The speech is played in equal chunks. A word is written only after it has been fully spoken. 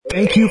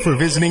Thank you for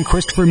visiting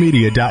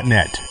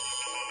ChristopherMedia.net.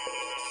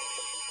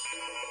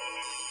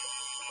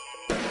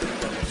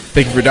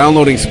 Thank you for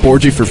downloading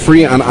Sporgy for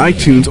free on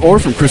iTunes or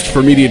from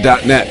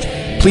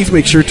ChristopherMedia.net. Please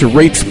make sure to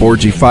rate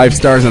Sporgy 5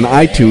 stars on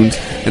iTunes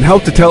and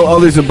help to tell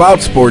others about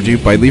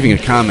Sporgy by leaving a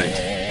comment.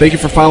 Thank you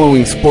for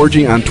following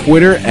Sporgy on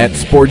Twitter at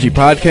Sporgy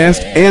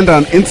Podcast and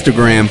on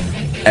Instagram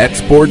at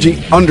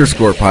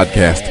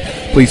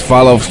Sporgy_podcast. Please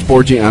follow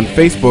Sporgy on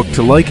Facebook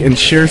to like and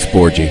share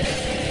Sporgy.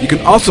 You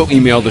can also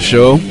email the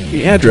show.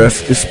 The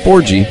address is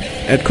sporgy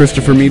at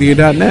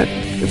ChristopherMedia.net.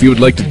 If you would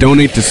like to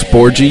donate to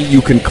Sporgy,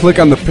 you can click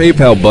on the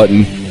PayPal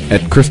button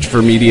at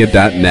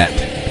ChristopherMedia.net.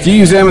 If you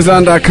use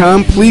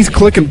Amazon.com, please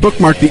click and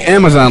bookmark the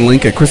Amazon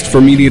link at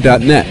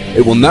ChristopherMedia.net.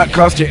 It will not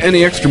cost you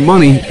any extra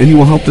money, and you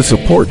will help to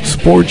support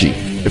Sporgy.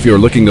 If you are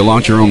looking to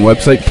launch your own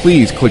website,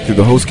 please click through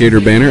the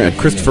HostGator banner at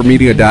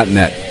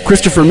ChristopherMedia.net.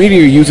 Christopher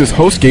Media uses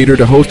HostGator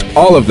to host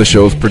all of the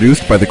shows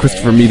produced by the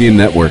Christopher Media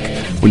Network.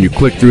 When you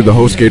click through the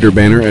HostGator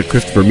banner at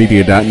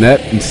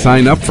ChristopherMedia.net and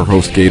sign up for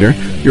HostGator,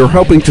 you're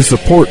helping to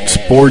support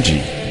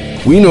Sporgy.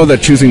 We know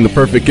that choosing the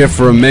perfect gift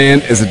for a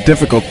man is a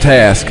difficult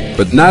task,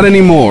 but not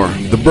anymore.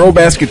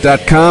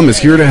 TheBroBasket.com is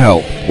here to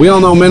help. We all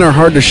know men are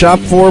hard to shop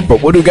for,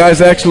 but what do guys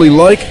actually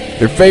like?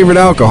 Their favorite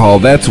alcohol,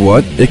 that's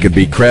what. It could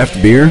be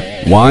craft beer,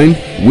 wine,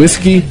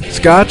 whiskey,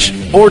 scotch,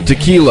 or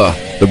tequila.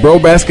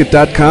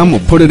 TheBroBasket.com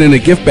will put it in a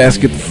gift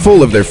basket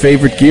full of their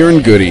favorite gear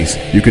and goodies.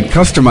 You can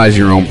customize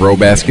your own Bro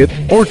Basket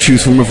or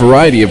choose from a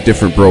variety of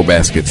different Bro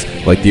Baskets,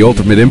 like the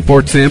Ultimate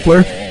Import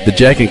Sampler, the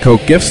Jack and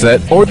Coke gift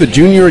set, or the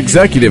Junior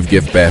Executive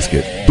gift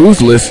basket.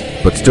 Boozeless,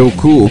 but still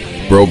cool,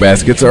 Bro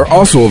Baskets are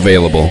also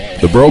available.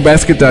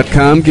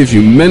 TheBroBasket.com gives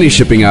you many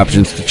shipping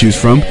options to choose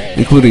from,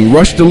 including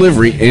rush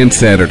delivery and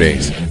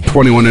Saturdays.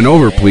 21 and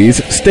over,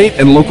 please. State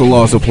and local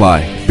laws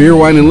apply. Beer,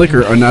 wine, and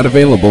liquor are not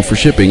available for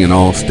shipping in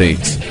all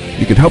states.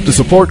 You can help to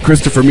support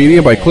Christopher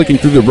Media by clicking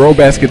through the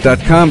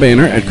BroBasket.com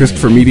banner at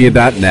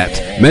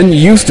ChristopherMedia.net. Men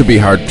used to be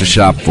hard to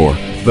shop for.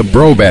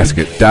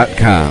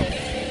 TheBroBasket.com.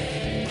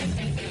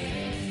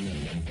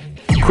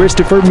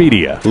 Christopher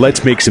Media.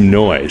 Let's make some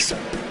noise.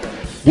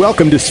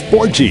 Welcome to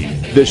Sporgy,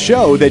 the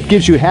show that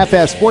gives you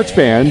half-ass sports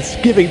fans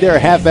giving their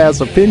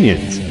half-ass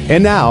opinions.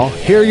 And now,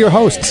 here are your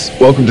hosts.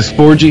 Welcome to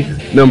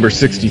Sporgy, number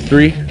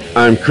 63.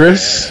 I'm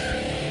Chris.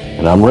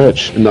 And I'm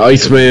Rich. And the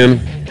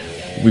Iceman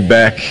will be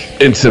back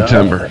in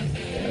September.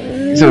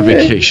 He's on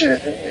vacation.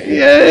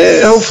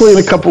 Yeah, hopefully in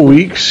a couple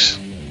weeks.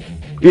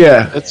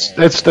 Yeah,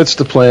 that's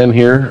the plan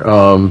here.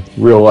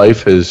 Real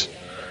life has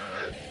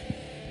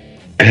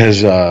kind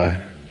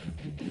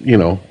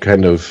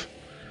of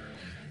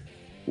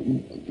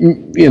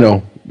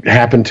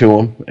happened to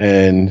him,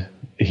 and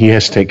he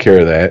has to take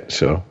care of that.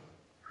 So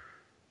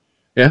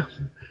yeah,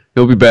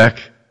 he'll be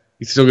back.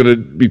 He's still going to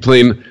be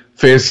playing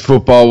fantasy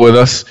football with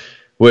us,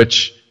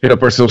 which hit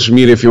up our social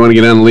media if you want to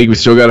get on the league. We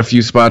still got a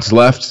few spots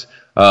left.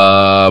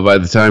 By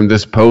the time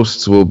this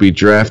posts, we'll be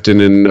drafting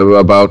in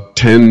about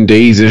 10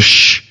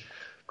 days-ish,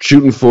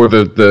 shooting for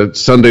the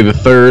Sunday the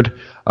 3rd.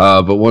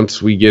 But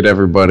once we get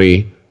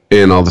everybody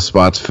and all the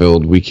spots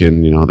filled, we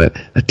can,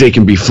 that day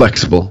can be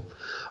flexible.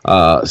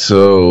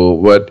 So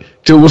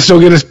we'll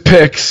still get his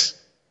picks.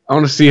 I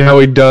want to see how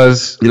he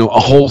does, a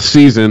whole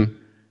season.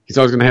 He's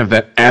always going to have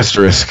that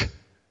asterisk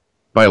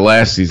by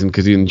last season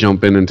because he didn't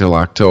jump in until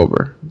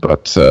October.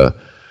 But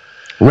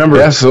remember,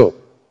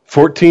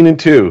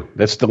 14-2.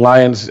 That's the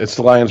Lions. It's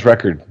the Lions'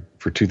 record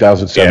for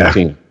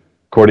 2017,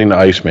 according to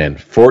Iceman.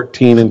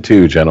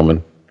 14-2,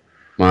 gentlemen.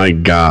 My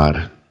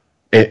God.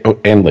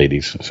 And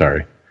ladies.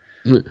 Sorry,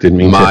 didn't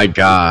mean. My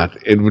God,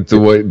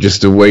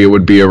 just the way it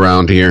would be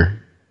around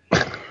here.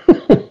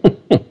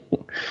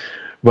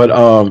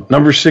 But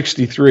number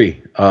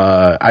 63.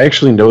 I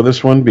actually know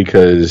this one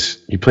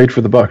because he played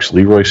for the Bucs.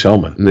 Leroy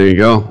Selman. There you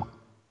go.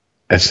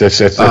 That's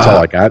all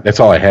I got. That's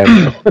all I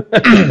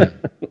have.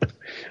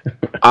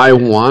 I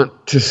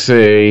want to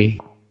say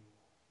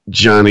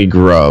Johnny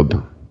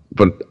Grubb,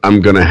 but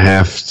I'm going to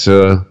have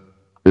to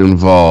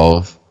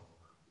involve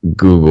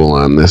Google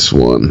on this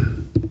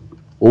one.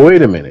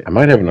 Wait a minute. I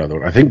might have another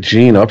one. I think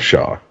Gene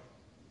Upshaw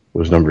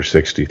was number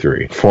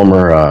 63.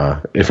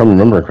 Former, if I'm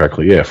remembering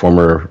correctly,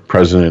 former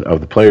president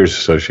of the Players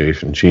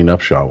Association, Gene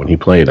Upshaw, when he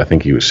played, I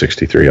think he was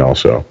 63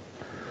 also.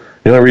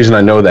 The only reason I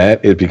know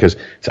that is because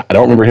I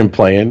don't remember him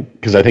playing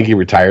because I think he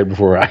retired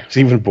before I was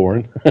even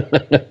born.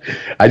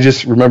 I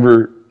just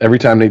remember every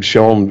time they'd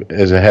show him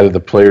as a head of the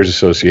Players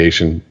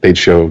Association, they'd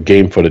show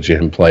game footage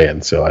of him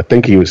playing. So I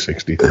think he was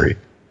 63.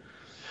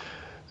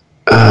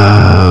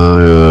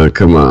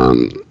 Come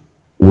on.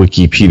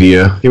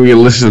 Wikipedia. Can we get a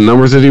list of the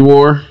numbers that he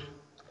wore?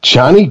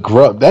 Johnny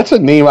Grubb. That's a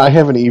name I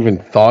haven't even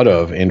thought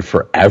of in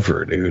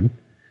forever, dude.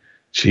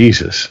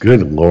 Jesus.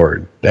 Good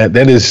Lord. That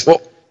is...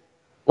 Well,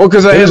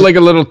 because I had like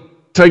a little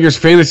Tigers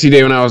fantasy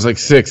day when I was like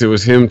 6. It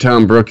was him,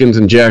 Tom Brookins,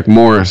 and Jack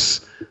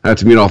Morris. I had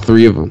to meet all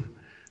three of them.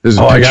 There's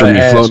a picture of me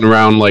floating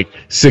around like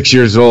 6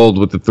 years old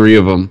with the three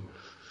of them.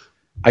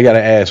 I got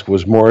to ask,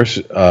 was Morris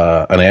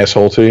an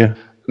asshole to you?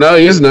 No,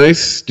 he is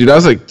nice. Dude, I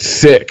was like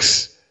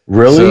 6.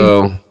 Really?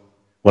 So,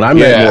 when I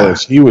met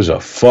Morris, he was a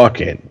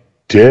fucking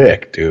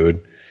dick,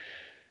 dude.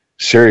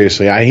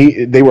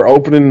 Seriously, they were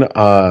opening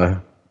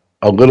a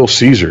Little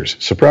Caesars,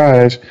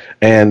 surprise,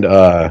 and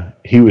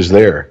he was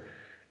there,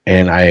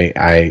 and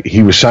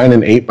he was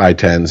signing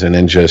 8x10s and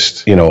then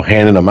just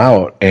handing them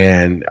out,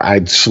 and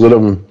I'd slid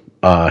him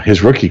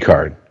his rookie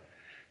card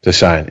to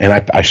sign, and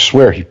I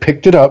swear he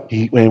picked it up.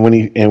 When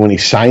he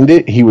signed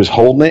it, he was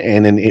holding it,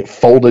 and then it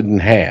folded in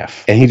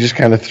half, and he just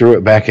kind of threw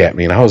it back at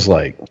me, and I was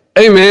like,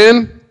 "Hey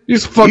man, you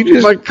just fucked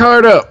my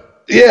card up."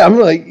 Yeah, I'm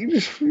like, you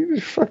just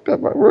fucked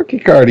up my rookie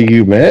card to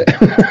you, man.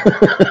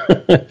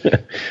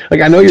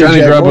 Like, I know you're Johnny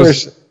Jack Grubb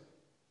Morris.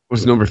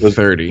 was number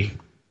 30.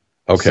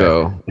 Okay.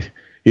 So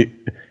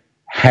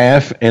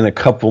half and a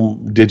couple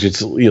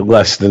digits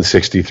less than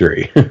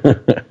 63. Yeah,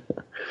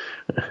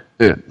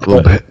 a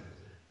little bit.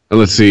 And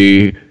let's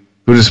see.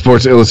 Who does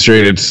Sports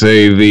Illustrated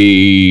say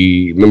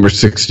the number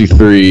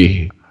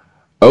 63?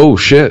 Oh,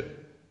 shit.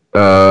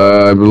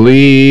 I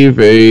believe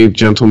a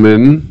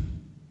gentleman.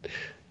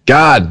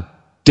 God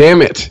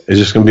damn it. Is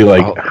this going to be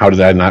like, how did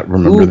I not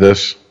remember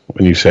this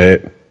when you say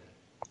it?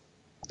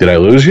 Did I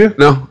lose you?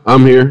 No,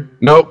 I'm here.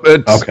 Nope.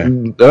 It's, okay.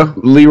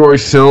 Leroy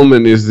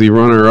Selman is the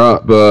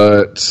runner-up,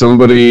 but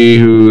somebody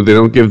who they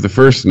don't give the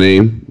first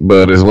name,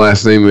 but his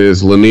last name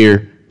is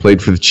Lanier,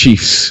 played for the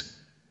Chiefs.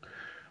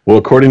 Well,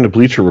 according to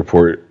Bleacher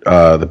Report,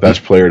 the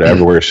best player to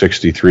ever wear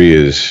 63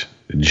 is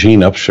Gene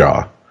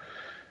Upshaw.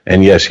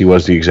 And yes, he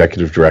was the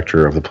executive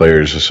director of the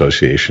Players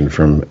Association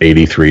from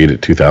 83 to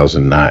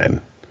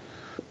 2009.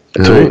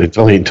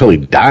 Until he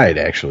died,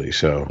 actually.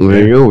 So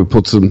there you go. We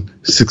pulled some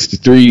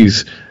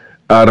 63s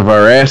out of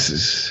our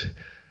asses.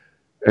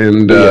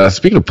 And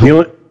speaking of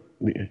the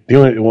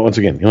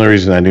only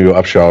reason I knew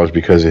Upshaw was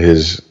because of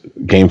his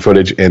game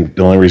footage, and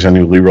the only reason I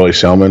knew Leroy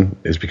Selman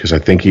is because I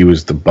think he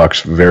was the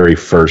Bucs' very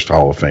first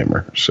Hall of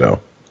Famer. So,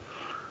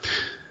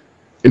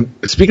 and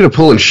speaking of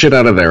pulling shit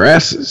out of their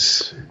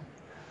asses,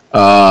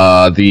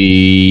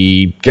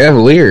 the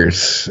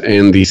Cavaliers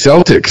and the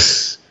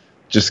Celtics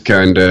just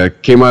kind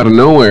of came out of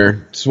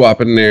nowhere,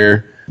 swapping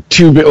their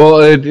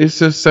it's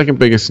the second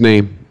biggest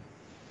name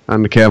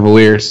on the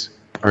Cavaliers,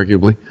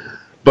 arguably.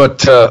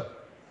 But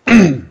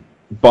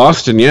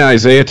Boston,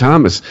 Isaiah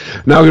Thomas.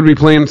 Now going to be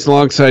playing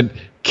alongside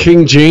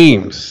King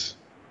James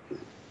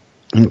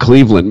in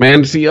Cleveland.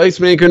 Man, see,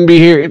 Iceman couldn't be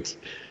here.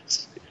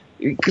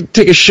 You could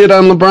take a shit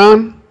on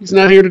LeBron. He's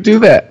not here to do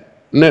that.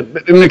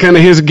 Isn't that kind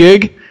of his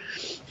gig?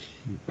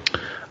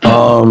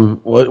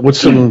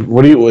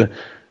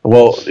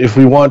 Well, if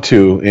we want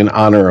to, in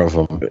honor of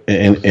him,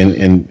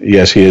 and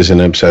yes, he is in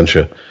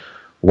absentia,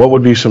 what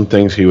would be some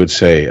things he would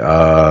say?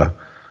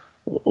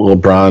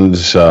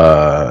 LeBron's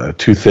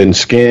too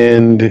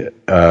thin-skinned.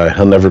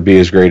 He'll never be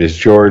as great as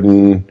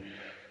Jordan.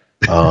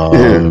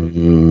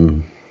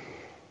 The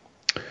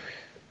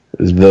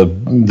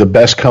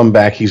best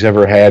comeback he's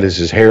ever had is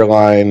his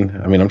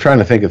hairline. I mean, I'm trying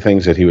to think of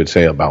things that he would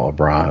say about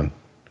LeBron.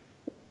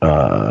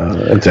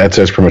 That's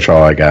pretty much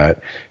all I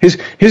got. His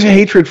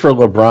hatred for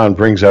LeBron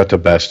brings out the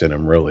best in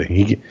him.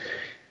 Really,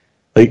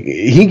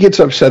 he gets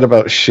upset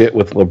about shit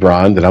with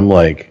LeBron that I'm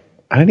like,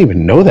 I didn't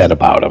even know that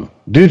about him,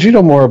 dude. You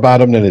know more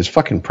about him than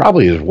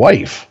probably his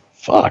wife.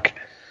 Fuck,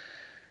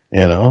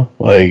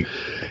 like.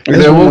 And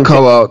then we'll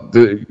call out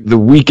the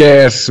weak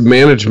ass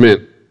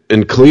management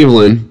in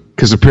Cleveland.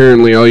 Because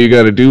apparently all you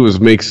got to do is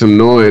make some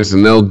noise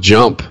and they'll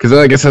jump. Because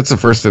I guess that's the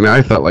first thing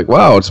I thought. Like,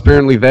 wow, it's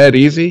apparently that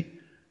easy. You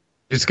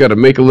just got to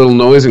make a little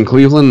noise in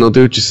Cleveland and they'll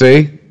do what you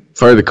say.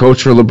 Fire the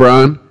coach for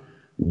LeBron.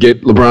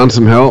 Get LeBron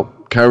some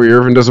help. Kyrie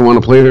Irving doesn't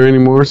want to play there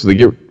anymore, so they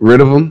get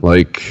rid of him.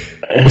 Like,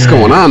 what's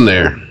going on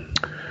there?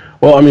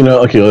 Well, I mean,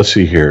 okay, let's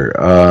see here.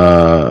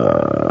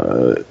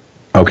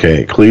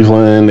 Okay,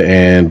 Cleveland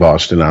and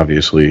Boston,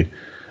 obviously.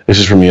 This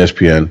is from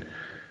ESPN.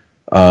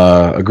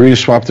 Agree to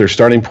swap their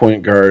starting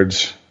point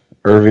guards,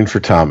 Irving for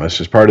Thomas.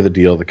 As part of the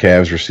deal, the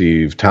Cavs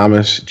receive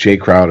Thomas, Jay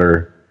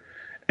Crowder,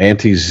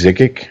 Ante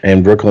Zizic,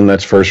 and Brooklyn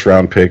Nets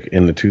first-round pick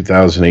in the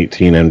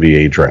 2018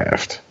 NBA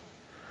draft.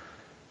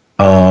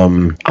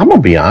 I'm going to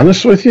be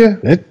honest with you.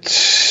 It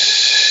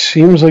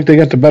seems like they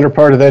got the better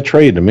part of that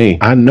trade to me.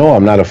 I know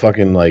I'm not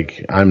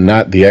I'm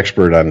not the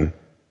expert on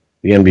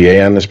the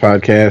NBA on this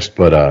podcast,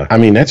 but I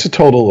mean, that's a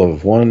total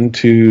of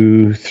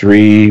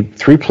 3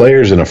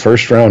 players in a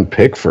first-round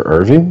pick for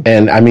Irving.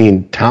 And I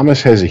mean,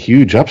 Thomas has a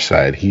huge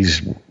upside.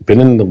 He's been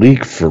in the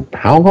league for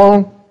how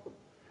long?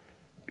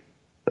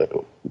 A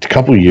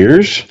couple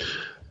years?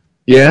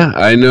 Yeah,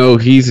 I know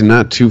he's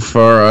not too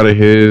far out of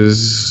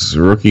his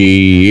rookie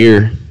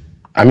year.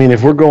 I mean,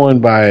 if we're going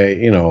by,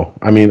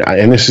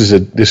 and this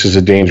is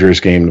a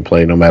dangerous game to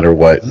play no matter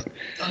what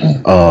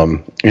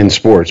in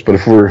sports. But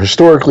if we're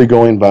historically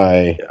going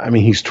by, I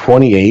mean, he's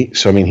 28,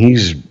 so I mean,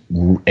 he's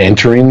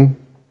entering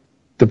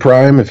the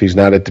prime if he's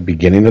not at the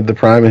beginning of the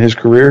prime in his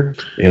career.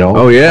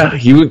 Oh yeah,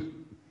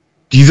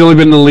 he's only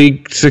been in the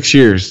league 6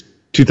 years.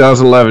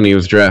 2011, he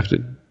was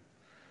drafted.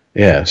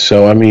 Yeah,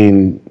 so I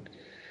mean,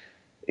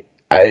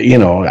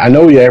 I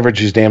know he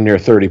averages damn near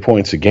 30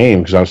 points a game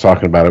because I was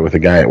talking about it with a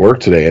guy at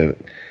work today,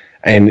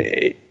 and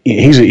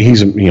he's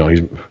he's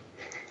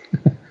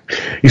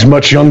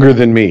much younger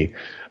than me,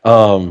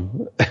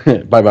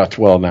 By about,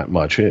 well, not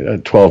much,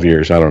 12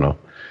 years. I don't know.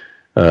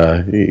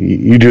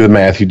 You do the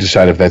math. You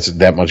decide if that's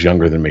that much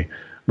younger than me.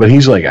 But he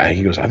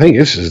goes, I think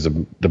this is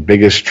the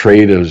biggest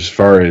trade as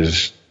far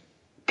as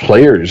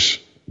players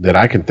that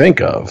I can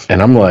think of.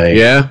 And I'm like,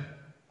 yeah.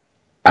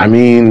 I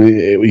mean,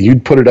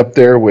 you'd put it up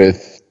there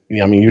with,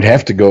 you'd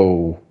have to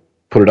go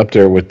put it up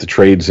there with the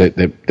trades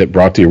that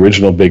brought the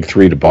original big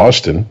three to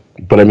Boston.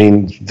 But I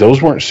mean,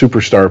 those weren't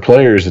superstar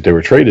players that they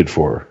were traded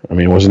for. I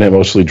mean, wasn't it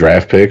mostly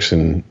draft picks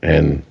and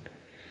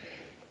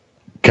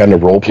kind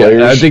of role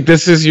players? Yeah, I think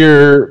this is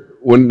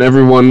when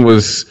everyone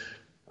was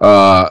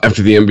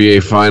after the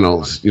NBA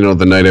Finals,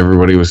 the night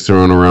everybody was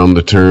throwing around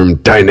the term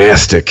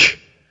dynastic.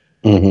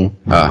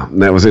 Mm-hmm.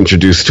 And that was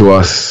introduced to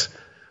us.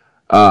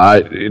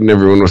 And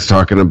everyone was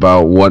talking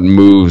about what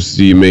moves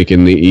do you make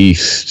in the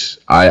East.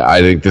 I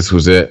think this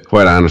was it,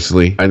 quite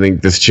honestly. I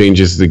think this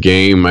changes the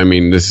game. I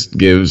mean, this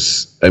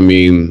gives,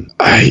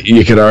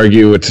 you could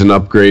argue it's an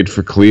upgrade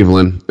for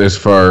Cleveland as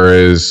far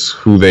as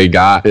who they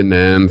got. And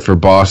then for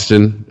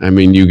Boston,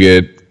 you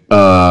get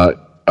a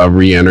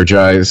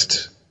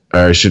re-energized, or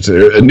I should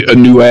say, a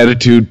new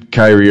attitude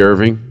Kyrie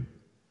Irving,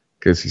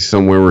 because he's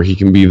somewhere where he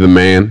can be the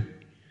man.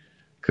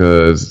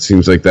 Because it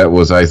seems like that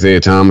was Isaiah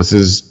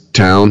Thomas's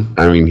town.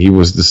 He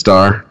was the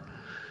star.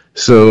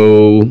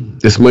 So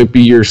this might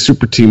be your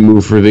super team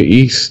move for the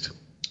East.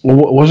 Well,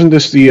 wasn't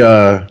this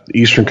the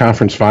Eastern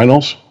Conference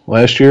Finals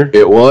last year?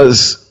 It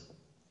was.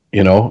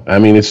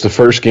 It's the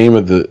first game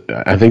of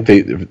I think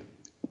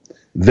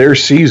their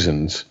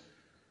seasons,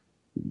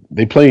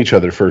 they play each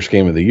other first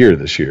game of the year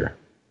this year.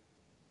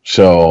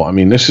 So,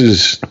 this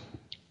is,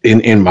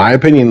 in my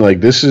opinion,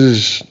 this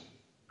is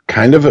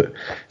kind of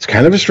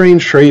a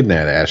strange trade in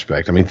that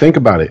aspect. Think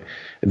about it.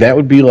 That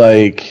would be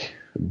like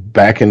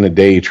back in the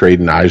day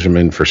trading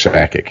Yzerman for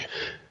Sakic.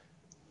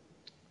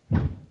 You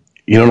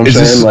know what I'm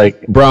saying?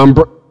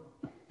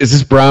 Is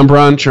this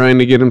Bron trying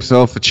to get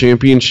himself a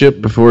championship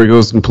before he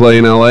goes and play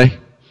in LA?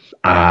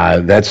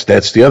 That's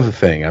the other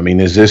thing.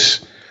 Is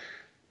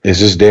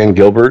this Dan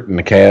Gilbert and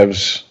the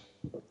Cavs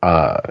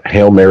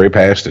Hail Mary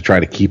pass to try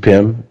to keep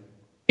him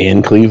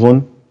in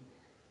Cleveland?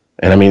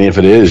 And if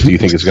it is, do you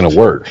think it's going to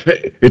work?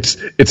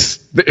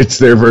 It's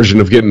their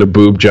version of getting a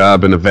boob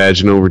job and a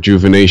vaginal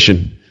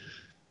rejuvenation.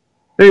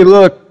 Hey,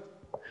 look,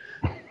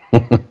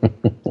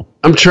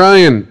 I'm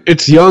trying.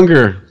 It's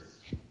younger,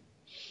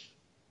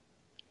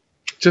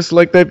 just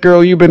like that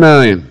girl you've been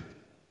eyeing.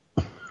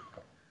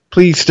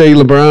 Please stay,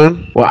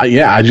 LeBron. Well,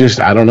 yeah, I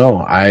don't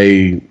know.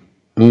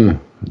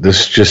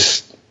 This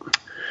just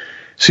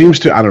seems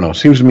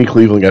to me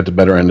Cleveland got the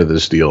better end of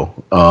this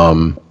deal.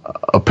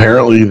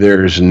 Apparently,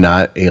 there's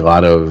not a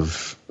lot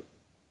of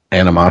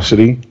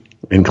animosity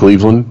in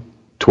Cleveland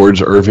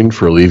towards Irving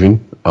for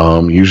leaving.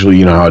 Usually,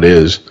 you know how it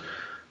is,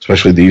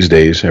 especially these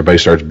days. Everybody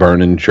starts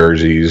burning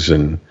jerseys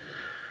and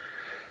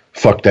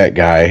fuck that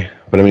guy.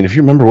 But if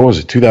you remember, what was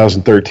it,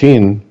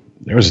 2013?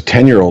 There was a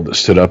 10-year-old that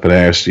stood up and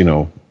asked,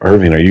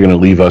 Irving, are you going to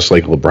leave us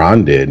like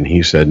LeBron did? And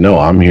he said, no,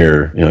 I'm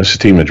here. This is a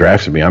team that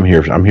drafted me. I'm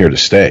here to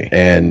stay.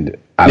 And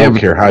I don't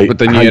care how. But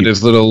then you had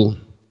his little.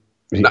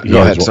 No,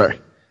 go ahead. Sorry.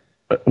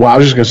 Well, I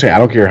was just going to say, I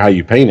don't care how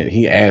you paint it.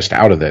 He asked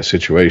out of that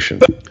situation.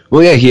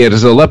 Well, yeah, he had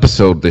his little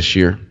episode this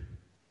year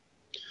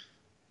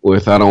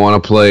with I don't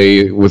want to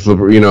play with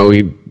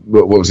LeBron.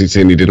 What was he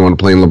saying? He didn't want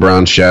to play in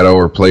LeBron's shadow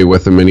or play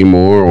with him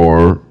anymore,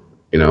 or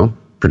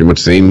pretty much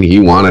saying he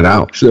wanted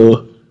out.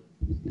 So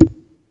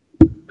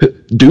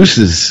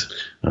deuces,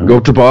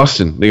 go to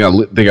Boston. They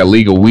got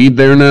legal weed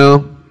there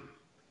now.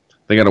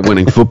 They got a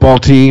winning football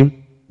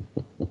team.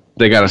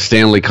 They got a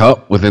Stanley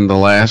Cup within the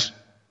last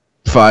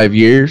 5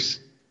 years.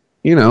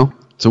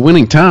 It's a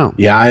winning town.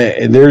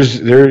 Yeah, there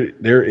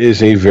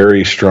is a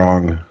very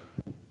strong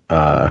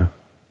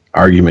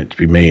argument to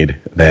be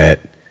made that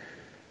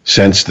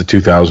since the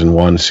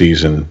 2001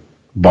 season,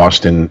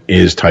 Boston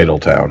is title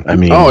town.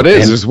 it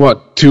is. There's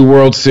what, 2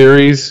 World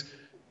Series,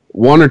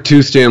 1 or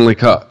 2 Stanley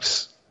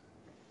Cups?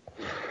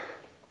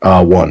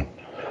 1.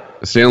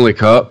 The Stanley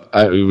Cup.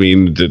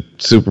 The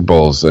Super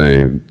Bowls.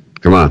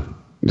 Come on,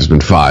 there's been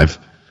 5.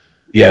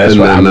 Yeah, that's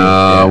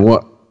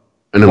what.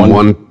 And then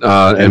one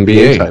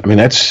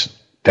NBA.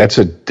 That's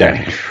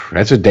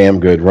a damn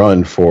good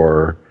run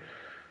for.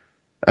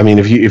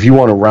 If you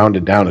want to round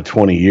it down to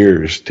 20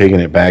 years, taking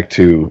it back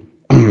to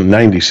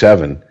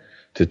 97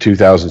 to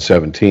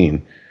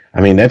 2017.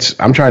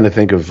 I'm trying to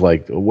think of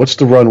what's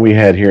the run we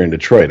had here in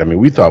Detroit.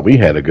 We thought we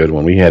had a good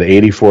one. We had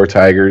 84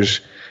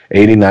 Tigers,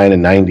 89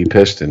 and 90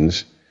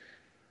 Pistons.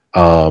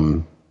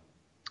 97,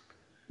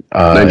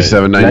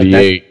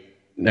 98.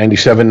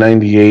 97,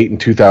 98, and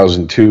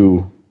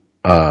 2002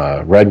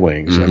 Red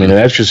Wings. Mm-hmm.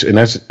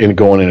 That's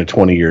going in a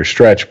 20-year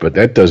stretch, but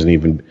that doesn't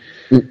even.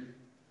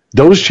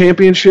 Those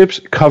championships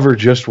cover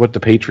just what the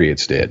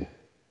Patriots did.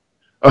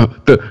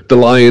 The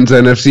Lions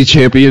NFC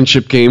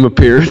Championship game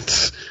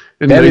appearance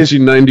in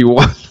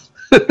 1991.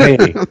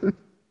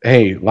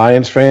 Hey,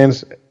 Lions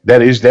fans,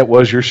 that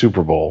was your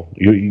Super Bowl.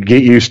 You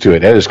get used to it.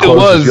 That is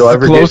close as you'll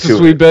ever get to it. It was the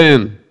closest we've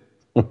been.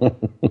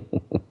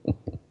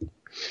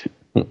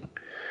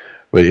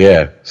 But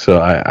yeah, so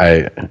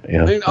I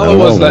mean,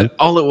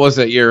 all it was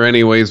that year,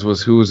 anyways,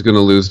 was who was going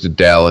to lose to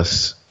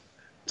Dallas.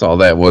 That's all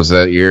that was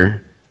that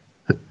year.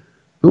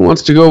 Who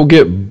wants to go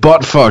get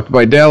butt fucked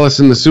by Dallas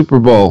in the Super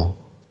Bowl?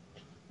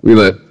 We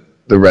let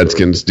the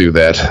Redskins do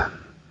that.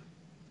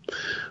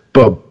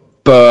 But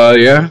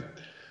yeah,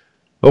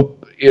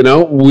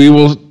 we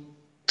will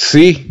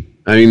see.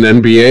 I mean,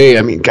 NBA.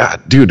 I mean,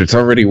 God, dude, it's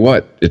already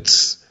what?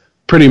 It's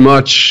pretty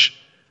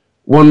much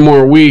one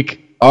more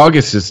week.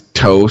 August is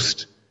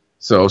toast.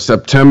 So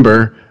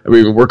September, I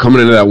mean, we're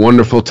coming into that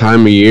wonderful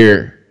time of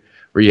year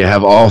where you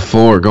have all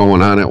four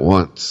going on at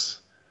once.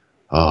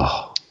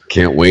 Oh,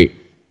 can't wait.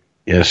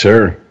 Yes,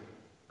 sir.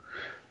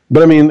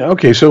 But I mean,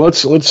 okay, so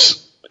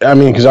let's. I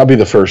mean, because I'll be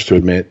the first to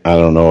admit, I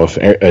don't know if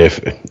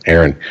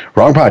Aaron,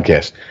 wrong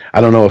podcast.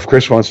 I don't know if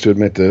Chris wants to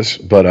admit this,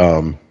 but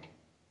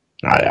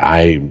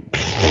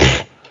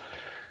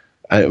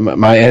my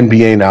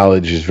NBA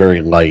knowledge is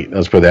very light.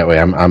 Let's put it that way.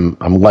 I'm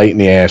light in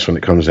the ass when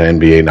it comes to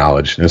NBA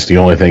knowledge. And it's the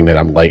only thing that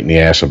I'm light in the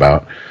ass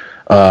about.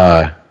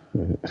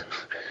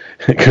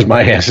 Because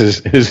my ass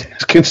is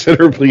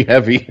considerably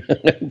heavy.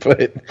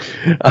 But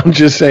I'm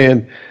just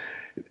saying,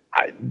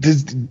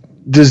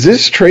 does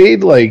this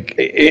trade, like,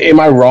 am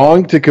I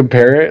wrong to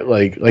compare it,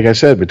 like I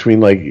said, between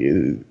like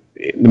the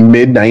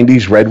mid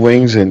 '90s Red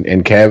Wings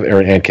and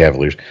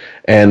Cavaliers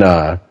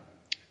and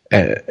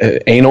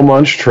Anal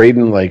Munch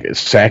trading like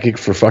Sakic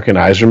for fucking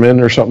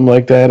Iserman or something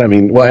like that? I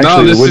mean, well,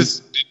 actually,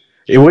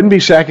 it wouldn't be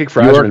Sakic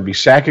for Iserman. It'd be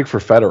Sakic for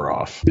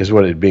Fedorov, is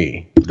what it'd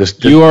be.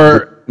 You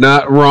are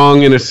not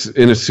wrong in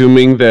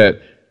assuming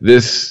that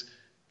this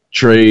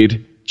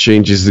trade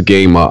changes the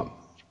game up.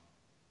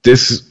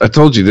 I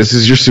told you, this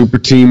is your super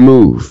team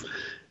move.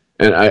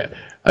 And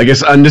I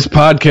guess on this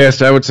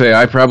podcast, I would say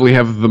I probably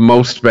have the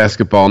most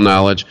basketball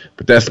knowledge,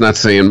 but that's not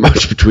saying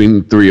much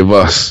between the three of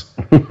us.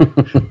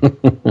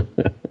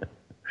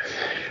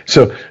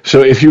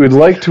 So if you would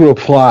like to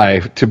apply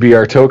to be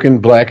our token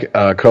black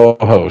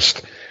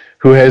co-host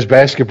who has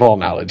basketball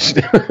knowledge,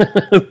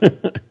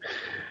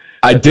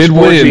 I did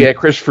win at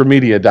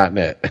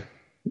ChristopherMedia.net.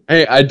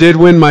 Hey, I did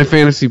win my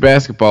fantasy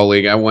basketball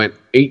league. I went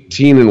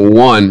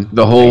 18-1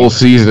 the whole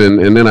season,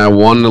 and then I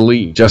won the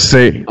league. Just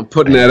say, I'm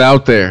putting that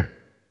out there.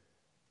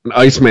 An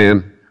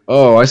Iceman.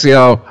 Oh, I see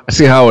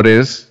how it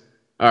is.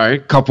 All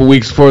right, couple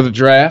weeks before the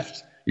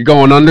draft, you're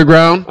going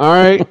underground. All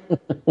right,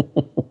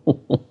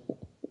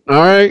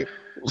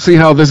 We'll see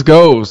how this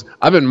goes.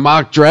 I've been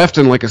mock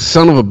drafting like a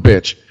son of a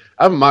bitch.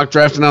 I've been mock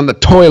drafting on the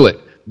toilet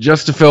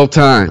just to fill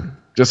time.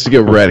 Just to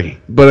get ready.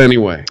 But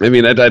anyway, I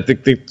mean, I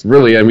think it's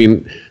really, I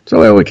mean, that's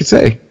all I could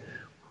say.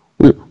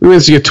 We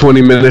managed to get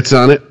 20 minutes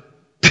on it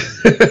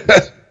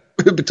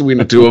between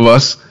the two of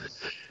us.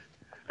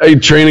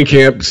 Training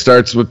camp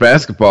starts with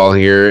basketball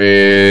here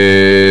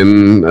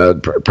in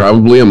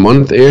probably a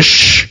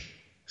month-ish.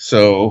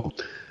 So,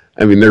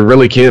 I mean, there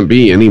really can't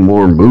be any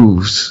more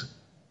moves.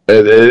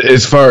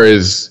 As far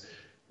as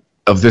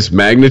of this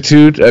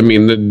magnitude, I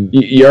mean,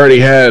 you already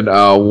had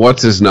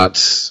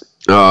what's-his-nuts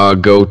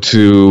go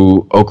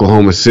to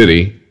Oklahoma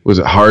City. Was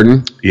it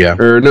Harden? Yeah.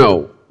 Or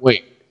no,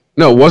 wait.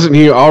 No, wasn't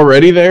he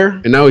already there?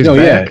 And now he's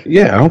back?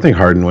 Yeah, I don't think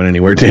Harden went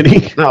anywhere, did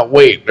he? No,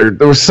 wait.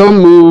 There was some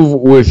move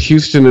with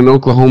Houston and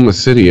Oklahoma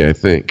City, I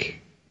think.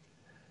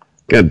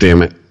 God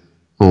damn it.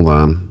 Hold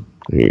on.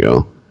 There you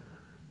go.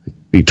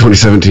 The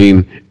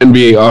 2017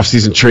 NBA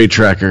offseason trade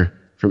tracker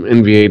from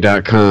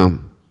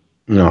NBA.com.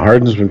 No,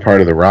 Harden's been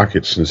part of the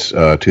Rockets since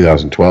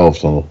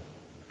 2012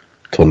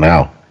 till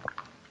now.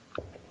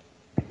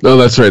 No,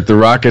 that's right. The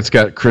Rockets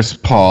got Chris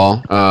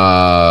Paul.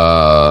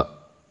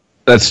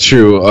 That's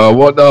true.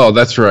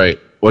 That's right.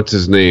 What's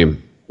his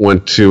name?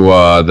 Went to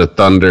the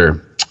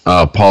Thunder.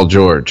 Paul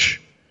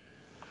George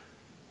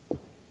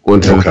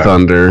went to the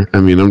Thunder.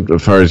 I mean,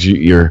 as far as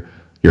your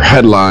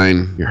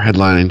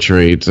headline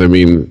trades, I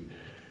mean,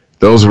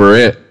 those were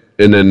it.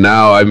 And then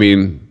now, I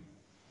mean,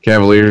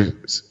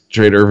 Cavaliers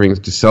trade Irving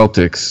to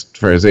Celtics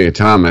for Isaiah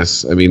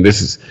Thomas. I mean,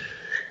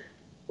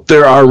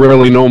 there are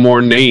really no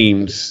more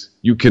names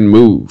you can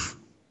move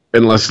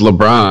unless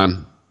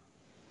LeBron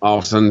all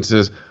of a sudden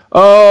says,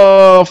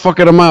 oh, fuck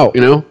it, I'm out,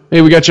 you know?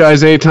 Hey, we got you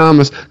Isaiah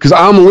Thomas because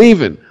I'm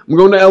leaving. I'm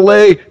going to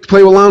L.A. to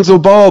play with Lonzo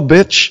Ball,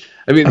 bitch.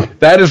 I mean,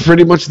 that is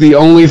pretty much the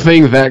only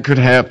thing that could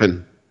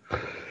happen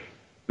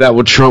that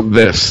would trump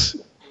this.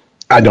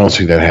 I don't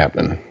see that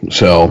happen.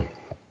 So,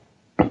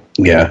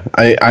 yeah,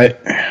 I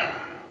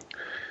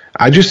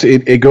just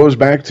it goes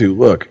back to,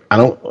 look, I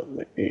don't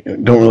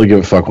really give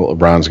a fuck what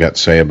LeBron's got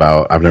to say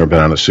about I've never been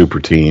on a super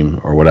team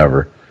or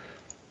whatever.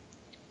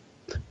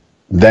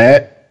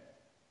 That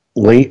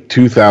late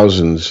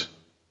 2000s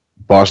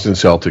Boston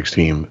Celtics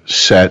team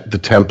set the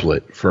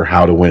template for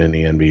how to win in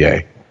the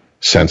NBA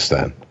since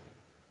then.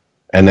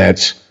 And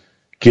that's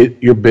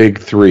get your big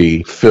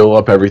three, fill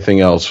up everything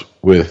else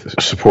with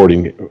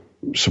supporting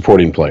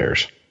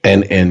players,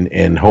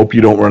 and hope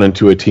you don't run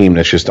into a team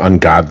that's just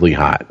ungodly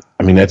hot.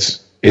 I mean,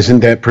 isn't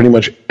that pretty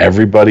much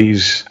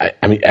everybody's?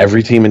 I mean,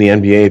 every team in the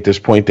NBA at this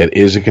point that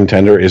is a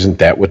contender, isn't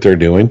that what they're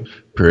doing?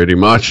 Pretty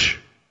much.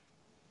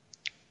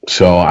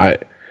 So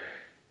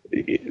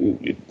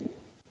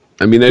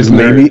I mean,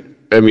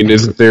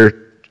 isn't there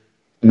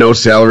no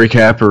salary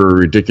cap or a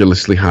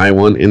ridiculously high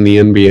one in the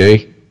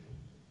NBA?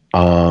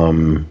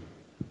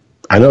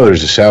 I know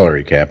there's a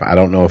salary cap. I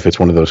don't know if it's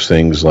one of those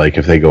things like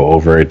if they go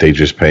over it, they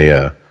just pay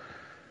a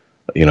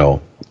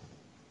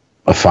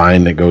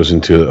fine that goes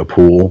into a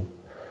pool.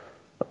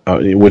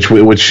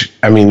 Which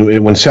I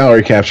mean, when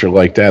salary caps are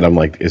like that, I'm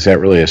like, is that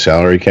really a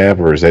salary cap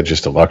or is that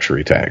just a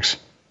luxury tax,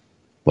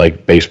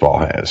 like baseball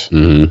has?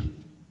 Mm-hmm.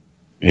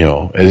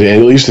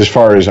 At least as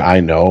far as I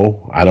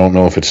know, I don't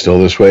know if it's still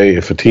this way.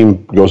 If a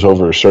team goes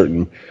over a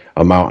certain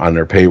amount on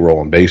their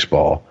payroll in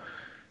baseball,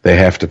 they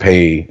have to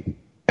pay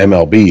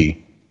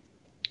MLB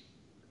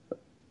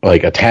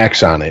like a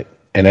tax on it,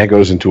 and that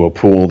goes into a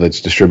pool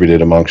that's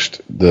distributed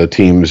amongst the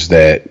teams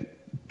that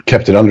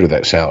kept it under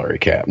that salary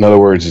cap. In other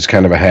words, it's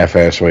kind of a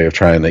half-ass way of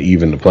trying to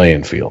even the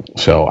playing field.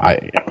 So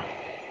I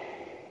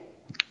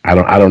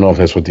don't know if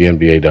that's what the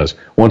NBA does.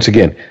 Once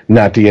again,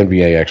 not the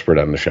NBA expert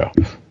on the show.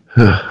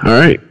 All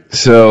right,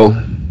 so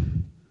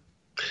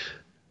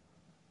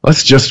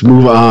let's just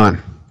move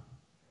on,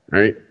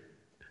 right,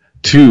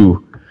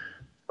 to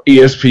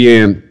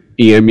ESPN.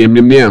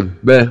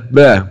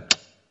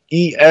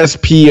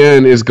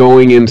 ESPN is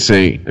going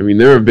insane. I mean,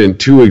 there have been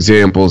 2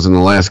 examples in the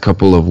last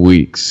couple of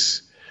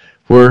weeks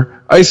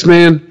where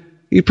Iceman,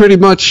 he pretty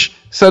much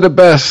said it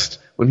best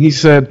when he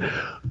said,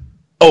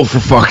 "Oh, for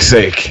fuck's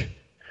sake."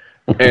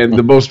 And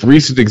the most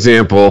recent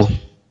example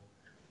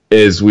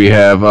is we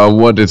have,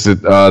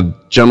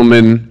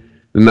 gentleman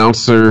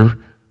announcer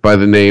by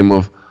the name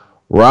of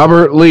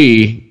Robert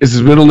Lee. Is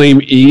his middle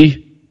name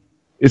E?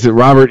 Is it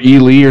Robert E.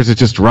 Lee or is it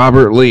just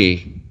Robert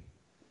Lee?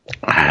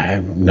 I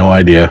have no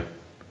idea.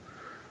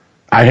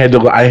 I had to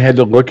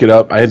look it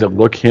up. I had to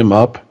look him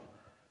up.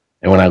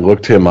 And when I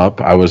looked him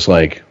up, I was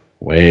like,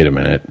 wait a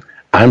minute.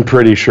 I'm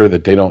pretty sure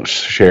that they don't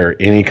share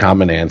any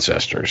common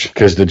ancestors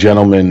because the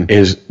gentleman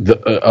is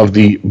of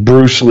the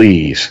Bruce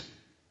Lees.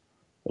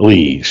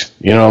 Lees.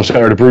 You know what I'm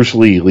saying? Or the Bruce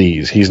Lee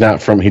Lees. He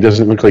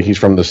doesn't look like he's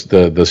from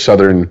the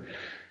southern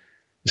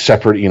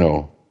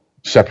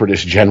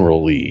separatist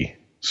General Lee.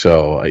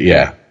 So,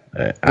 yeah.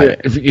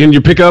 Can you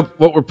pick up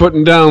what we're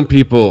putting down,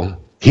 people?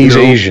 He's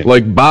Asian.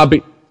 Like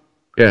Bobby.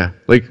 Yeah,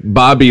 like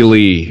Bobby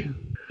Lee.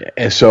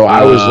 And so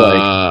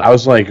I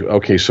was like,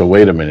 okay, so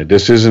wait a minute.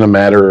 This isn't a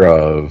matter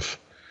of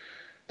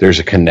there's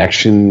a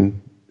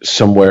connection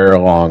somewhere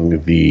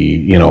along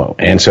the,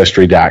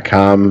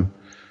 Ancestry.com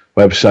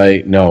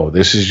website. No,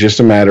 this is just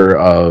a matter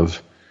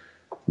of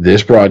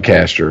this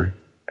broadcaster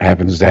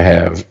happens to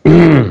have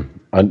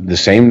the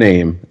same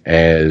name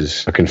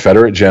as a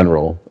Confederate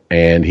general,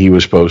 and he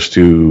was supposed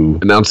to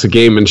announce a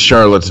game in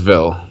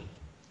Charlottesville.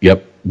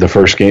 Yep, the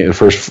first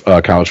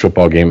college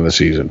football game of the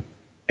season.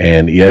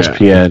 And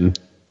ESPN,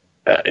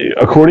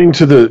 according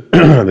to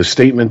the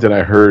statement that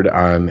I heard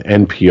on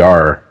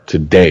NPR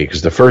today,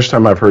 because the first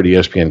time I've heard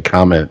ESPN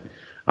comment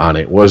on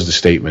it was the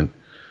statement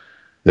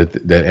that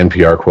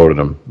NPR quoted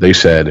them. They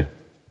said,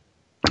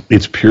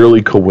 it's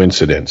purely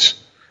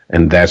coincidence,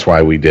 and that's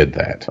why we did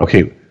that.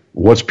 Okay,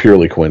 what's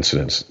purely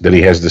coincidence? That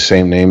he has the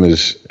same name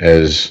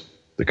as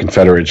the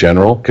Confederate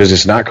general? Because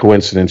it's not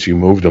coincidence you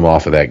moved him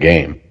off of that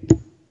game.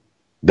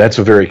 That's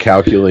a very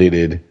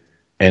calculated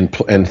and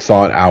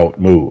thought out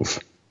move.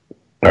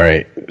 All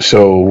right.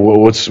 So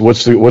what's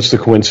the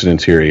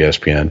coincidence here,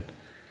 ESPN?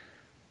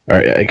 All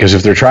right, because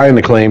if they're trying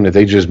to claim that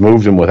they just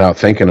moved him without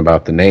thinking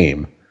about the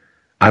name,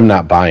 I'm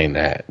not buying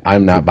that.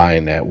 I'm not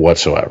buying that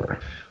whatsoever.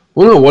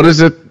 Well, no. What does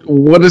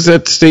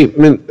that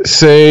statement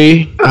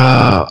say?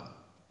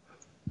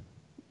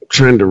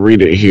 Trying to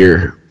read it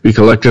here. We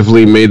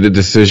collectively made the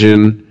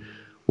decision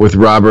with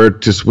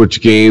Robert to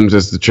switch games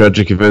as the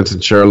tragic events in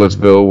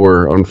Charlottesville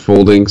were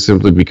unfolding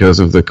simply because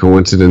of the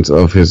coincidence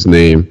of his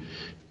name.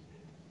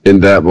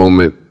 In that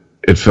moment,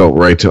 it felt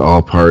right to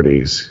all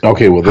parties.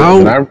 Okay, well,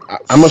 then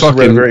I must have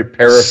read a very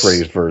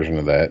paraphrased version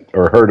of that,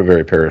 or heard a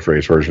very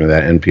paraphrased version of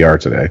that NPR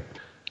today.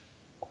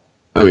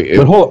 I mean,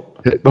 but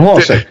hold on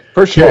a second.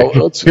 First of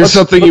all, here's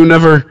a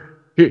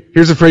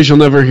phrase you'll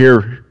never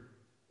hear.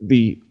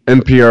 The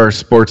NPR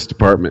sports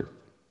department.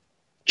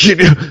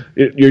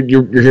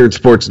 You're hearing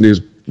sports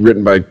news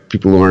written by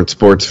people who aren't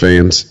sports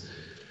fans.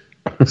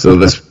 So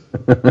that's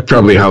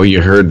probably how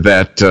you heard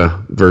that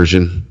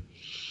version.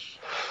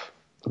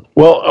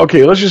 Well,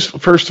 okay, let's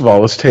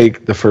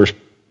take the first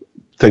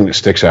thing that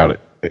sticks out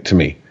to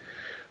me.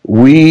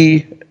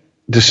 We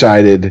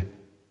decided,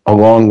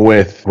 along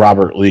with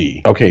Robert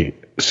Lee, okay,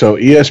 so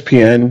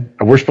ESPN,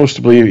 we're supposed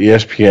to believe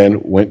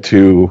ESPN went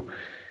to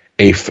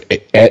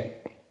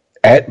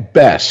at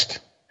best,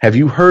 have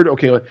you heard,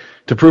 okay,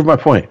 to prove my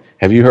point,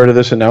 have you heard of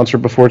this announcer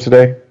before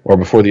today or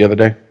before the other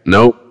day?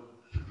 Nope,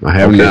 I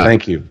have not.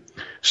 Thank you.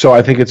 So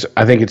I think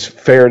it's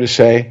fair to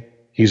say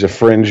he's a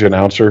fringe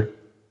announcer.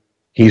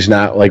 He's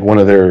not like one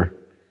of their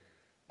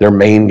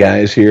main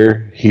guys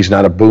here. He's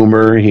not a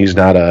boomer. He's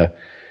not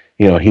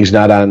he's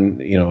not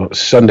on,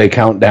 Sunday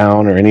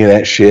Countdown or any of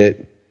that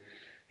shit.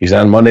 He's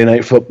on Monday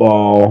Night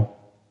Football.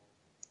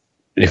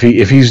 If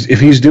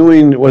he's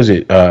doing, what is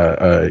it,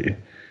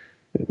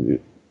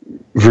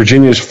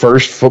 Virginia's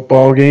first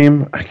football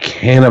game, I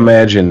can't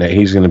imagine that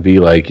he's going to be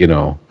like, in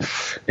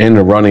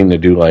the running to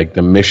do like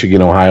the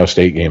Michigan-Ohio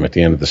State game at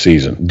the end of the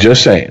season.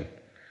 Just saying.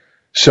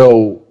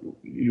 So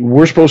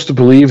we're supposed to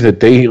believe that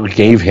they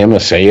gave him a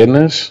say in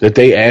this, that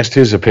they asked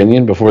his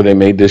opinion before they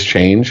made this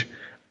change.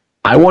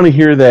 I want to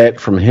hear that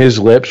from his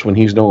lips when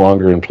he's no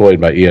longer employed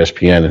by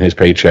ESPN and his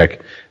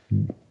paycheck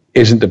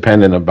isn't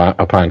dependent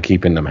upon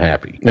keeping them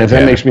happy. And if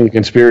that makes me a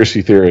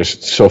conspiracy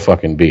theorist, so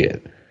fucking be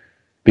it.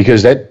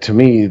 Because that, to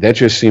me, that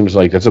just seems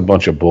like that's a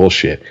bunch of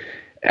bullshit.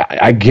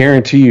 I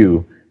guarantee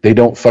you they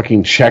don't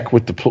fucking check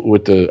with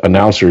the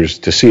announcers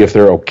to see if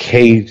they're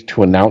okay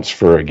to announce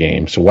for a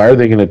game. So why are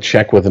they going to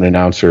check with an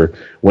announcer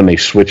when they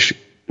switch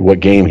what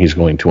game he's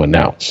going to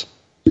announce?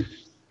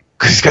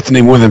 Because he's got the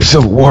name of one of them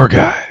Civil War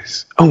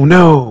guys. Oh,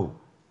 no.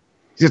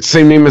 He's got the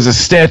same name as a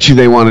statue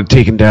they wanted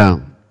taken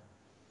down.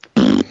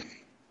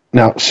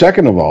 Now,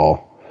 second of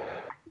all,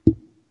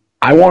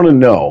 I want to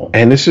know,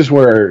 and this is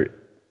where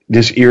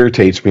this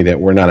irritates me that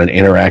we're not an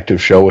interactive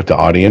show with the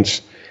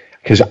audience,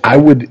 because I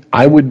would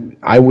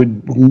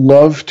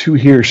love to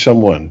hear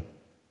someone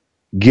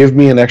give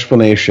me an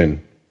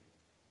explanation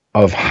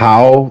of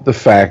how the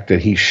fact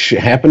that he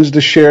happens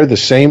to share the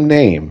same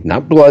name,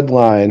 not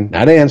bloodline,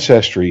 not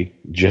ancestry,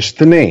 just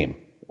the name,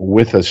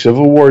 with a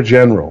Civil War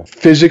general,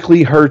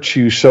 physically hurts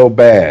you so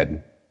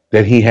bad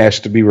that he has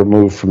to be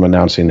removed from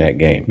announcing that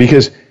game.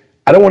 Because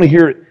I don't want to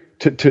hear it,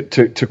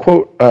 to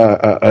quote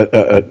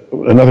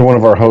another one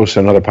of our hosts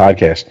on another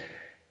podcast,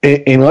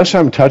 unless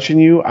I'm touching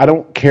you, I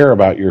don't care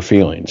about your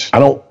feelings. I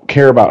don't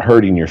care about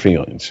hurting your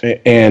feelings.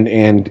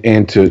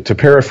 And to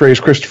paraphrase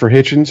Christopher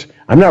Hitchens,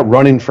 I'm not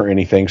running for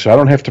anything, so I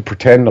don't have to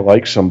pretend to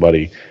like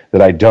somebody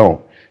that I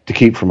don't to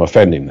keep from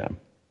offending them.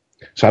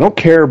 So I don't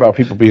care about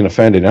people being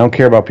offended. I don't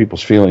care about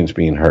people's feelings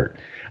being hurt.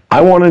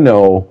 I want to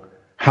know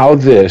how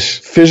this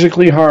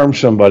physically harms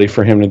somebody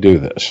for him to do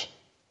this.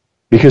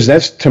 Because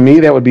to me,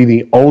 that would be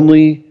the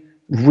only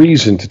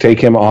reason to take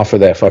him off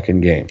of that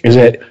fucking game. Is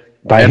that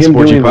by him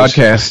doing this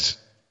podcast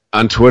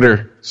on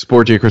Twitter,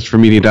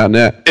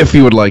 sportjchristophermedia.net, if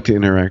you would like to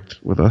interact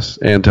with us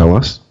and tell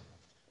us.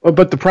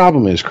 But the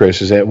problem is,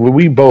 Chris, is that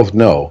we both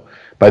know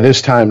by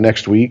this time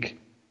next week,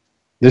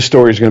 this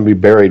story is going to be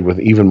buried with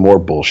even more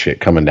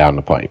bullshit coming down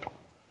the pipe.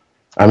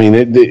 I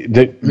mean,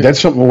 that's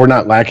something we're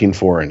not lacking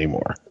for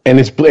anymore. And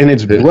it's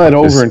bled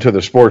over into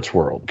the sports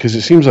world, because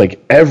it seems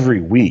like every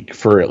week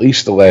for at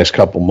least the last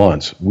couple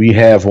months, we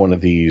have one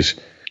of these,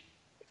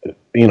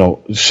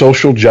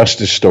 social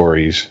justice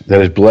stories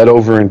that has bled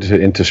over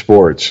into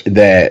sports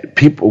that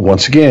people,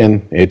 once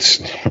again,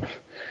 it's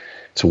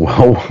a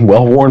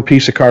well-worn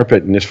piece of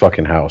carpet in this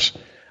fucking house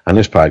on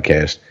this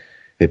podcast,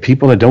 that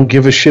people that don't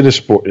give a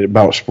shit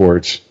about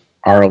sports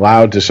are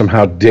allowed to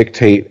somehow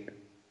dictate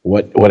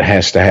what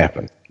has to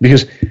happen.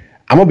 Because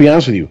I'm going to be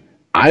honest with you,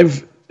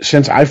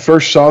 since I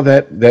first saw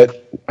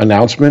that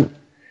announcement,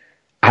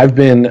 I've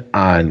been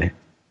on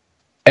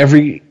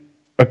every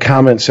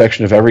comment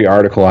section of every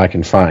article I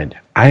can find.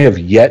 I have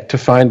yet to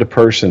find a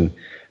person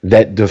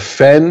that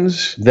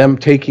defends them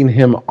taking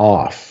him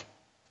off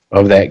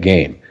of that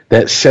game,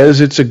 that says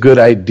it's a good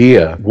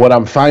idea. What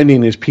I'm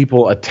finding is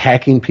people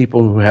attacking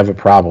people who have a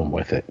problem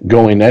with it,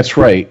 going, that's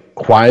right,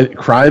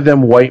 cry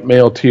them white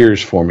male tears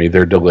for me,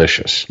 they're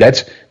delicious.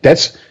 That's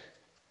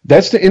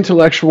the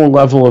intellectual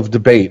level of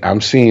debate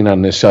I'm seeing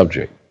on this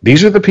subject.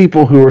 These are the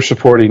people who are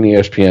supporting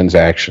ESPN's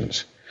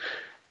actions.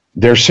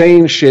 They're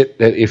saying shit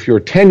that if your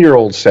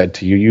 10-year-old said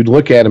to you, you'd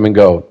look at him and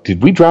go,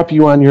 did we drop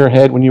you on your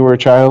head when you were a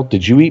child?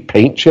 Did you eat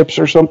paint chips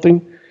or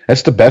something?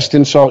 That's the best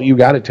insult you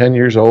got at 10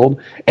 years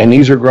old, and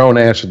these are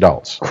grown-ass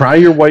adults. Cry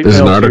your white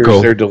male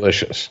tears, they're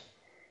delicious.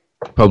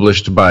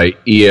 Published by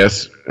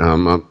published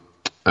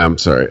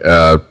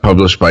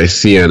by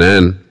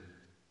CNN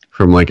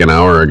from like an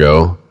hour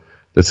ago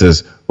that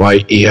says why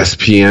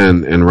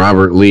ESPN and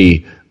Robert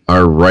Lee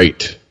are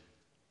right.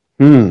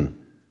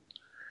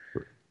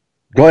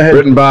 Go ahead.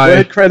 Written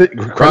by credit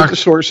the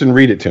source and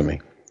read it to me.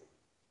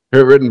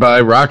 Written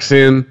by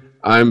Roxanne,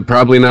 I'm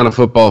probably not a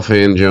football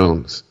fan,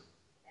 Jones.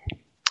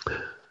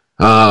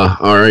 All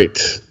right.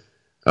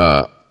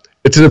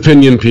 It's an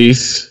opinion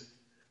piece.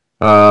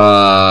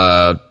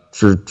 For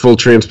full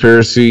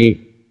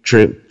transparency,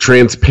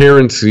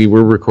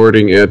 we're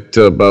recording at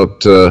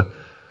about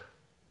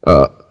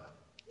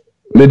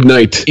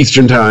midnight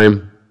Eastern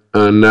Time.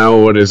 Now,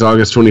 what is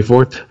August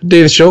 24th? The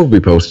day the show will be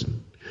posted.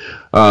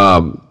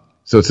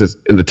 So it says,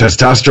 in the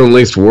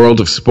testosterone-laced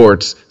world of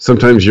sports,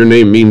 sometimes your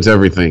name means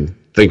everything.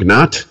 Think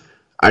not?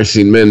 I've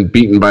seen men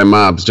beaten by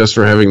mobs just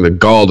for having the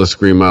gall to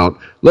scream out,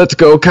 "Let's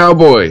go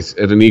Cowboys!"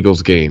 at an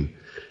Eagles game.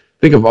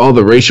 Think of all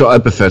the racial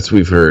epithets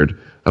we've heard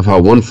of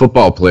how one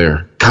football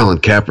player, Colin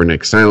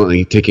Kaepernick,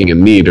 silently taking a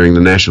knee during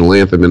the national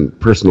anthem in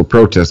personal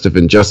protest of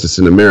injustice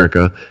in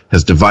America,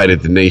 has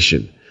divided the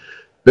nation.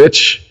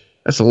 Bitch,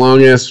 that's a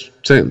long-ass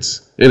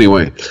sentence.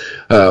 Anyway,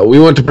 we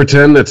want to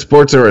pretend that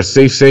sports are a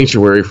safe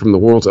sanctuary from the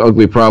world's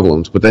ugly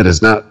problems, but that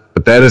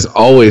has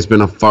always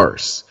been a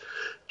farce.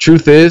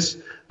 Truth is,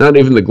 not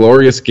even the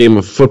glorious game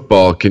of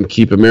football can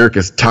keep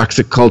America's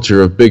toxic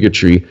culture of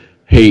bigotry,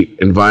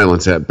 hate and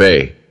violence at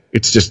bay.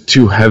 It's just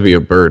too heavy a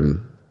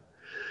burden.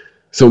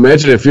 So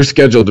imagine if you're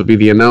scheduled to be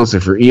the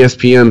announcer for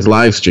ESPN's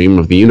live stream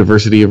of the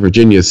University of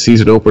Virginia's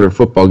season opener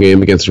football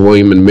game against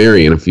William and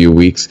Mary in a few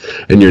weeks,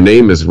 and your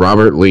name is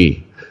Robert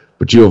Lee.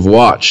 But you have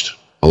watched,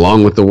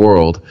 along with the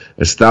world,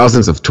 as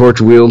thousands of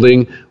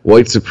torch-wielding,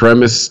 white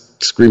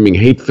supremacists screaming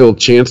hate-filled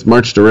chants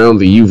marched around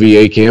the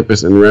UVA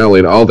campus and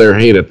rallied all their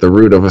hate at the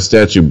root of a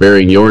statue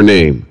bearing your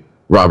name,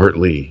 Robert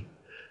Lee.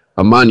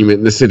 A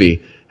monument the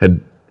city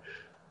had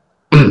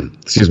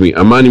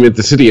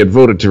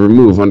voted to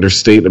remove under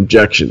state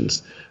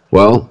objections.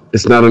 Well,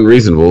 it's not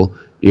unreasonable,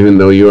 even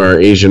though you are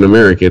Asian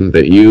American,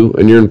 that you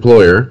and your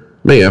employer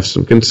may have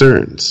some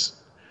concerns.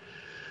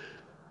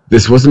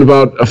 This wasn't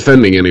about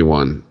offending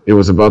anyone. It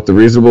was about the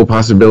reasonable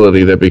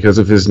possibility that because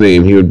of his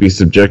name, he would be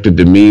subjected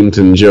to memes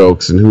and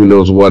jokes and who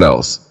knows what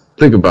else.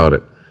 Think about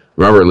it.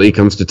 Robert Lee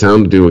comes to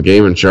town to do a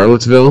game in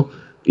Charlottesville.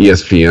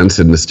 ESPN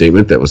said in a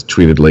statement that was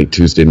tweeted late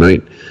Tuesday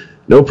night.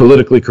 No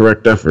politically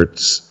correct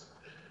efforts,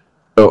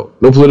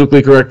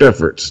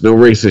 no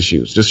race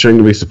issues, just trying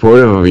to be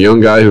supportive of a young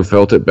guy who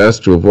felt it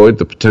best to avoid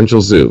the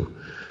potential zoo.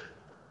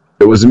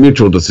 It was a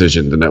mutual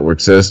decision, the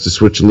network says, to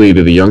switch Lee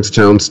to the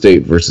Youngstown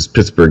State versus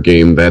Pittsburgh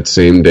game that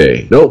same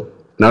day. Nope,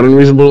 not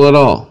unreasonable at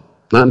all.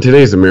 Not in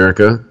today's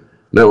America.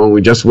 Not when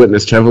we just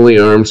witnessed heavily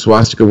armed,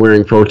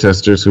 swastika-wearing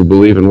protesters who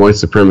believe in white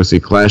supremacy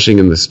clashing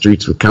in the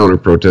streets with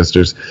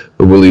counter-protesters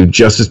who believe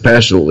just as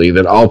passionately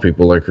that all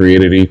people are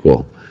created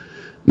equal.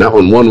 Not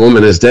when one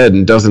woman is dead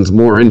and dozens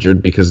more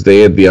injured because they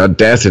had the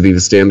audacity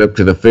to stand up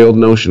to the failed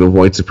notion of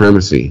white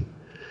supremacy.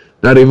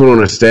 Not even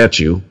when a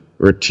statue,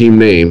 or a team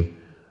name,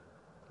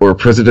 or a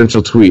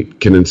presidential tweet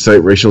can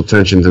incite racial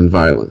tensions and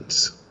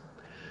violence.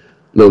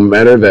 No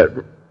matter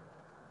that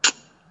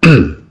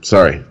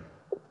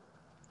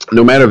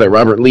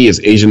Robert Lee is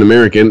Asian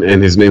American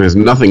and his name has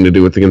nothing to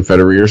do with the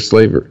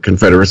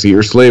Confederacy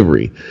or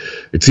slavery.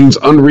 It seems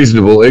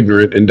unreasonable,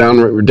 ignorant, and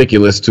downright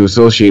ridiculous to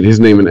associate his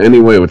name in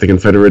any way with the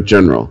Confederate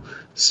general.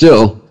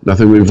 Still,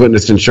 nothing we've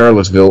witnessed in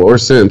Charlottesville or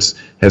since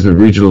has been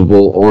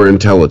reasonable or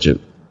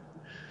intelligent.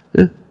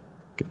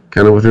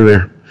 Kind of with her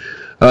there.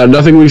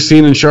 Nothing we've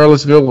seen in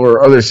Charlottesville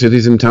or other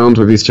cities and towns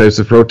where these types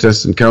of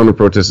protests and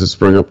counter-protests have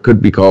sprung up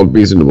could be called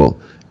reasonable.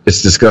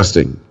 It's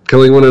disgusting.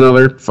 Killing one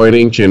another,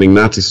 fighting, chanting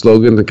Nazi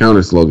slogans and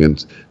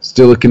counter-slogans.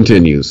 Still it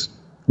continues.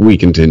 We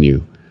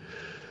continue.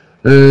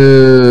 Blah.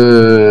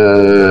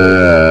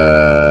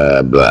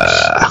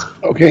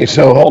 Okay,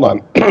 so hold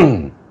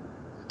on.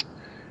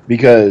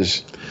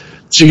 Because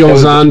she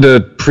goes on to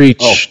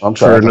preach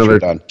for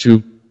another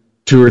two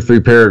or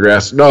three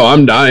paragraphs. No,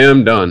 I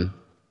am done.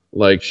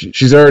 Like,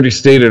 she's already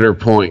stated her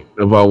point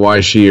about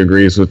why she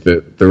agrees with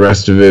it. The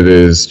rest of it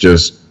is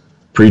just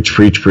preach.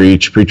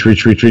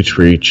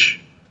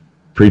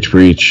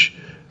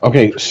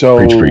 Okay,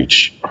 so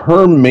preach.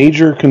 Her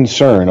major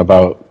concern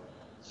about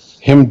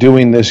him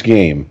doing this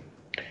game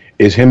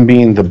is him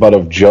being the butt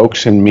of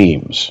jokes and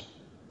memes.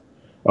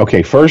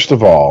 Okay, first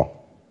of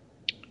all,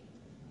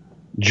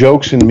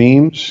 jokes and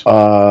memes.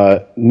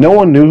 No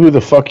one knew who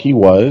the fuck he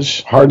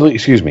was. Hardly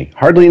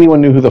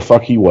anyone knew who the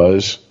fuck he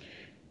was,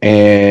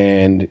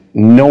 and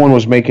no one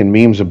was making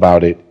memes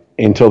about it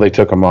until they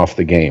took him off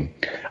the game.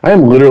 I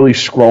am literally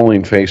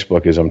scrolling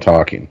Facebook as I'm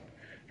talking,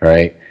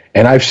 right?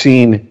 And I've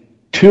seen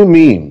 2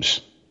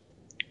 memes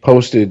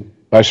posted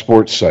by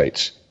sports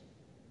sites.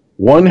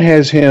 One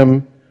has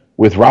him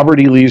with Robert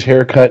E. Lee's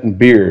haircut and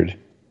beard,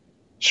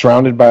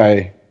 surrounded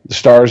by the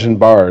stars and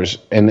bars,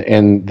 and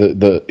in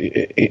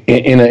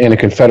a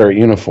Confederate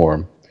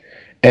uniform,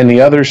 and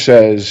the other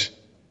says,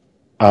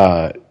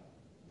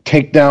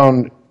 "Take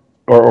down."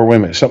 Or wait a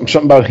minute,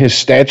 something about his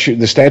statue.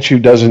 The statue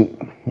doesn't.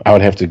 I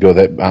would have to go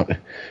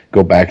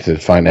back to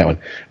find that one.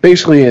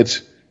 Basically,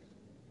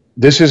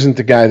 this isn't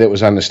the guy that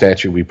was on the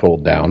statue we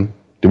pulled down.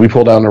 Did we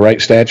pull down the right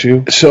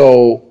statue?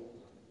 So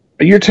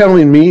you're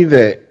telling me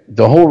that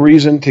the whole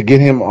reason to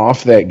get him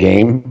off that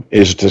game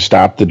is to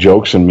stop the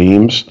jokes and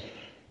memes,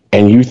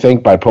 and you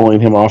think by pulling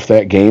him off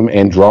that game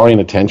and drawing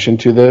attention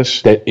to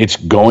this that it's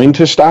going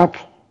to stop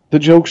the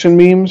jokes and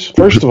memes?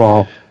 First of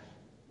all,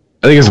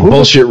 I think it's a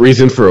bullshit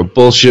reason for a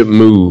bullshit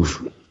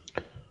move.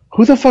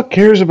 Who the fuck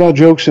cares about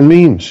jokes and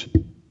memes?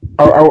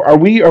 Are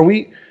we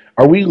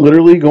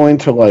literally going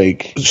to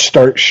like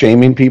start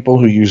shaming people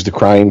who use the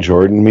crying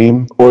Jordan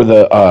meme or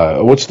the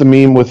what's the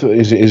meme with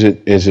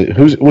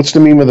what's the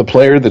meme of the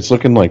player that's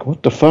looking like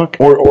what the fuck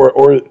or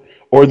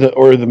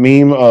the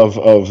meme of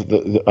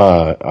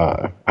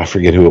the I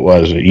forget who it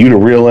was. You the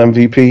real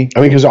MVP? I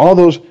mean, because all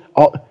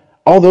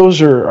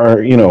those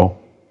are you know,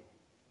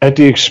 at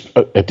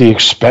the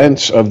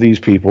expense of these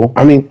people.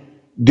 I mean,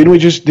 didn't we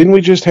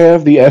just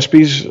have the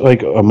ESPYs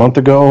like a month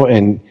ago,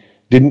 and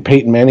didn't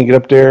Peyton Manning get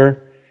up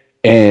there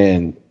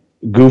and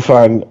goof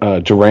on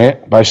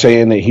Durant by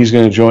saying that he's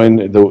going to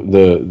join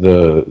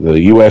the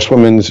U.S.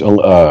 women's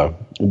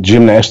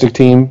gymnastic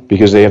team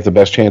because they have the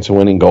best chance of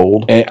winning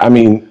gold? And I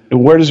mean,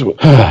 where does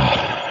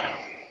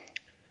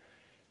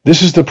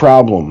this is the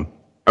problem?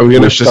 Are we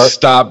going to just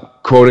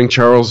stop quoting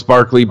Charles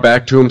Barkley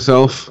back to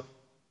himself?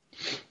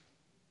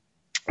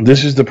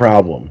 This is the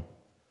problem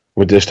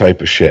with this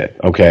type of shit,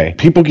 okay?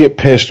 People get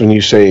pissed when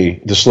you say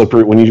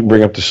when you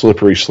bring up the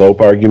slippery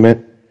slope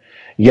argument,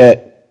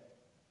 yet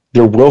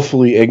they're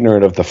willfully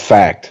ignorant of the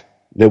fact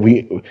that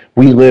we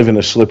live in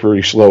a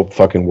slippery slope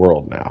fucking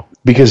world now.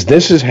 Because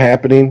this is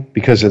happening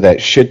because of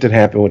that shit that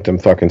happened with them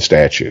fucking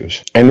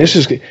statues. And this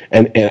is,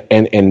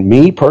 and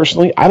me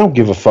personally, I don't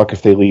give a fuck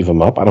if they leave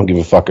them up. I don't give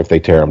a fuck if they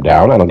tear them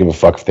down. I don't give a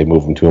fuck if they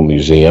move them to a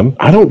museum.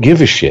 I don't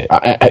give a shit.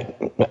 I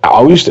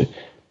always,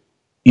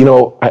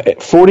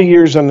 40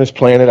 years on this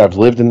planet, I've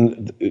lived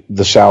in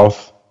the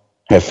South,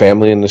 have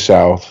family in the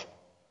South.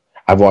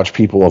 I've watched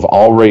people of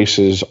all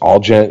races,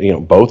 can't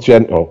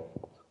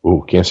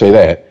say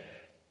that.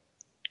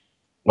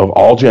 Of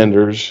all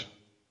genders,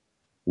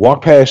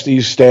 walk past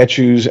these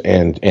statues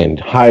and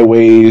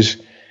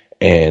highways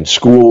and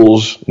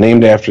schools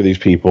named after these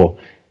people,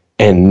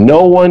 and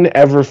no one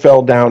ever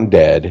fell down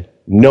dead.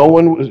 No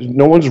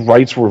one's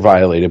rights were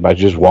violated by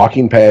just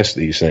walking past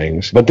these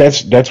things. But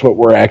that's what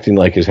we're acting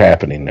like is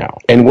happening now.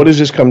 And what does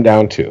this come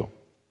down to?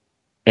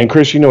 And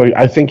Chris,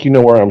 I think you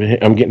know where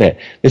I'm getting at.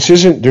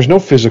 There's no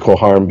physical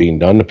harm being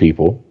done to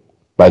people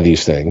by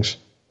these things.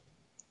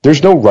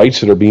 There's no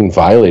rights that are being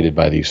violated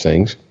by these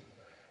things.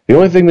 The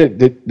only thing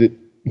the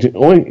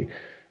only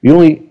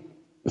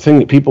thing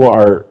that people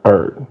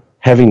are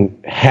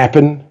having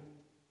happen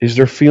is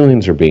their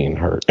feelings are being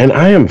hurt. And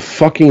I am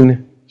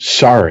fucking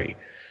sorry.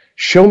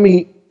 Show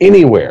me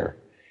anywhere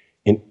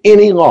in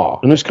any law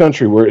in this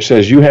country where it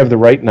says you have the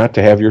right not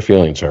to have your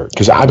feelings hurt.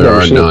 Because I've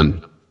never seen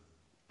none.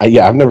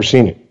 I've never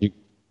seen it.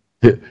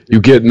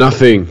 You get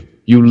nothing.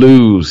 You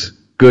lose.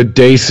 Good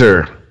day,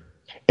 sir.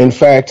 In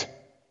fact,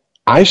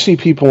 I see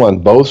people on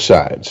both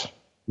sides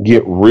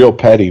get real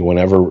petty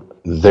whenever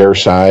their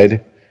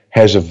side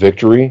has a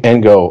victory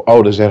and go,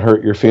 oh, does that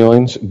hurt your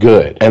feelings?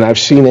 Good. And I've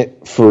seen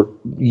it for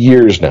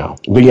years now.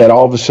 But yet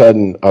all of a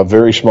sudden, a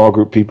very small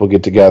group of people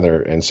get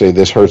together and say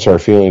this hurts our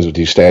feelings with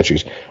these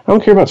statues. I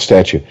don't care about the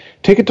statue.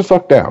 Take it the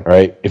fuck down,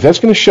 right? If that's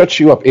going to shut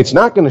you up, it's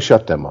not going to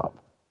shut them up.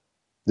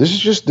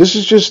 This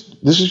is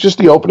just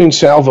the opening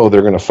salvo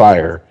they're going to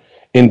fire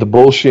in the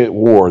bullshit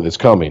war that's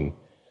coming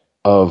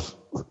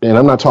and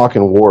I'm not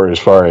talking war as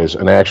far as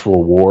an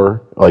actual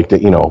war, like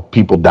that,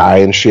 people die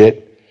and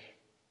shit.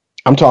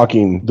 I'm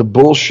talking the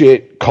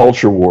bullshit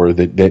culture war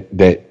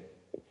that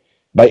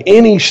by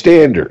any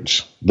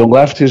standards, the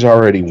left has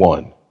already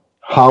won.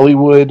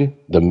 Hollywood,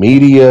 the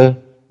media,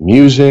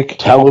 music,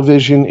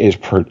 television is,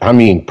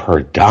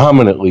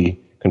 predominantly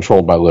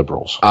controlled by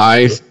liberals.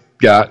 I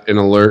got an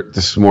alert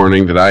this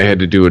morning that I had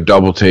to do a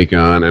double take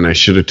on, and I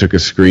should have took a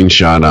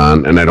screenshot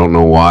on, and I don't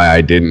know why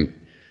I didn't,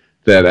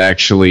 that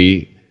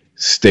actually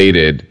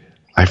stated,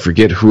 I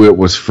forget who it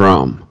was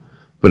from,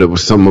 but it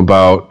was something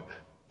about,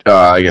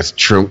 I guess,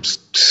 Trump's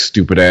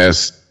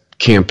stupid-ass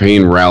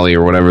campaign rally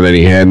or whatever that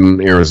he had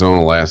in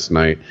Arizona last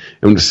night.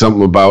 It was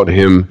something about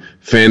him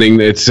fanning,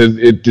 it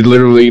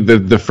literally,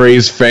 the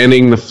phrase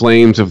fanning the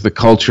flames of the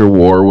culture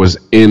war was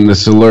in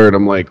this alert.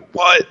 I'm like,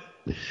 what?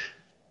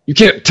 You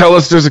can't tell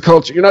us there's a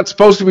culture. You're not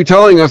supposed to be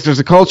telling us there's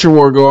a culture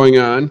war going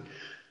on,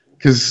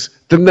 because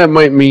then that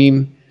might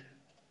mean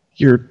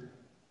you're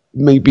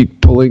maybe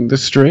pulling the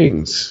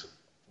strings.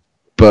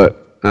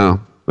 But, that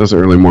was an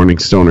early morning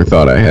stoner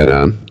thought I had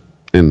on.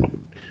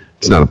 And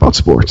it's not about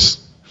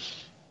sports.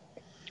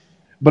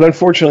 But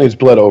unfortunately, it's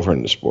bled over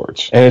into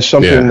sports. And it's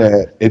something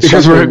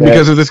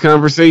because of this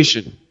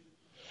conversation.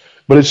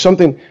 But it's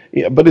something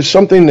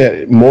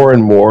that more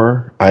and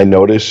more I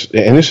notice,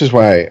 and this is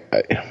why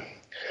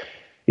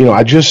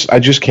I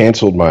just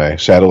canceled my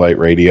satellite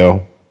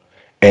radio,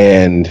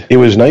 and it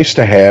was nice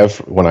to have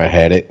when I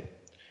had it,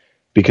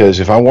 because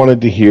if I wanted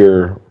to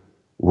hear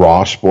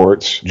raw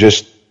sports,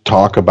 just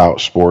talk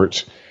about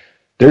sports,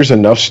 there's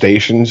enough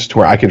stations to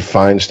where I could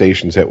find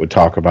stations that would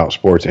talk about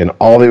sports, and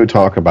all they would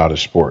talk about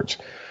is sports.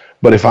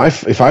 But if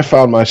I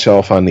found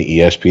myself on the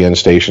ESPN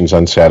stations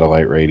on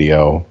satellite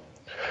radio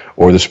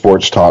or the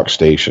sports talk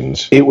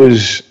stations, it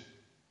was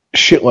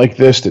shit like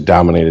this that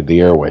dominated the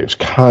airwaves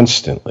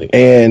constantly.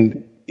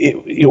 And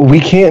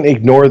we can't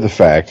ignore the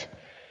fact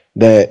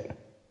that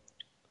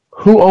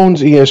who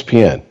owns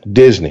ESPN?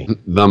 Disney.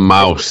 The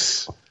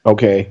mouse.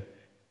 Okay.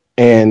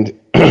 And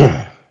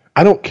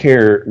I don't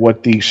care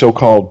what the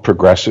so-called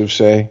progressives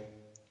say.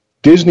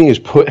 Disney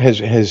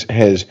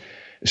has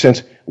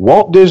since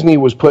Walt Disney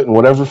was put in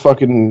whatever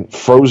fucking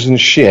frozen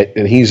shit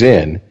that he's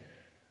in,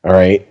 all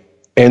right,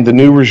 and the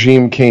new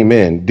regime came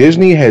in,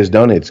 Disney has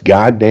done its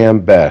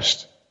goddamn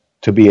best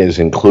to be as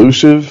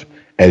inclusive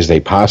as they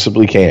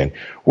possibly can.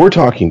 We're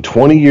talking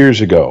 20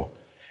 years ago.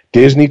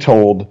 Disney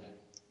told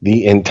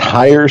the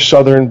entire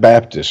Southern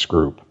Baptist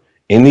group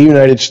in the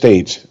United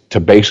States to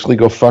basically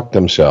go fuck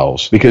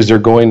themselves because they're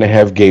going to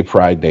have Gay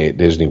Pride Day at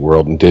Disney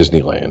World and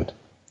Disneyland.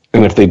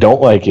 And if they don't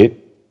like it,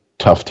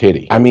 tough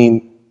titty. I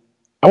mean,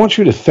 I want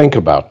you to think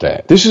about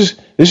that. This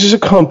is a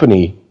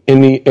company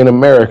in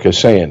America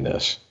saying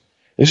this.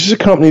 This is a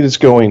company that's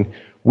going,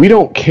 we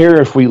don't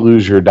care if we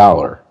lose your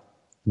dollar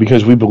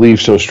because we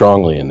believe so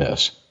strongly in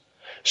this.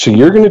 So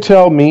you're going to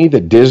tell me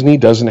that Disney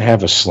doesn't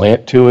have a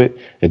slant to it,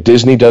 that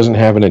Disney doesn't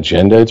have an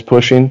agenda it's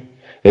pushing,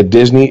 that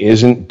Disney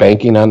isn't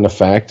banking on the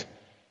fact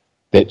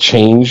that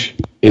change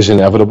is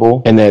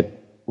inevitable and that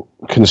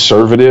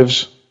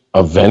conservatives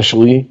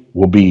eventually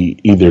will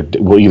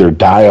either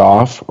die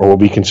off or will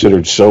be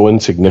considered so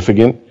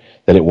insignificant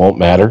that it won't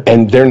matter,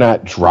 and they're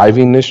not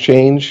driving this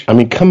change? I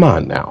mean, come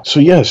on now. So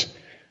yes,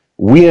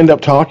 we end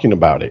up talking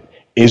about it.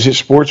 Is it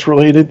sports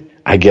related?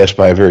 I guess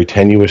by a very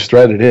tenuous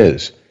thread it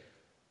is.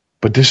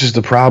 But this is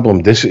the problem.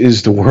 This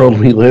is the world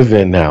we live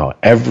in now.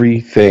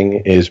 Everything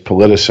is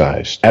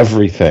politicized.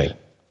 Everything.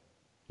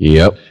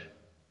 Yep.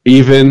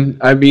 Even,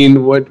 I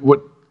mean, what,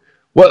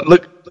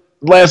 look,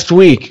 last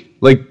week,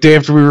 like day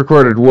after we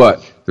recorded,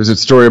 there's a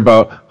story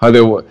about how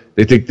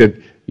they think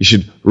that you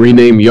should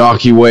rename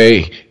Yawkey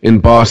Way in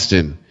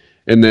Boston.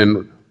 And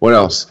then what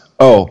else?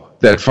 Oh,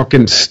 that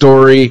fucking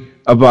story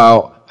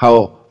about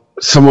how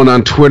someone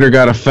on Twitter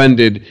got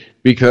offended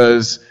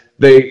because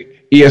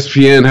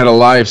ESPN had a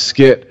live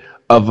skit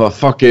of a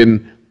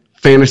fucking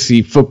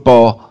fantasy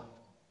football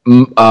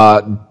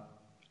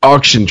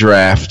auction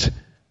draft,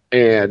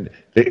 and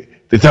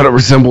they thought it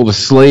resembled a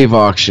slave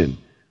auction.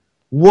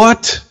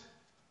 What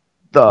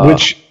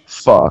the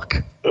fuck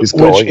is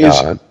going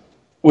on?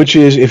 Which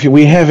is, if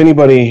we have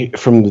anybody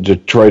from the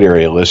Detroit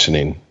area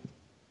listening,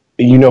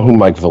 you know who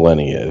Mike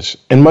Valenti is.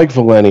 And Mike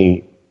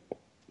Valenti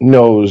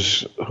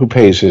knows who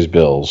pays his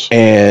bills.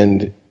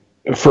 And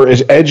for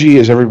as edgy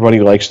as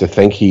everybody likes to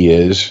think he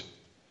is,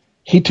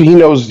 he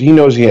knows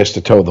he has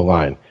to toe the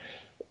line.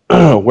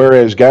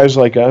 Whereas guys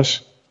like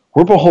us,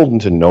 we're beholden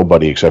to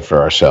nobody except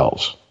for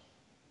ourselves.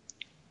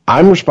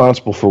 I'm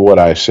responsible for what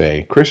I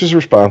say. Chris is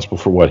responsible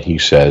for what he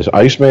says.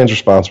 Iceman's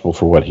responsible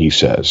for what he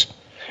says.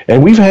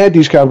 And we've had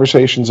these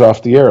conversations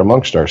off the air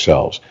amongst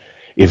ourselves.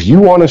 If you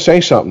want to say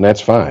something,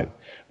 that's fine.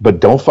 But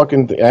don't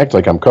fucking act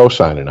like I'm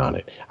co-signing on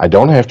it. I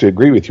don't have to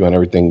agree with you on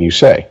everything you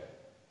say.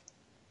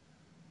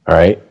 All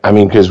right? I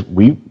mean, because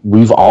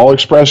we've all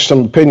expressed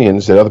some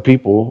opinions that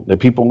people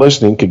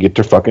listening could get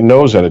their fucking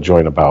nose at a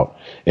joint about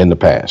in the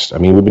past. I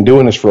mean, we've been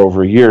doing this for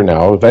over a year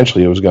now.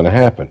 Eventually it was going to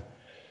happen.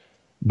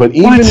 But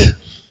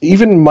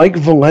even Mike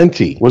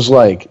Valenti was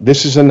like,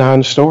 this is a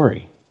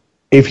non-story.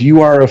 If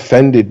you are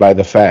offended by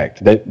the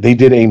fact that they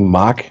did a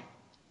mock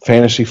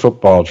fantasy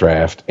football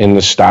draft in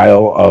the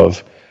style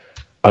of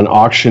an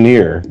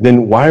auctioneer,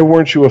 then why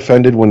weren't you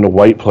offended when the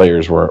white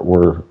players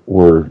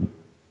were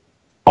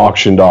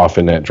auctioned off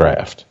in that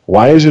draft?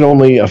 Why is it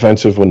only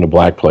offensive when the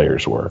black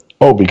players were?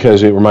 Oh,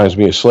 because it reminds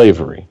me of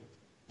slavery.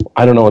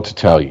 I don't know what to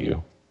tell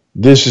you.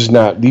 These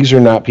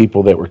are not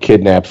people that were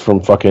kidnapped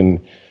from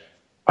fucking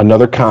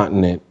another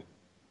continent,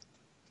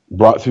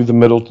 brought through the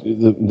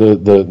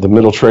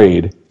middle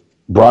trade,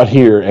 brought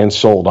here and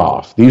sold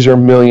off. These are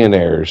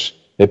millionaires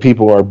that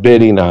people are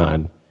bidding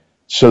on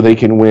so they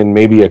can win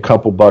maybe a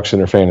couple bucks in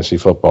their fantasy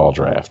football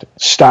draft.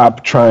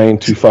 Stop trying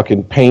to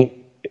fucking paint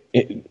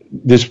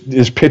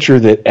this picture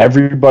that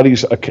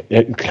everybody's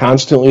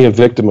constantly a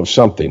victim of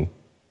something,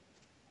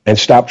 and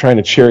stop trying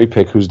to cherry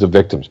pick who's the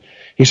victims.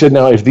 He said,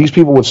 now, if these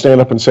people would stand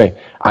up and say,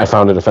 I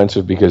found it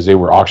offensive because they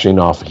were auctioning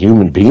off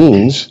human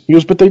beings, he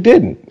goes, but they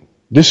didn't.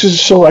 This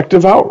is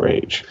selective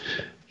outrage.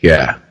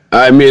 Yeah.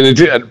 I mean,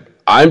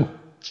 I'm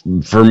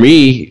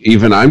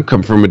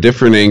come from a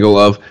different angle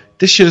of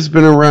this shit has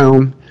been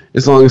around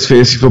as long as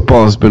fantasy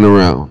football has been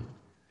around.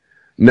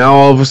 Now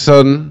all of a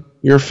sudden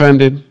you're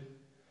offended.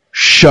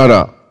 Shut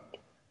up.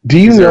 Do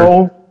you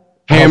know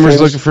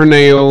hammers looking for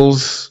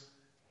nails?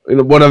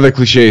 What other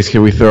cliches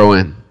can we throw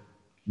in?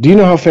 Do you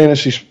know how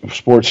fantasy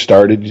sports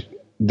started?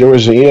 There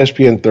was an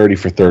ESPN 30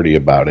 for 30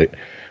 about it,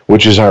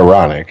 which is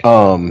ironic.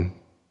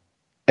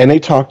 And they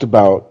talked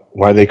about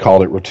why they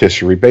called it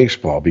rotisserie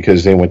baseball,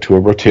 because they went to a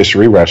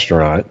rotisserie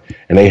restaurant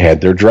and they had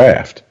their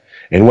draft.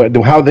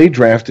 And how they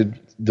drafted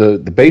the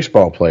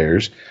baseball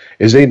players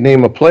is they'd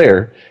name a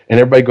player and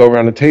everybody go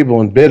around the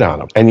table and bid on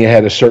them. And you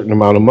had a certain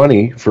amount of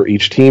money for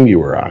each team you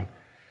were on.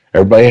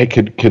 Everybody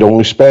could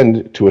only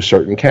spend to a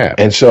certain cap.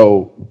 And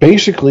so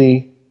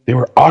basically they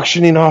were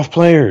auctioning off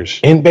players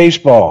in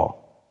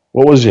baseball.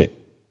 What was it?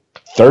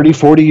 30,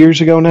 40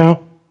 years ago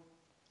now?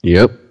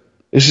 Yep.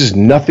 This is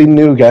nothing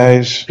new,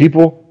 guys.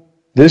 People,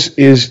 this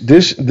is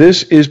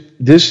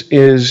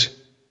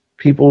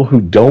people who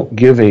don't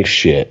give a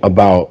shit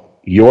about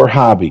your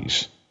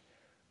hobbies,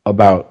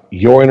 about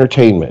your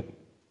entertainment,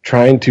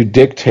 trying to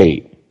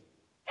dictate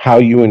how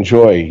you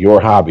enjoy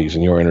your hobbies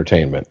and your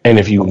entertainment. And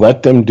if you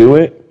let them do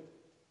it,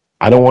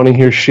 I don't want to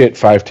hear shit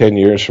 5-10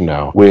 years from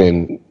now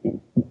when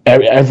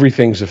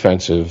everything's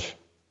offensive,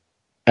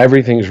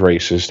 everything's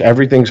racist,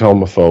 everything's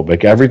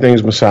homophobic,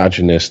 everything's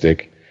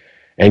misogynistic,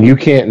 and you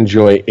can't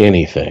enjoy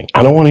anything.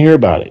 I don't want to hear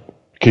about it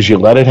because you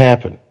let it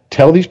happen.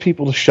 Tell these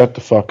people to shut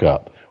the fuck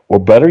up. Or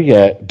better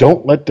yet,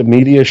 don't let the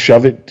media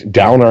shove it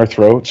down our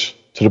throats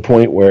to the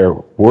point where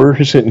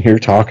we're sitting here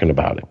talking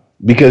about it.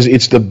 Because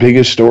it's the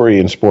biggest story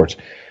in sports.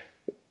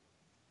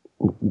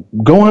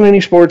 Go on any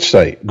sports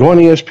site. Go on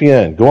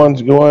ESPN. Go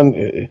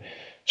on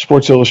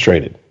Sports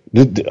Illustrated.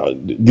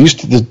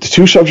 The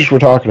two subjects we're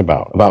talking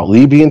about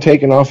Lee being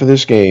taken off of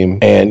this game,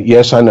 and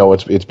yes, I know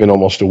it's been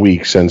almost a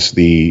week since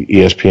the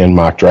ESPN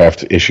mock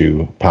draft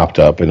issue popped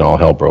up and all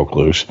hell broke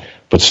loose,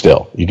 but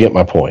still, you get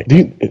my point.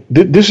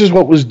 This is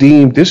what was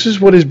deemed, this is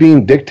what is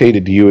being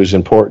dictated to you as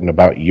important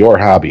about your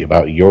hobby,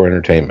 about your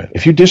entertainment.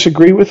 If you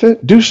disagree with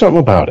it, do something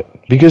about it,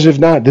 because if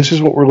not, this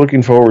is what we're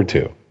looking forward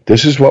to.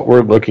 This is what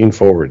we're looking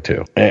forward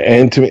to.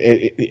 And to me,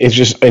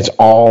 it's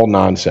all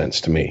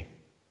nonsense to me.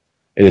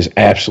 It is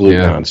absolute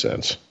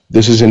nonsense.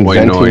 This is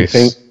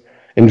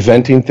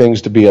inventing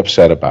things to be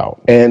upset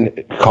about.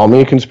 And call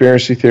me a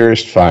conspiracy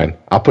theorist, fine.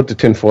 I'll put the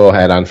tinfoil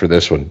hat on for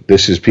this one.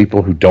 This is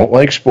people who don't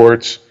like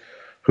sports,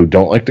 who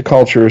don't like the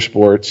culture of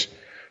sports,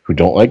 who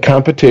don't like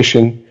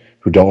competition,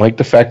 who don't like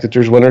the fact that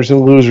there's winners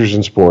and losers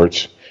in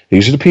sports.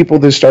 These are the people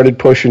that started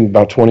pushing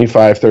about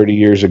 25, 30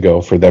 years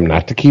ago for them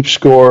not to keep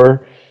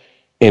score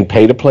in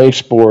pay-to-play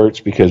sports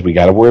because we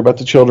got to worry about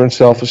the children's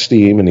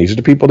self-esteem, and these are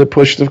the people that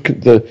push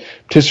the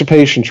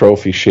participation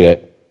trophy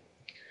shit.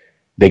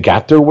 They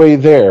got their way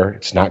there.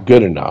 It's not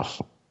good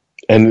enough.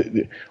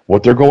 And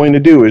what they're going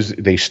to do is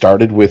they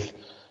started with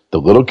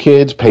the little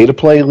kids,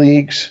 pay-to-play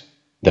leagues,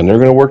 then they're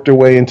going to work their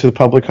way into the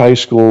public high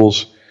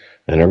schools,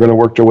 and they're going to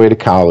work their way to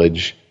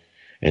college,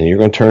 and you're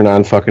going to turn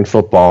on fucking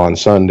football on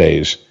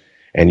Sundays,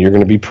 and you're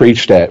going to be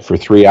preached at for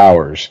 3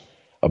 hours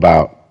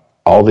about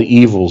all the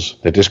evils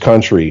that this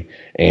country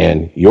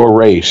and your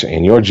race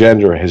and your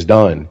gender has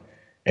done.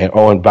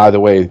 And by the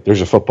way, there's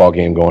a football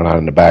game going on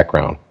in the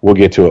background. We'll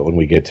get to it when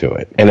we get to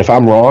it. And if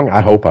I'm wrong, I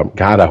hope I'm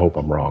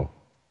wrong.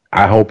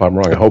 I hope I'm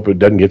wrong. I hope it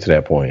doesn't get to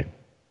that point.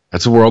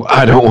 That's a world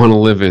I don't want to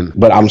live in.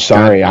 But I'm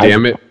sorry. God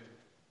damn it.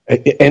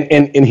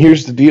 And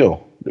here's the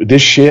deal.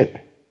 This shit,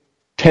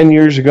 10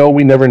 years ago,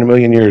 we never in a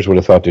million years would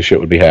have thought this shit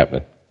would be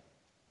happening.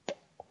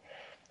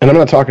 And I'm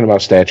not talking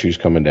about statues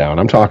coming down.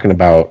 I'm talking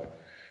about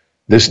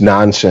this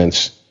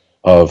nonsense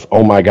of,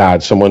 oh my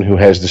God, someone who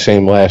has the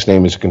same last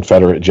name as a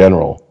Confederate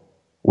general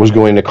was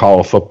going to call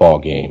a football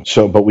game.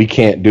 But we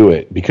can't do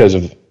it because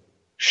of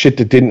shit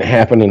that didn't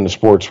happen in the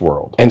sports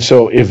world. And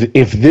so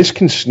if this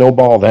can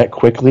snowball that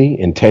quickly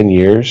in 10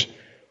 years,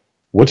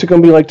 what's it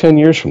going to be like 10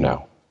 years from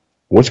now?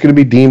 What's going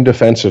to be deemed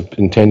offensive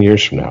in 10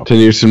 years from now? 10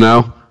 years from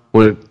now,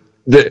 when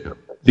the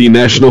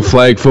National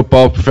Flag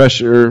Football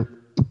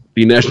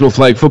the National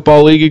Flag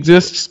Football League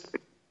exists,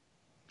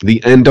 the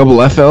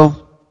NFL.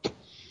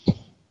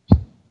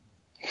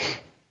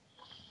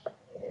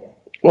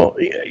 Well,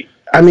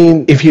 I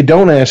mean, if you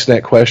don't ask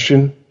that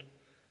question,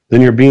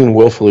 then you're being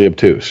willfully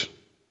obtuse.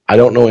 I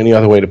don't know any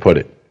other way to put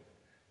it.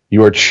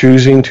 You are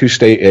choosing to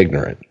stay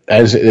ignorant,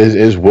 as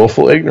is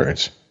willful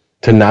ignorance,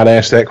 to not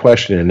ask that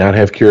question and not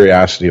have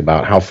curiosity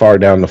about how far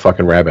down the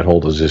fucking rabbit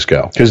hole does this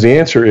go. Because the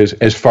answer is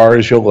as far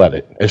as you'll let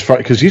it.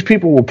 Because these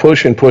people will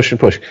push and push and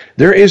push.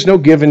 There is no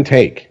give and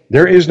take.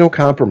 There is no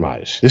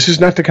compromise. This is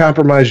not the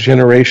compromised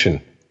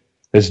generation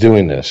that's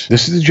doing this.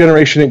 This is the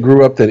generation that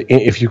grew up that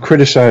if you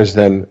criticize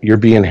them, you're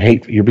being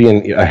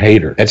a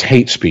hater. That's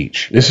hate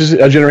speech. This is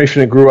a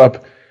generation that grew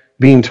up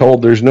being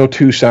told there's no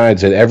two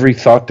sides, that every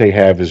thought they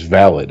have is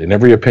valid and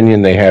every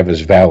opinion they have is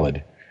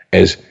valid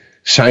as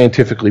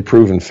scientifically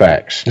proven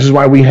facts. This is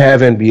why we have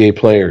NBA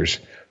players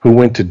who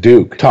went to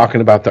Duke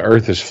talking about the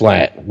earth is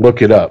flat.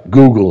 Look it up.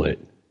 Google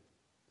it.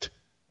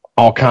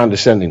 All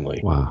condescendingly.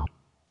 Wow.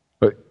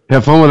 But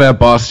have fun with that,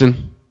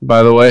 Boston,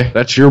 by the way.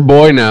 That's your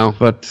boy now.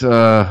 But,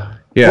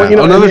 yeah,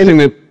 well, another thing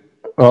that...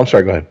 Oh, I'm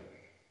sorry, go ahead.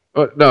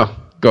 No,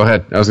 go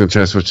ahead. I was going to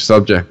try to switch the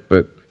subject,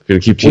 but if you're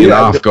going to keep teeing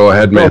off, go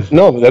ahead, man.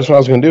 No, that's what I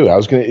was going to do.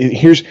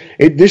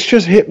 This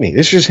just hit me.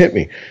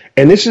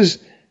 And this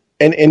is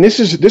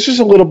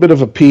a little bit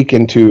of a peek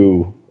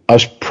into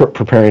us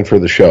preparing for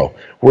the show.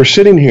 We're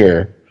sitting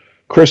here,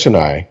 Chris and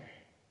I,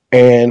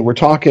 and we're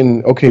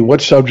talking, okay,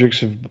 what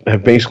subjects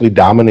have basically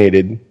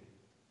dominated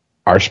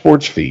our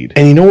sports feed?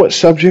 And you know what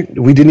subject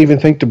we didn't even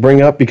think to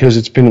bring up because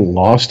it's been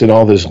lost in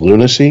all this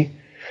lunacy?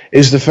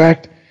 Is the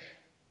fact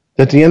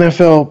that the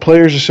NFL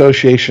Players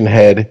Association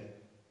had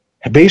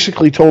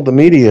basically told the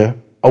media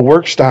a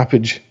work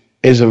stoppage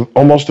is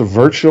almost a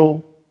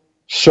virtual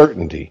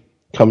certainty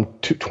come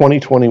to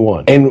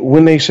 2021. And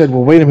when they said,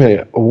 well, wait a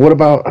minute, what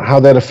about how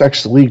that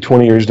affects the league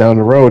 20 years down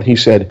the road? He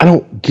said, I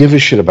don't give a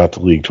shit about the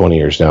league 20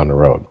 years down the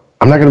road.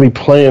 I'm not going to be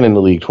playing in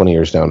the league 20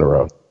 years down the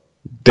road.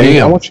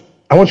 Damn.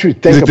 I want you to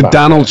think about the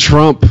Donald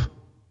Trump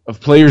of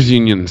players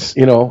unions.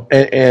 You know,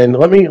 and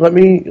let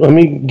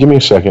me give me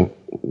a second.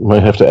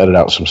 Might have to edit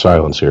out some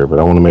silence here, but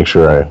I want to make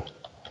sure I...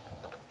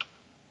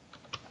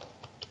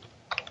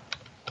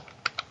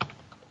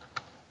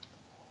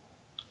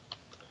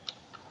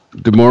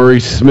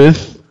 DeMaurice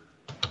Smith.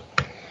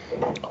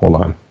 Hold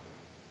on.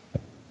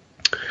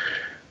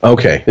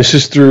 Okay, this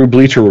is through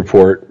Bleacher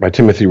Report by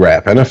Timothy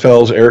Rapp.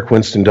 NFL's Eric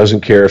Winston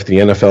doesn't care if the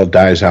NFL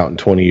dies out in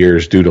 20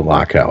 years due to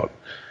lockout.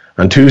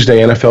 On Tuesday,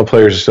 NFL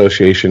Players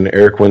Association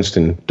Eric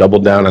Winston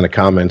doubled down on the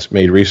comments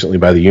made recently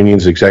by the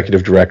union's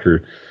executive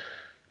director,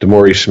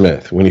 DeMaurice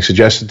Smith, when he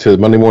suggested to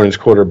Monday morning's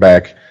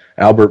quarterback,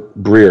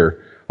 Albert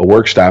Breer, a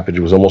work stoppage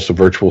was almost a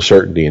virtual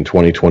certainty in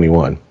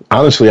 2021.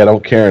 honestly, I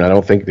don't care, and I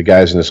don't think the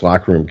guys in this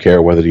locker room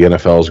care whether the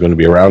NFL is going to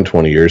be around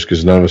 20 years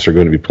because none of us are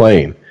going to be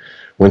playing.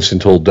 Winston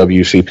told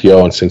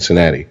WCPO in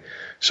Cincinnati.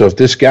 So if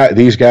these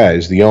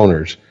guys, the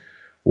owners,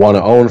 want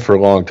to own for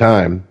a long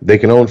time, they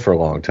can own for a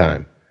long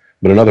time.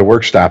 But another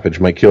work stoppage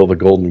might kill the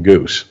golden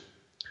goose.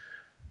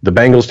 The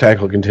Bengals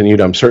tackle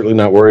continued. I'm certainly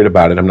not worried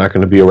about it. I'm not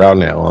going to be around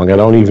that long. I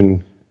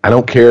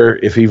don't care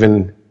if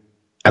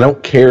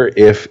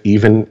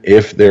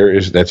there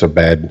is, that's a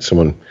bad,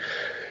 someone,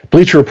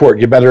 Bleacher Report,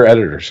 get better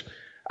editors.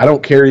 I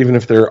don't care even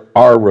if there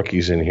are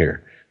rookies in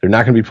here. They're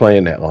not going to be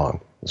playing that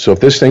long. So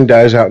if this thing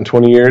dies out in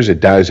 20 years, it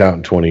dies out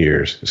in 20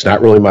 years. It's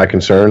not really my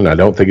concern, and I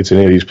don't think it's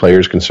any of these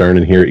players' concern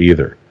in here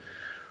either.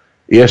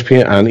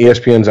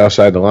 ESPN's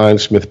Outside the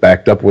Lines, Smith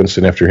backed up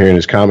Winston after hearing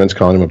his comments,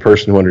 calling him a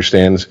person who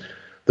understands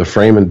the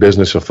frame and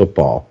business of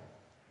football.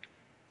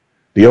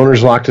 The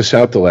owners locked us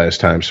out the last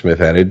time,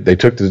 Smith added. They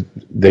took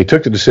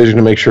the decision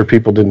to make sure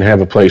people didn't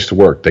have a place to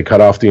work. They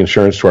cut off the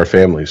insurance to our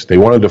families. They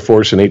wanted to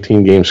force an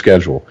 18-game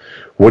schedule.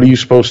 What are you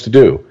supposed to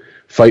do?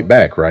 Fight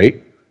back,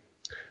 right?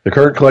 The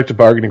current collective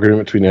bargaining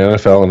agreement between the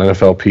NFL and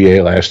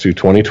NFLPA lasts through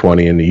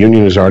 2020, and the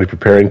union is already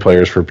preparing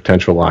players for a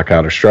potential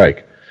lockout or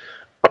strike.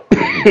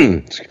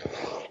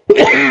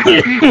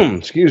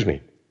 Excuse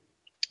me.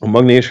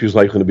 Among the issues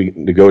likely to be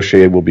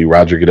negotiated will be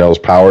Roger Goodell's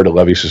power to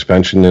levy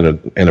suspension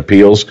and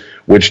appeals,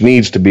 which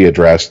needs to be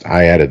addressed.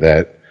 I added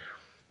that.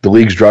 The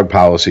league's drug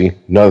policy,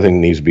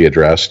 nothing needs to be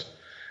addressed.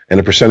 And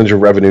a percentage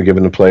of revenue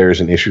given to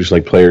players and issues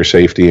like player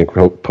safety and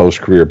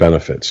post-career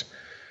benefits.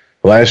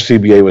 The last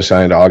CBA was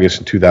signed August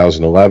in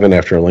 2011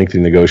 after a lengthy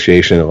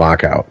negotiation and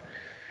lockout.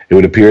 It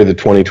would appear the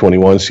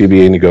 2021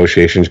 CBA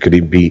negotiations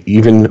could be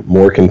even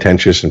more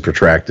contentious and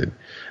protracted.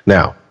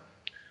 Now,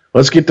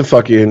 let's get the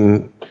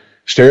fucking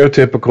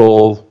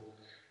stereotypical,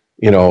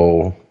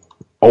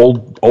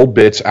 old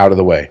bits out of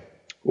the way.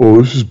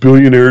 Oh, this is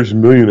billionaires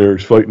and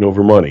millionaires fighting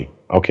over money.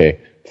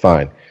 Okay,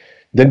 fine.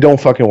 Then don't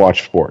fucking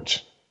watch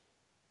sports.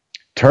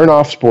 Turn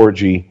off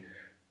Sporgy.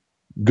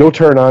 Go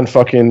turn on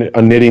fucking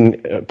a knitting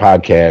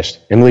podcast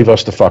and leave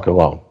us the fuck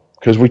alone.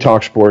 Because we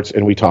talk sports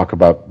and we talk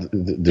about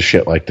the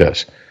shit like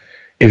this.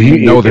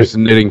 There's a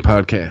knitting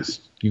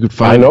podcast. You could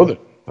find. I know that.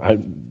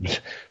 I'm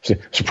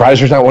surprised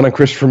there's not one on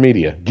Christopher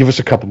Media. Give us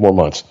a couple more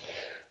months.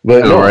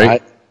 But all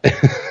right.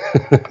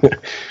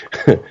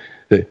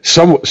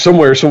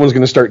 Somewhere someone's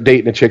going to start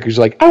dating a chick who's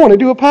like, I want to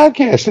do a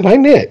podcast and I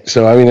knit.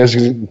 So I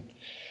mean,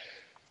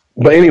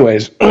 but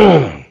anyways.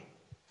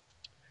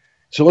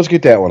 So let's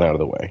get that one out of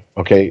the way,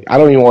 okay?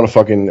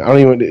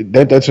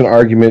 That's an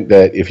argument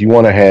that if you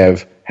want to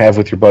have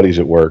with your buddies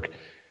at work,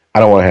 I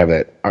don't want to have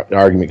that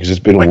argument because it's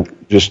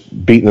been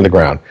just beaten to the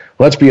ground.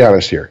 Let's be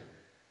honest here.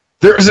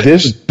 There's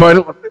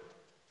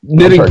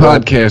knitting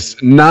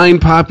podcast, 9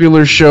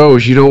 popular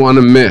shows you don't want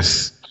to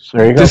miss.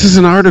 There you go. This is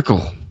an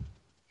article.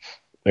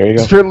 There you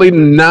go. Certainly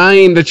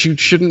 9 that you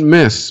shouldn't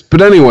miss.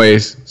 But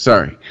anyways,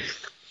 sorry.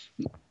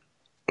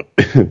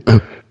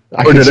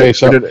 I can say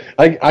something.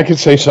 I can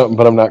say something,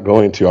 but I'm not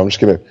going to.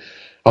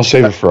 I'll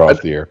save it for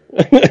off the air.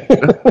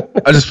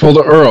 I just pulled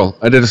an Earl.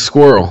 I did a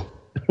squirrel.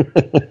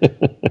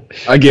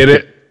 I get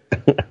it.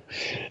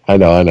 I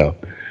know.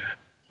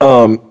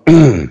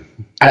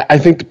 I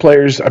think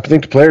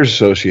the Players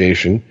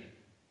Association,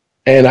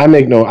 and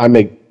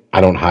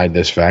I don't hide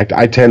this fact.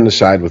 I tend to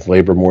side with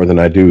labor more than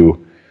I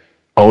do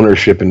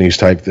ownership in these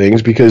type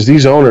things because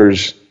these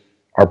owners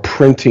are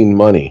printing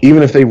money.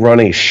 Even if they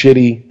run a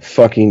shitty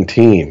fucking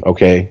team,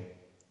 okay?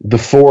 The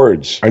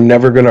Fords are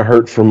never going to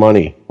hurt for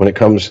money when it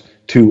comes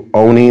to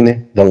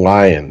owning the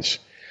Lions.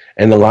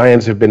 And the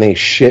Lions have been a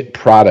shit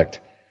product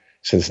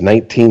since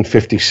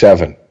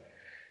 1957.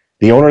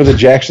 The owner of the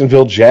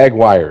Jacksonville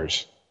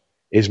Jaguars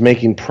is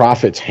making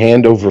profits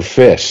hand over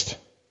fist.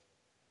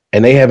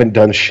 And they haven't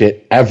done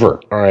shit ever,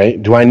 all right?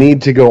 Do I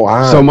need to go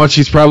on? So much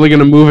he's probably going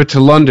to move it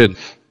to London.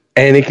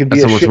 And it could be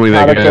That's how much money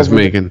that guy's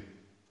making.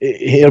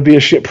 He'll be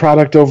a shit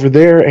product over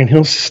there, and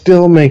he'll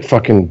still make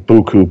fucking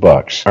buku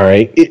bucks. All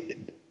right,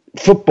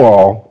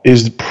 football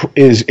is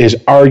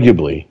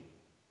arguably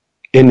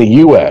in the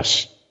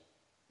U.S.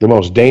 the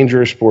most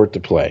dangerous sport to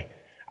play.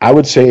 I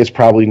would say it's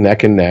probably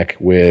neck and neck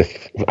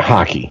with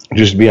hockey.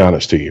 Just to be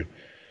honest to you.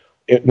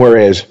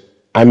 Whereas,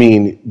 I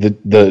mean,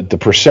 the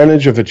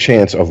percentage of a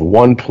chance of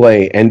one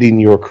play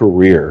ending your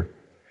career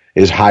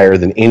is higher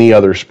than any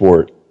other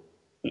sport.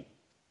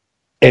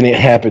 And it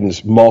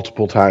happens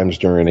multiple times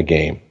during a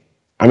game.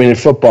 I mean, in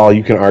football,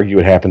 you can argue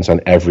it happens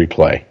on every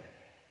play.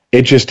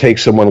 It just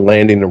takes someone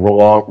landing the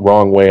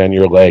wrong way on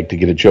your leg to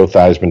get a Joe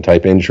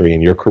Theismann-type injury,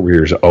 and your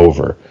career's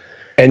over.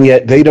 And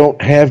yet, they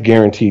don't have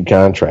guaranteed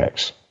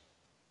contracts.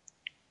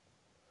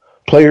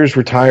 Players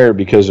retire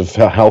because of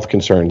health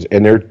concerns,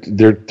 and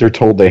they're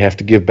told they have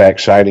to give back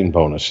signing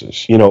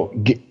bonuses.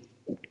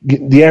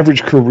 The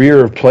average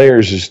career of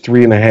players is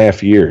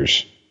 3.5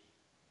 years.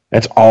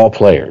 That's all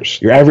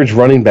players. Your average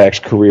running back's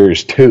career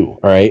is 2,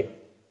 all right?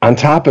 On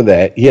top of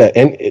that,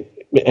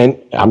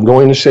 and I'm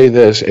going to say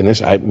this, and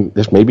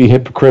this may be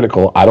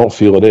hypocritical. I don't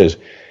feel it is.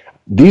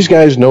 These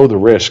guys know the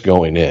risk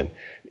going in.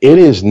 It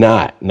is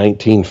not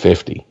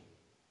 1950.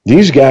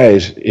 These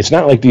guys, it's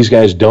not like these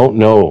guys don't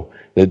know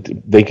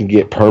that they can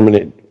get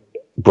permanent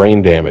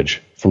brain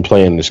damage from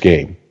playing this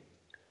game.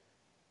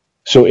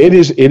 So it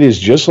is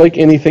just like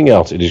anything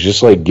else. It is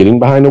just like getting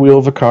behind the wheel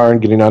of a car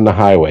and getting on the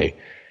highway.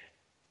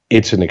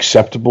 It's an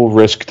acceptable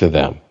risk to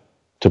them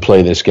to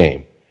play this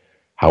game.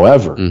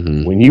 However,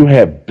 when you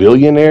have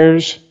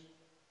billionaires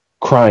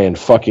crying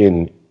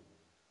fucking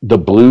the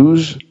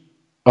blues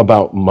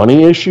about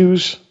money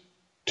issues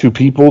to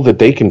people that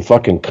they can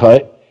fucking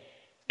cut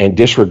and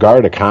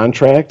disregard a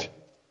contract,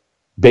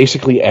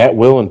 basically at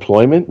will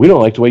employment, we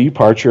don't like the way you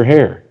part your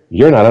hair.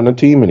 You're not on the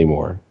team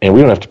anymore. And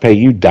we don't have to pay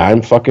you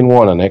dime fucking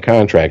one on that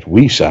contract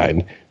we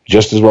signed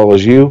just as well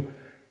as you.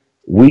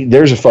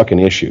 There's a fucking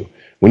issue.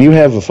 When you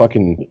have a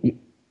fucking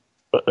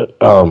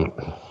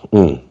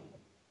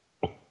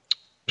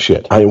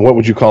shit. What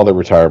would you call the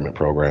retirement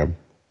program?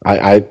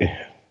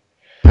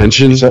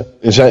 Pensions?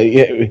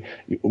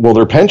 Well,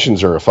 their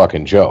pensions are a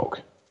fucking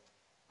joke.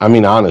 I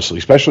mean, honestly,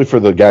 especially for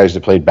the guys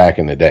that played back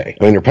in the day.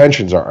 I mean, their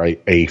pensions are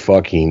a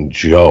fucking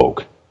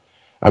joke.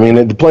 I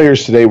mean, the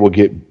players today will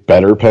get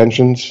better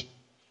pensions.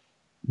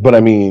 But, I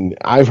mean,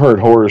 I've heard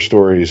horror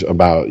stories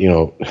about,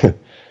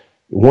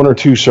 one or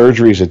two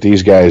surgeries that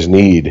these guys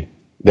need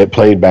that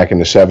played back in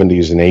the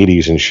 70s and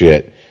 80s and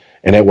shit.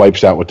 And that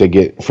wipes out what they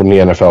get from the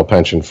NFL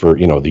pension for,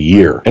 the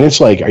year. And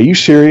it's like, are you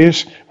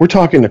serious? We're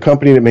talking a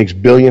company that makes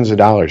billions of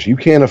dollars. You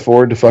can't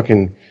afford to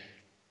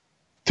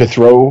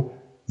throw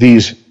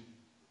these.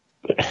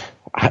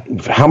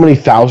 How many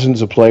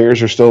thousands of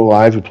players are still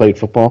alive who played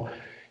football?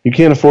 You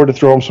can't afford to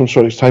throw them some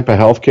sort of type of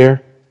health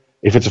care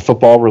if it's a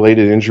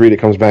football-related injury that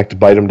comes back to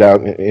bite them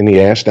down in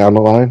the ass down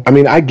the line. I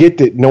mean, I get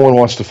that no one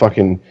wants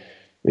to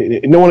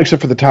no one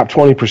except for the top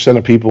 20%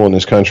 of people in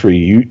this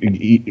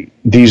country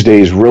these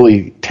days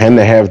really tend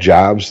to have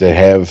jobs that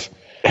have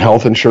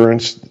health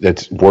insurance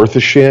that's worth a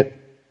shit.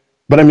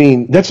 But, I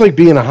mean, that's like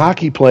being a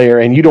hockey player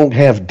and you don't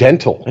have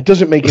dental. It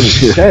doesn't make any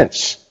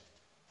sense.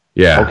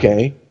 Yeah.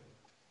 Okay?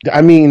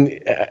 I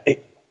mean,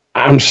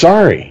 I'm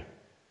sorry.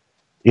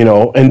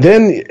 And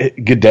then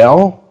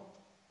Goodell,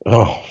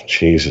 oh,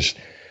 Jesus.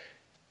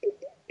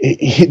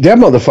 That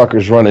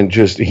motherfucker's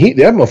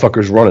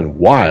running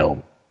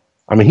wild.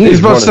 I mean, he's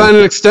about to sign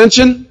an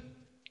extension?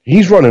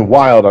 He's running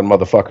wild on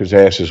motherfuckers'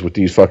 asses with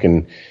these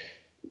fucking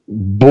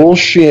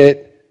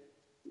bullshit,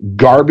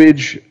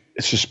 garbage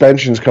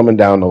suspensions coming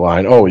down the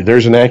line. Oh,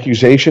 there's an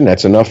accusation?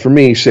 That's enough for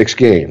me, 6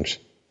 games.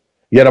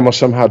 Yet I must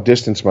somehow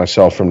distance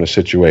myself from the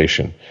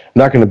situation. I'm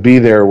not going to be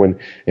there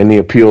in the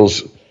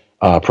appeals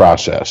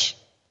process.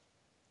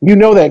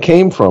 That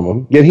came from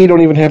him, yet he don't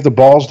even have the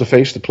balls to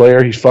face the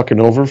player he's fucking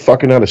over,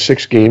 fucking out of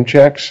 6 game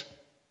checks.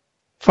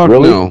 Fuck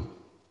really? No.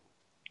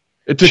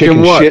 It took Chicken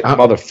him what? Shit,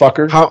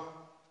 motherfucker.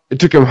 It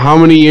took him how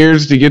many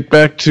years to get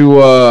back to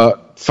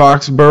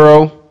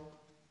Foxborough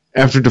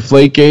after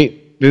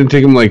Deflategate? Didn't it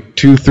take him like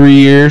 2-3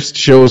 years to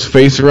show his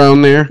face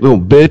around there? Little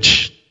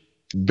bitch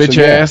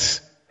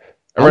ass.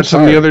 I read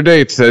something the other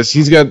day. It says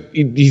he's about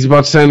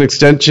to sign an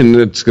extension.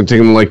 It's going to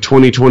take him like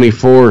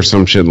 2024 or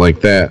some shit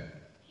like that.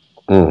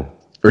 Or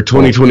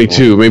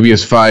 2022. Maybe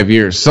it's 5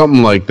 years.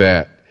 Something like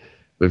that.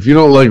 But if you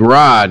don't like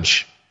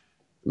Raj,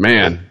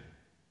 man,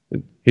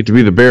 hate to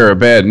be the bearer of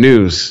bad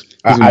news.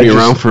 He's going to be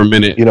around for a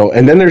minute.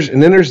 And then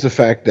there's the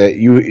fact that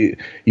you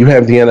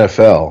have the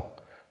NFL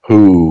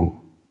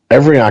who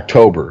every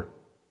October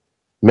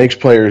makes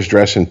players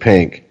dress in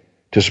pink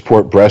to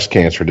support breast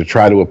cancer to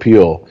try to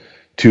appeal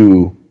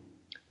to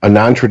a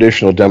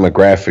non-traditional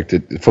demographic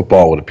that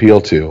football would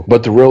appeal to.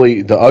 But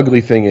the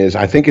ugly thing is,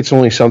 I think it's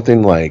only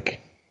something like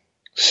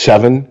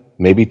 7,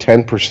 maybe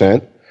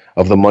 10%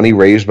 of the money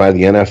raised by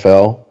the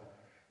NFL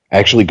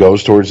actually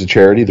goes towards the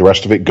charity. The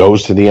rest of it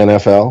goes to the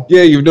NFL.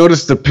 Yeah, you've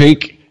noticed the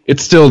pink.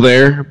 It's still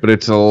there, but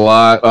it's a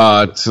lot.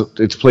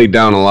 It's played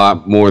down a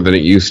lot more than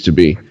it used to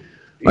be.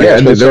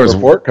 There was a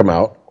report come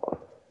out.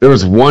 There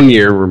was 1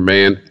 year where,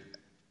 man,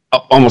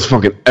 almost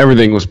fucking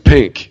everything was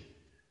pink.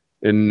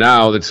 And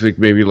now it's like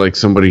maybe like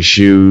somebody's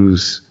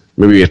shoes,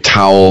 maybe a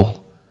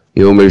towel,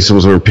 maybe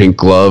someone's wearing pink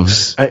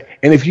gloves.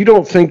 And if you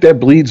don't think that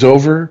bleeds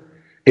over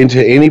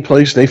into any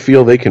place they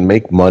feel they can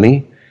make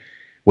money,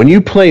 when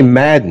you play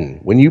Madden,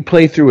 when you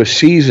play through a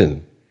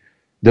season,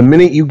 the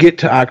minute you get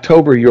to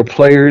October, your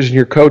players and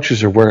your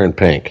coaches are wearing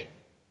pink.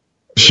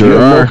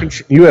 Sure.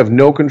 You have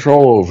no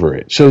control over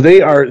it. So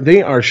they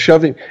are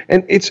shoving.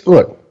 And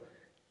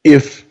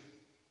if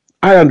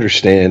I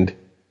understand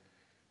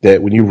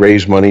that when you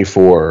raise money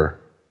for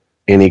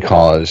any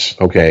cause,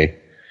 okay,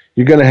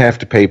 you're going to have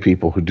to pay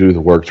people who do the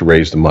work to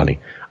raise the money.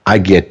 I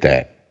get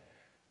that.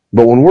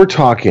 But when we're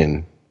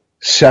talking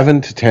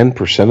 7 to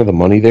 10% of the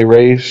money they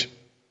raise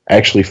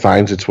actually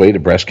finds its way to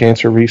breast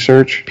cancer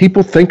research,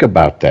 people think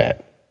about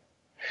that.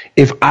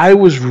 If I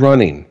was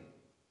running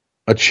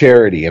a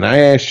charity and I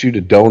asked you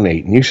to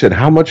donate and you said,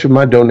 how much of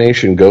my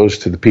donation goes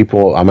to the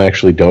people I'm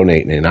actually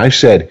donating? And I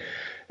said,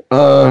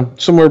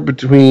 somewhere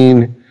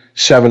between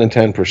 7 and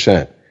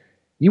 10%.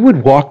 You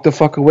would walk the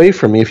fuck away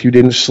from me if you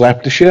didn't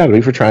slap the shit out of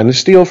me for trying to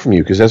steal from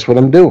you, because that's what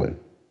I'm doing.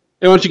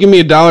 Hey, why don't you give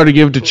me $1 to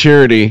give to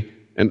charity,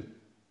 and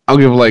I'll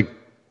give like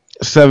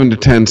 7 to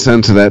 10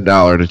 cents of that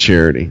dollar to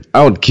charity.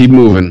 I would keep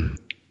moving.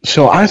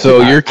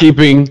 So you're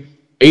keeping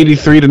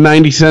 83 to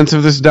 90 cents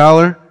of this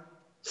dollar?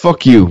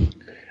 Fuck you.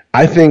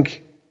 I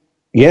think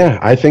the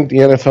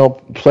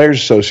NFL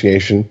Players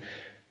Association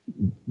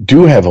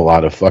do have a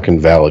lot of fucking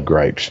valid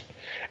gripes.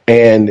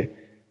 And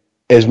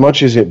as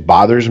much as it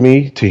bothers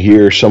me to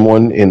hear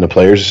someone in the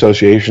Players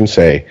Association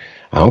say,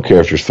 I don't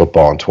care if there's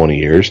football in 20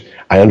 years,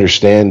 I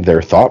understand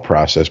their thought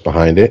process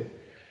behind it.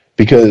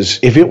 Because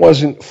if it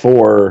wasn't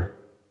for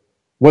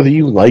whether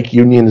you like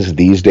unions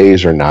these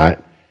days or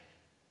not,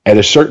 at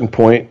a certain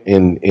point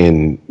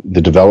in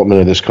the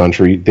development of this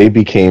country, they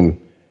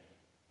became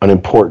an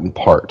important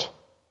part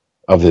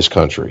of this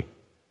country.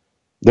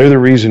 They're the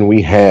reason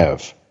we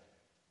have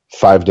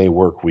 5-day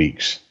work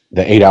weeks,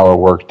 the 8-hour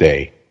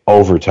workday,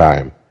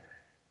 overtime,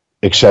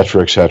 et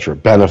cetera,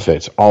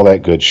 benefits, all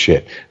that good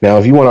shit. Now,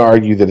 if you want to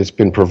argue that it's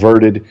been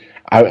perverted,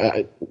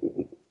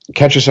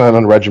 catch us on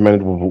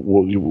Unregimented.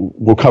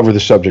 We'll cover the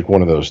subject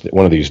one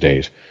of these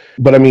days.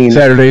 But I mean,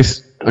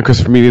 Saturdays on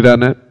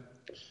ChristopherMedia.net.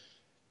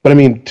 But I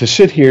mean, to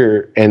sit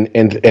here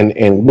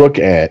and look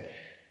at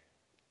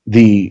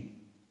the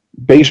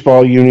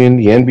baseball union,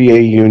 the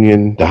NBA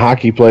union, the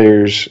hockey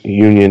players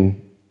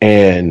union,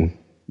 and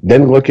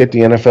then look at the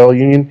NFL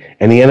union,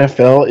 and the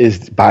NFL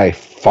is by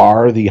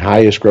far the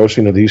highest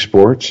grossing of these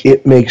sports,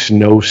 it makes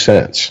no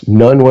sense.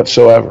 None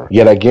whatsoever.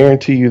 Yet I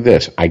guarantee you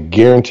this.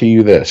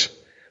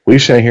 We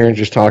sat here and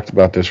just talked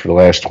about this for the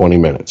last 20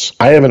 minutes.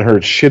 I haven't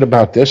heard shit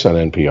about this on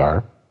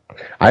NPR.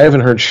 I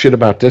haven't heard shit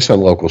about this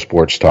on local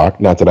sports talk.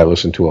 Not that I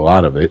listen to a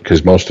lot of it,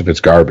 because most of it's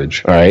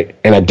garbage. All right.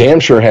 And I damn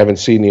sure haven't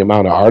seen the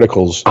amount of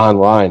articles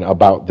online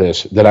about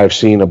this that I've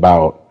seen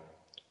about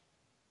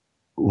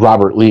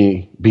Robert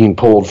Lee being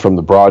pulled from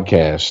the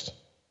broadcast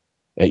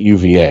at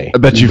UVA. I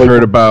bet you've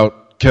heard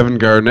about Kevin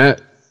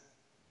Durant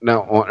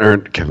not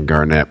wanting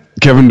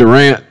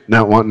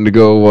to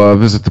go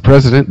visit the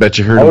president. Bet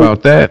you heard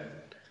about that.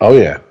 Oh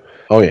yeah.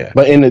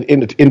 But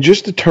in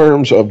just the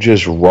terms of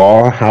just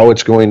raw, how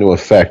it's going to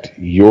affect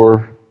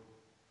your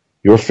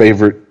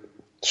favorite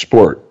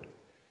sport,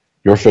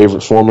 your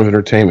favorite form of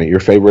entertainment,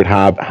 your favorite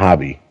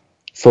hobby,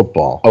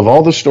 football. Of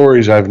all the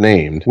stories I've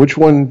named, which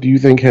one do you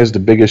think has the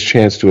biggest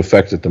chance to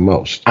affect it the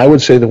most? I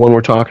would say the one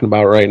we're talking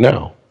about right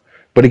now.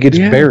 But it gets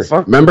buried.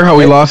 Remember how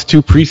we lost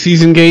 2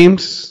 preseason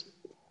games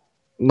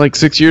like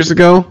 6 years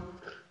ago?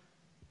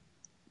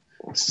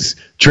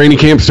 Training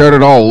camp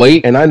started all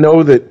late. And I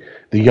know that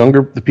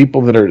the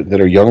people that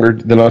are younger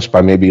than us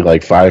by maybe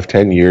like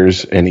 5-10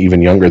 years and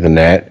even younger than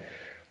that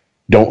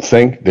don't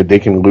think that they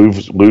can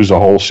lose a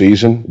whole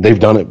season. They've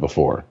done it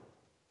before.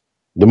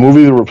 The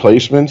movie The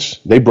Replacements,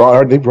 they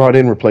brought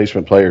in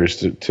replacement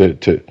players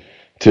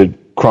to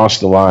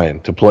cross the line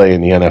to play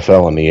in the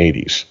NFL in the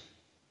 80s.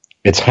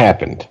 It's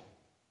happened.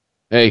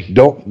 Hey,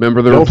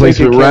 remember the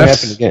replacement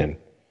refs? Happen again.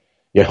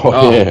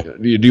 Yeah.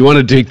 Do you want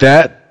to take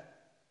that?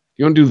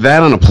 You want to do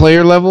that on a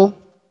player level?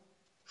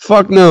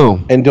 Fuck no.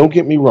 And don't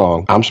get me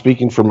wrong, I'm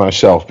speaking for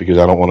myself because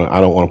I don't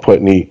want to put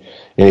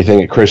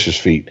anything at Chris's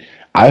feet.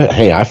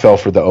 I fell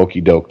for the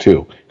okie doke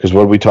too. Because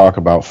what did we talk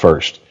about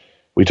first?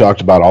 We talked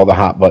about all the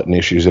hot button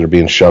issues that are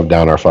being shoved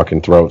down our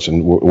fucking throats,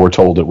 and we're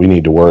told that we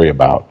need to worry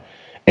about.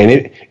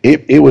 And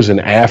it was an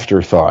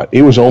afterthought.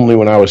 It was only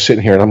when I was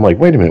sitting here and I'm like,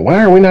 wait a minute,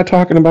 why are we not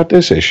talking about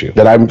this issue?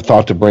 That I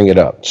thought to bring it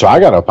up. So I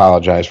got to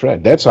apologize for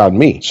that. That's on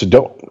me. So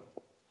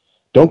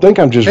don't think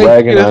I'm just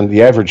ragging on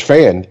the average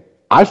fan.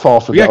 I fall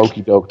for the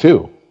okie doke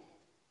too.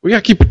 We got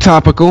to keep it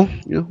topical.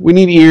 We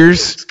need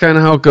ears. It's kind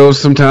of how it goes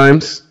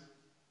sometimes.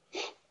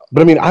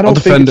 But I mean, I'll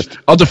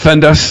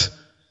defend us.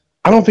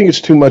 I don't think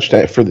it's too much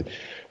for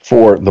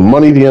the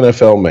money the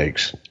NFL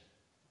makes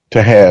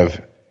to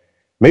have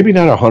maybe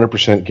not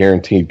 100%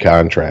 guaranteed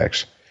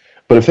contracts,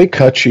 but if they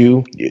cut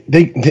you,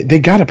 they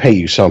got to pay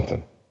you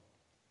something.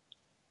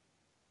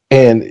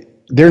 And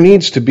there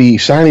needs to be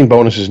signing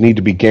bonuses need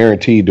to be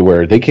guaranteed to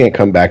where they can't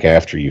come back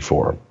after you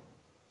for them.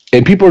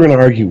 And people are going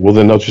to argue, well,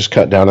 then they'll just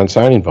cut down on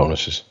signing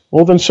bonuses.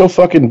 Well, then so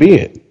fucking be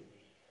it.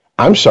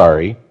 I'm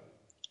sorry.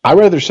 I'd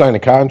rather sign a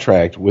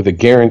contract with a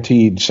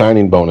guaranteed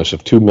signing bonus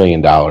of $2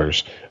 million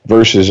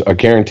versus a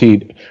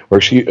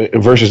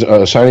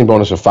signing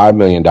bonus of $5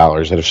 million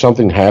that if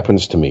something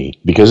happens to me,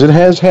 because it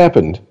has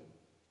happened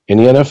in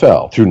the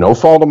NFL through no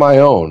fault of my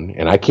own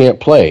and I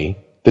can't play,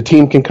 the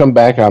team can come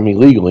back on me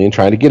legally and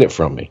try to get it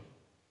from me.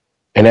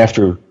 And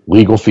after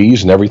legal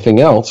fees and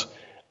everything else,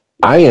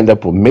 I end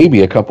up with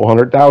maybe a couple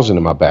 $100,000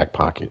 in my back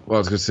pocket. Well, I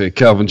was going to say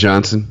Calvin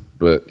Johnson,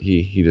 but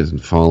he doesn't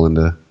fall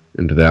into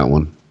that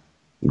one.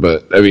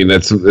 But, I mean,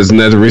 isn't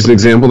that a recent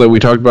example that we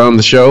talked about on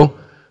the show?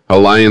 How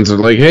Lions are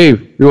like, hey,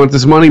 we want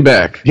this money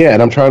back. Yeah,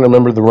 and I'm trying to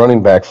remember the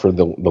running back for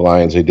the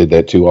Lions. They did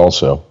that too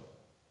also.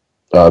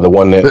 The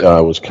one that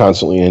was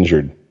constantly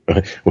injured.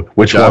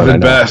 Which one?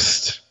 Javon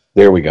Best.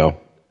 There we go.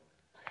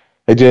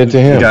 They did it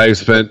to him. The guy who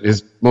spent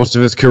most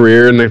of his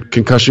career in the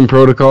concussion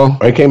protocol.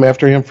 I came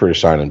after him for his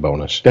signing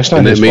bonus. That's not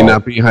and his fault. And it may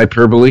not be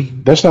hyperbole.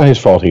 That's not his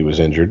fault he was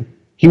injured.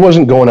 He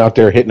wasn't going out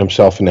there hitting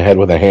himself in the head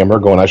with a hammer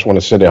going, I just want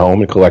to sit at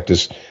home and collect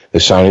this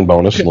signing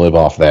bonus and live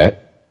off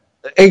that.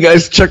 Hey,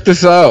 guys, check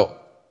this out.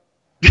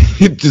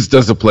 He just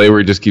does a play where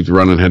he just keeps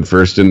running head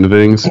first into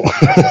things.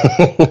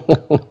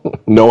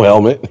 No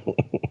helmet.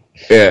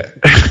 Yeah.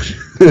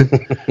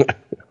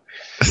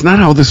 That's not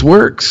how this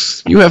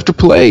works. You have to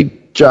play,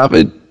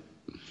 Javid.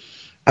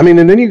 I mean,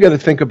 and then you got to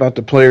think about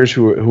the players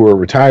who are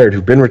retired,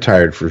 who've been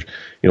retired for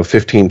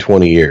 15,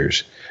 20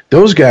 years.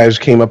 Those guys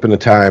came up in a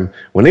time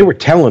when they were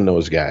telling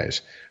those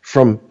guys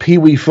from Pee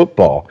Wee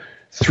football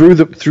through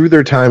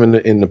their time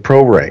in the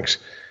pro ranks.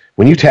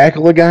 When you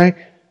tackle a guy,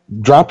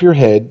 drop your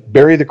head,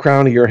 bury the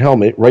crown of your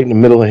helmet right in the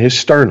middle of his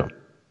sternum.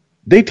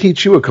 They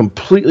teach you a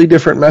completely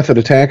different method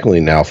of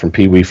tackling now from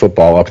Pee Wee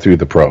football up through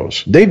the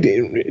pros. That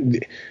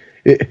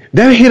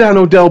hit on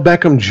Odell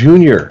Beckham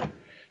Jr.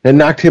 that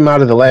knocked him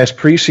out of the last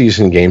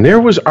preseason game. There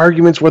was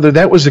arguments whether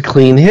that was a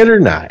clean hit or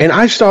not. And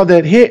I saw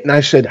that hit, and I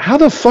said, how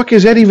the fuck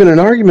is that even an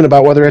argument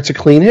about whether it's a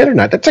clean hit or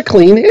not? That's a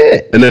clean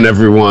hit. And then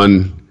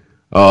everyone,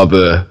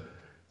 the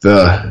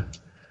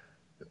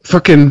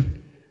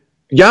fucking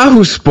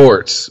Yahoo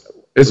Sports,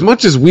 as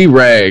much as we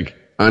rag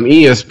on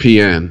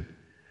ESPN,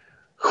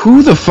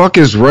 who the fuck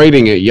is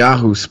writing at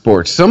Yahoo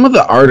Sports? Some of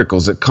the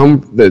articles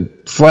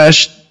that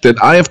flash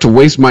that I have to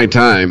waste my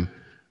time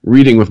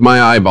reading with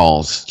my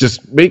eyeballs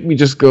just make me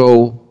just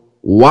go,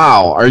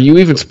 wow, are you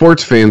even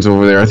sports fans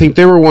over there? I think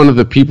they were one of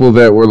the people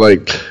that were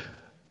like,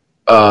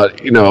 they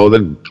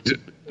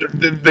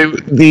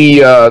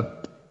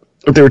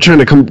were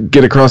trying to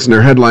get across in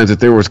their headlines that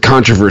there was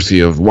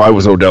controversy of why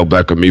was Odell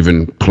Beckham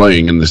even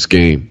playing in this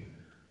game.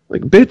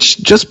 Like,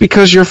 bitch, just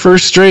because you're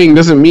first string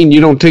doesn't mean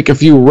you don't take a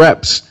few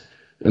reps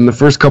in the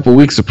first couple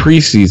weeks of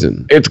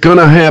preseason. It's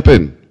gonna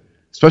happen.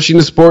 Especially in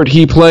the sport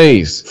he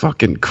plays.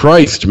 Fucking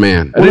Christ,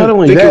 man. Well, not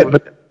only that,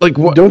 but like,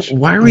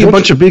 why are we a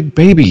bunch of big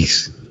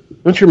babies?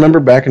 Don't you remember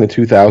back in the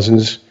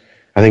 2000s?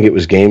 I think it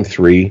was Game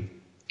 3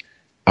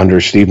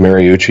 under Steve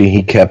Mariucci.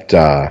 He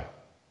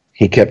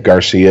kept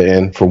Garcia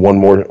in for one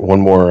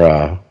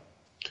more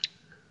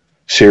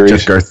series.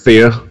 Jeff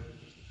Garcia.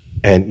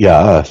 And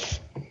yes.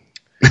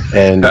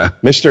 And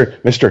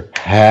Mr.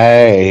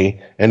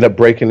 Hey ended up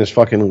breaking his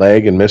fucking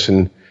leg and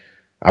missing,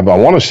 I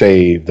want to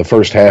say, the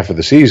first half of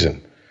the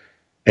season.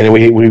 And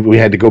we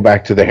had to go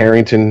back to the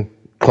Harrington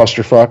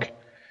clusterfuck.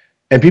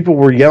 And people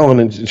were yelling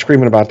and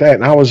screaming about that.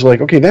 And I was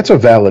like, okay, that's a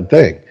valid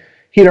thing.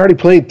 He'd already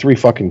played 3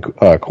 fucking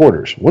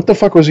quarters. What the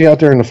fuck was he out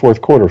there in the fourth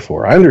quarter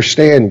for? I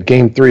understand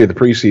Game 3 of the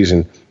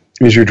preseason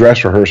is your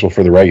dress rehearsal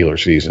for the regular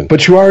season.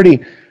 But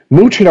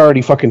Mooch had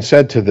already fucking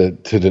said to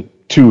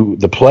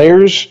the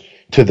players,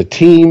 to the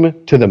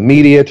team, to the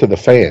media, to the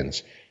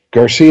fans,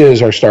 Garcia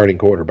is our starting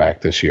quarterback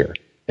this year.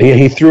 And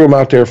he threw him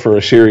out there for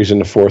a series in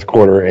the fourth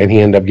quarter, and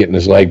he ended up getting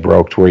his leg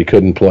broke to where he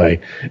couldn't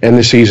play. And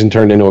the season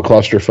turned into a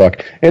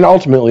clusterfuck. And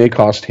ultimately, it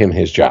cost him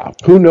his job.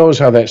 Who knows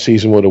how that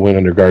season would have went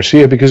under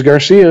Garcia, because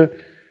Garcia,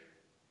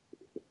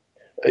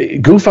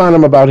 goof on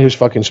him about his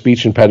fucking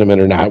speech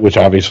impediment or not, which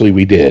obviously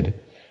we did.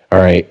 All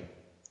right.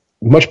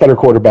 Much better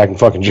quarterback than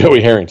fucking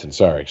Joey Harrington,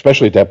 sorry.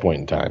 Especially at that point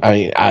in time.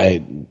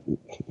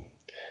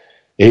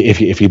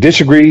 If you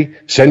disagree,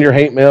 send your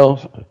hate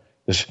mail.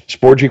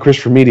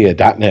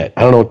 sportgchristophermedia.net.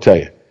 I don't know what to tell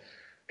you,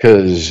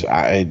 because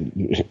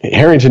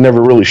Harrington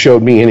never really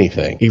showed me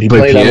anything. He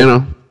played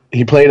piano.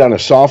 He played on a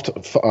soft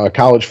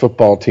college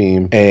football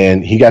team,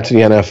 and he got to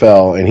the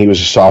NFL, and he was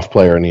a soft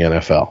player in the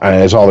NFL.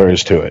 That's all there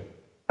is to it.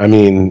 I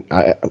mean,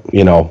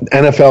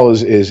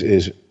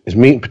 NFL is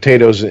meat and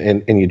potatoes,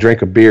 and you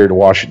drink a beer to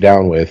wash it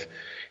down with.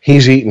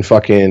 He's eating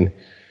fucking,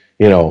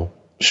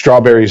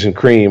 strawberries and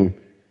cream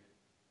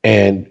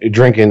and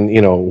drinking,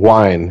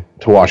 wine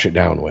to wash it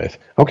down with.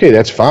 Okay,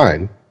 that's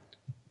fine.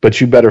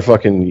 But you better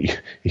come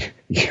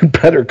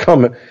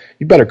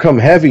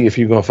heavy if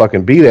you're going to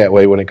fucking be that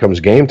way when it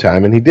comes game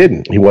time, and he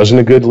didn't. He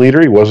wasn't a good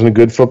leader, he wasn't a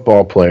good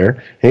football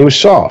player, and he was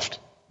soft.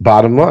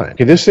 Bottom line.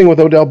 Okay, this thing with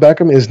Odell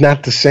Beckham is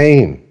not the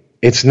same.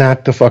 It's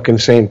not the fucking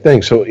same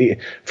thing. So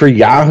for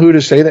Yahoo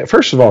to say that,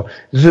 first of all,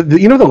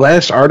 the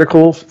last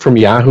article from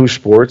Yahoo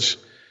Sports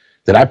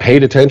that I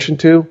paid attention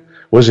to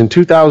was in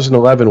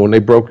 2011 when they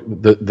broke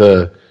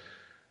the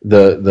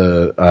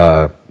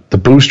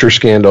booster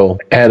scandal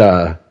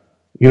at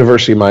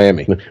University of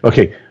Miami.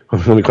 Okay,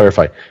 let me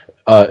clarify.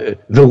 The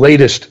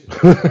latest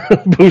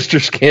booster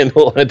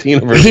scandal at the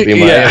University of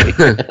Miami.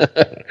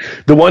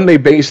 The one they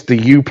based the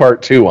U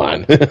Part 2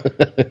 on.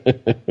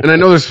 And I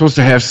know they're supposed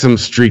to have some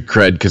street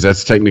cred, because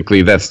that's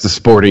the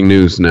sporting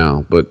news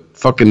now. But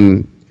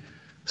fucking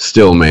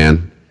still,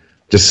 man.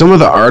 Just some of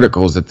the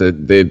articles that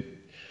they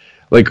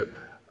like...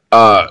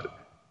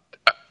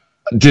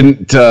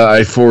 Didn't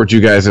I forward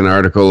you guys an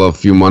article a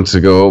few months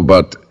ago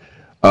about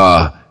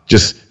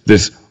just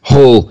this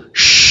whole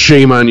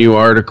shame on you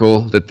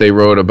article that they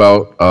wrote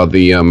about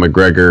the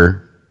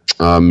McGregor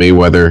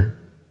Mayweather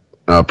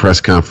press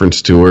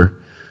conference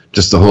tour?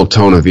 Just the whole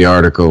tone of the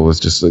article was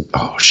just like,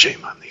 oh,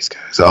 shame on these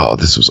guys. Oh,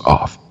 this was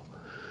awful.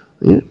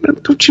 Yeah,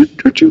 don't you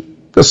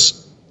the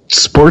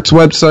sports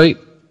website?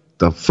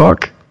 The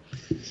fuck?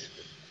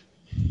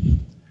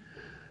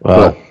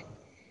 Well,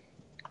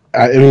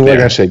 I mean, like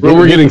I said,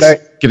 we're getting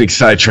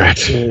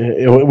sidetracked.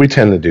 We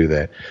tend to do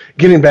that.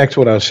 Getting back to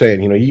what I was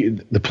saying,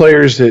 the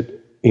players that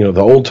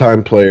the old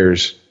time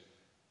players,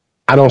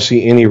 I don't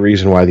see any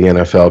reason why the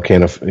NFL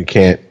can't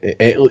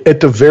at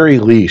the very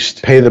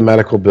least pay the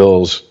medical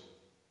bills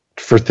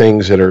for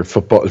things that are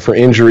football, for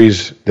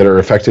injuries that are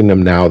affecting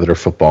them now that are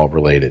football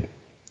related.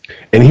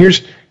 And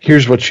here's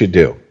what you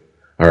do.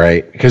 All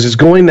right? Because it's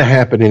going to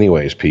happen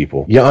anyways,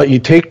 people. You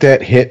take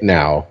that hit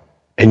now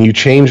and you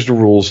change the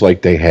rules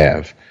like they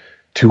have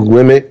to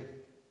limit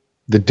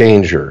the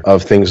danger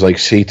of things like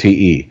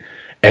CTE.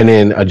 And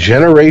in a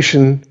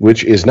generation,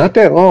 which is not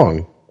that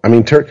long, I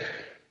mean,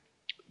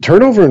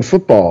 turnover in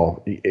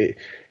football,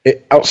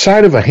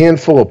 outside of a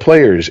handful of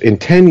players, in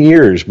 10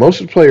 years,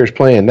 most of the players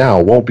playing now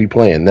won't be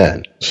playing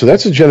then. So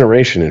that's a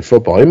generation in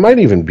football. It might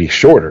even be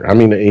shorter. I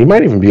mean, you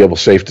might even be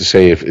safe to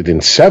say if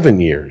in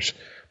 7 years,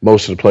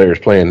 most of the players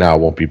playing now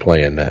won't be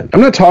playing then.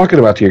 I'm not talking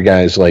about your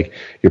guys like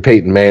your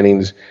Peyton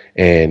Mannings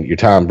and your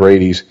Tom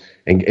Brady's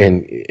and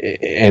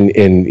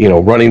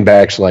running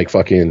backs like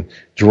fucking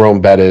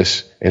Jerome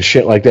Bettis and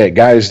shit like that,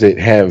 guys that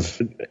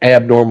have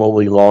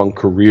abnormally long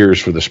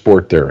careers for the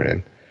sport they're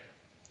in.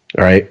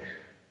 All right?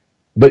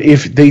 But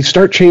if they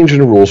start changing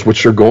the rules,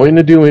 which they're going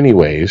to do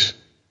anyways,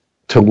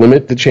 to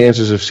limit the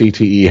chances of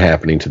CTE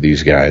happening to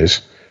these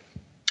guys,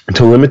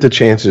 to limit the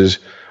chances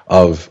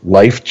of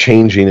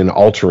life-changing and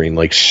altering,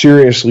 like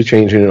seriously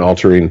changing and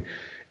altering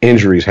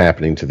injuries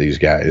happening to these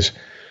guys,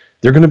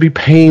 they're going to be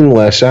paying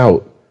less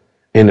out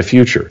in the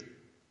future.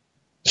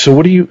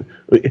 So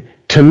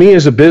to me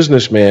as a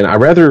businessman, I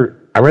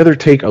rather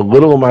take a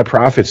little of my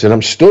profits, and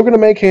I'm still going to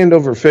make hand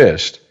over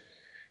fist,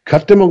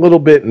 cut them a little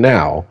bit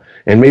now,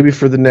 and maybe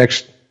for the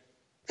next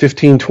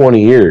 15,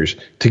 20 years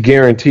to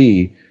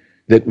guarantee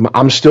that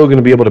I'm still going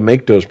to be able to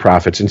make those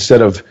profits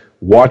instead of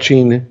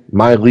watching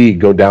my league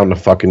go down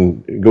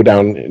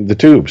the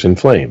tubes in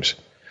flames.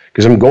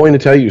 Because I'm going to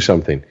tell you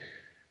something.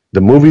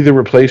 The movie The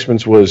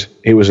Replacements was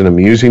an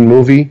amusing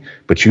movie,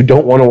 but you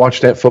don't want to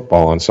watch that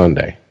football on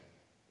Sunday.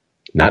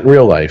 Not in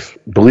real life.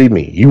 Believe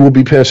me, you will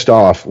be pissed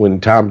off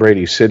when Tom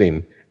Brady's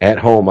sitting at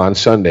home on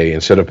Sunday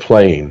instead of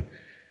playing,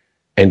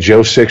 and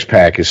Joe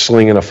Sixpack is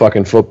slinging a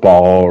fucking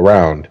football all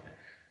around,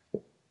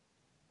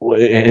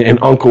 and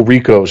Uncle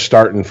Rico's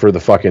starting for the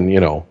fucking,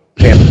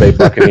 Tampa Bay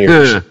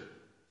Buccaneers.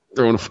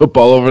 Throwing a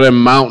football over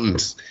them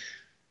mountains.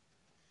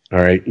 All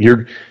right,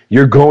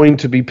 you're going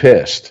to be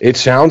pissed. It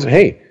sounds,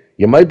 hey,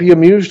 you might be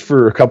amused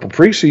for a couple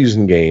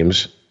preseason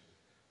games,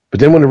 but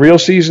then when the real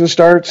season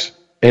starts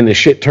and the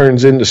shit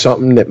turns into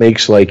something that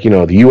makes the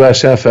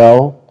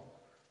USFL,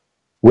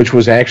 which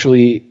was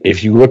actually,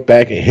 if you look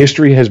back,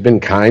 history has been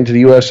kind to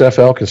the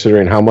USFL,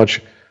 considering how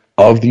much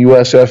of the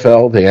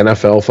USFL the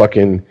NFL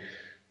fucking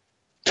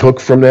took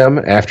from them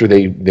after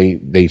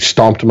they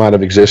stomped them out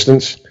of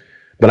existence.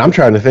 But I'm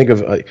trying to think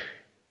of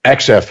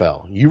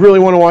XFL. You really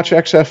want to watch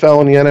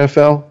XFL in the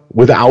NFL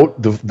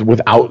without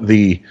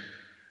the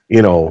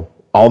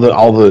all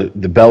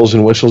the bells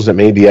and whistles that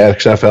made the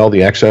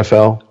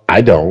XFL?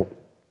 I don't.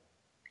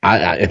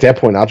 I at that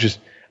point, I'll just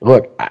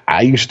look.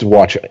 I used to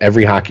watch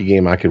every hockey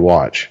game I could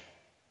watch.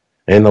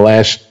 In the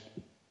last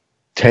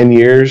 10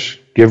 years,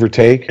 give or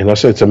take,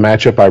 unless it's a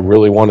matchup I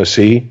really want to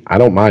see, I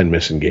don't mind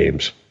missing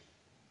games.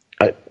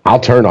 I'll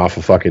turn off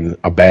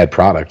a bad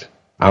product.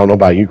 I don't know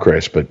about you,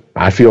 Chris, but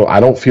I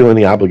don't feel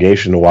any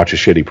obligation to watch a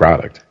shitty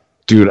product.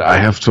 Dude, I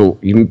have to.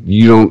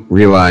 You don't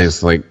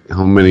realize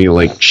how many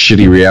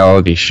shitty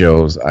reality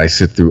shows I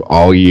sit through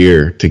all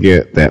year to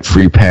get that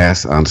free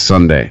pass on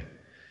Sunday.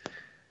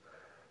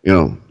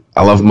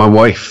 I love my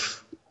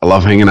wife. I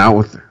love hanging out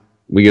with her.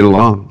 We get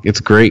along. It's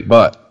great,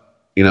 but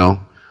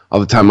all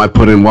the time I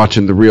put in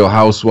watching The Real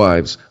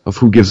Housewives of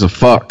Who Gives a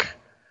Fuck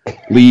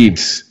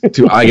leads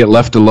to I get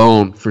left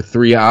alone for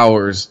 3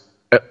 hours,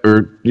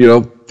 or 3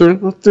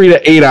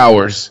 to 8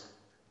 hours,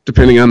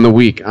 depending on the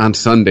week, on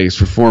Sundays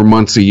for 4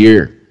 months a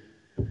year.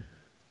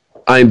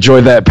 I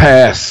enjoy that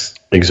pass.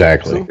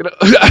 Exactly. So,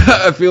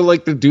 I feel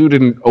like the dude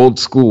in old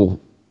school.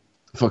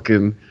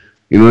 Fucking,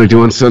 what I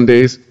do on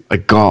Sundays?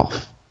 Like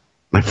golf.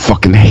 I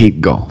fucking hate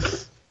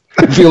golf.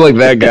 I feel like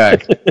that guy.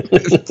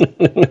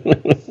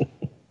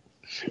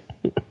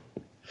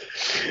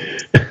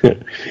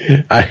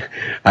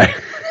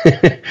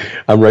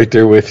 I'm right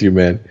there with you,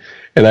 man.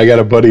 And I got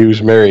a buddy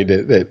who's married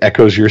that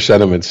echoes your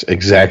sentiments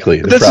exactly.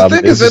 The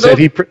problem is that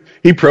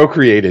he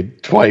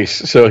procreated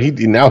twice, so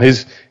now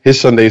his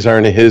Sundays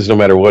aren't his no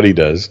matter what he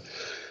does.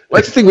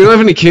 Well, that's the thing. We don't have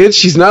any kids.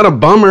 She's not a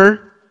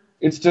bummer.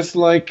 It's just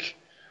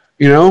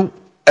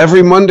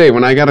every Monday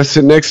when I got to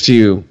sit next to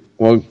you,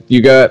 well, I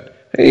got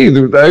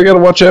to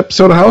watch an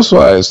episode of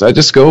Housewives. I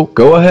just go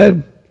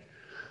ahead.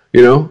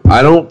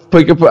 I don't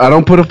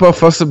put up a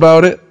fuss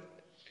about it.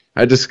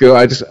 We're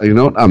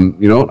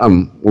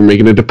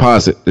making a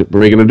deposit. We're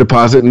making a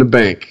deposit in the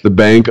bank. The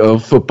bank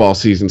of football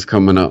season's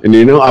coming up. And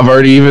I've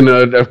already even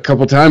a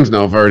couple times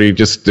now,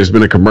 there's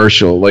been a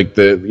commercial,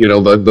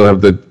 they'll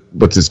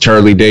have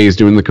Charlie Day's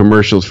doing the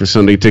commercials for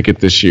Sunday Ticket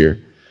this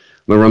year.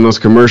 They'll run those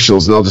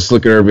commercials and I'll just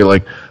look at her and be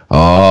like,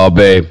 oh,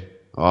 babe,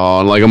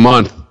 in like a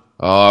month.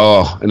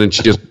 Oh, and then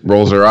she just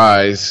rolls her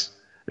eyes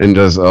and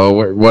does,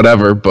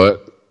 whatever.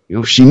 But,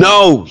 she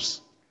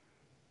knows.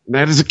 And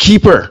that is a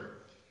keeper.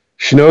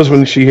 She knows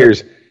when she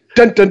hears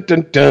dun dun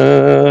dun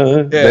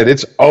dun that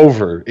it's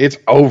over. It's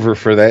over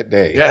for that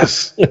day.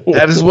 Yes,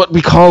 that is what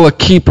we call a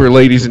keeper,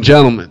 ladies and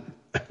gentlemen.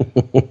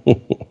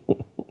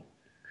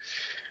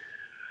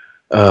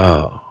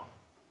 Oh.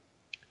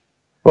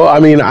 Well, I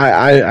mean,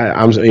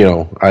 I'm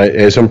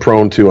as I'm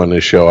prone to on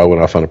this show, I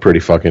went off on a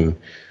pretty fucking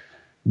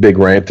big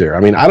rant there. I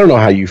mean, I don't know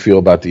how you feel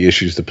about the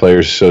issues the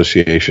Players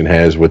Association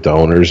has with the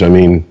owners. I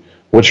mean,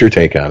 what's your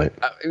take on it?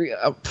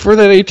 For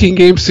that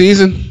 18-game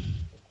season,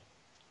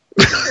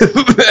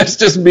 that's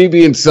just me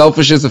being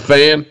selfish as a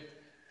fan.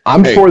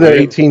 I'm for that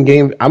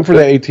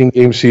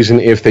 18-game season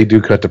if they do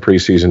cut the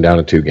preseason down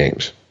to 2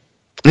 games.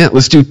 Yeah,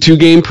 let's do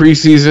 2-game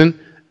preseason,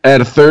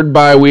 add a third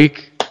bye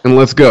week, and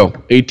let's go.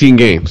 18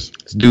 games.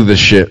 Let's do this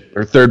shit.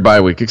 Or third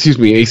bye week. Excuse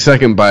me, a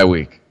second bye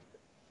week.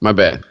 My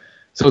bad.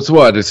 So it's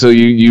what? So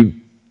you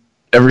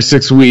every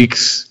 6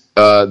 weeks,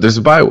 there's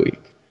a bye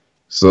week.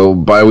 So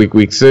bye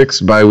week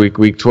 6, bye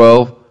week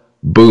 12,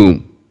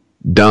 boom,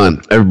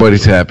 done.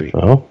 Everybody's happy.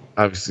 Oh.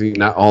 Obviously,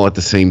 not all at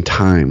the same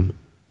time.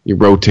 You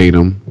rotate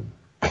them.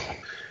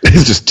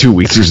 It's just 2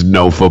 weeks. There's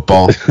no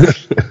football.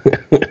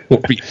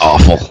 It'd be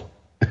awful.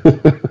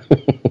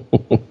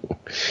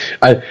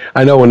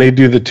 I know when they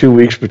do the 2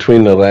 weeks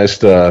between the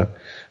last the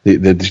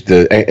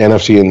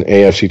NFC and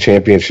AFC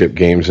championship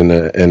games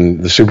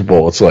and the Super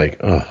Bowl, it's like,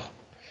 oh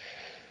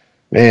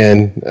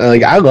man,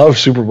 like I love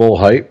Super Bowl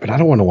hype, but I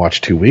don't want to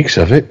watch 2 weeks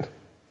of it.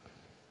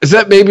 Is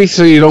that maybe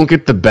so you don't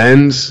get the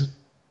bends?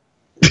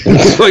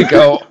 Like,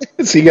 oh,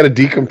 so you got to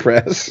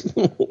decompress.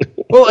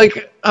 Well,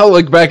 like how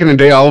like back in the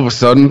day, all of a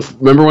sudden,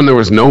 remember when there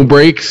was no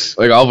breaks?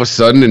 Like all of a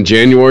sudden in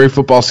January,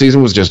 football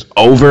season was just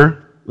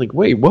over. Like,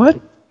 wait, what?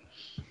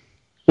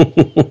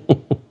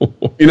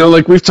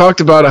 Like we've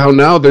talked about how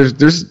now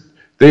there's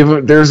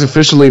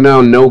officially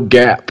now no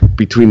gap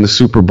between the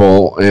Super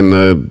Bowl and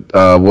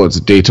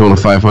the Daytona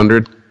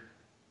 500.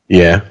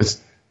 Yeah,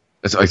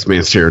 that's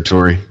Iceman's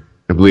territory.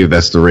 I believe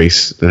that's the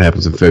race that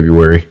happens in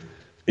February.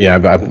 Yeah,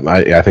 I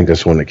think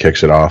that's the one that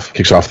kicks off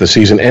the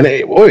season. And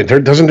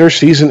doesn't their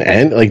season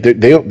end? Like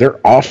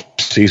their off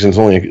season's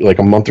only like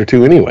a month or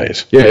two,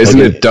 anyways. Yeah,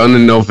 isn't it done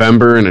in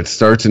November and it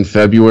starts in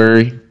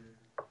February?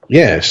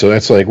 Yeah, so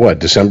that's like what,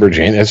 December,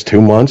 January? That's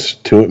 2 months,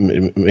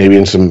 maybe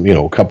in some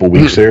a couple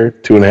weeks there,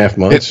 2.5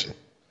 months.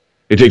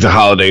 They take the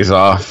holidays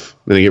off,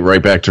 then they get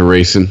right back to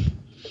racing.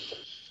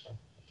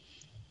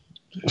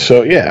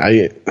 So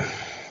yeah,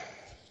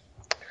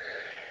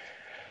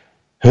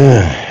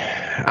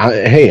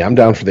 hey, I'm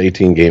down for the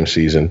 18-game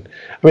season.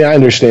 I mean, I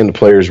understand the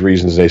players'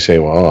 reasons. They say,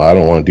 well, I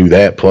don't want to do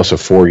that, plus a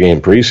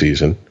 4-game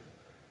preseason.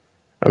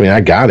 I mean,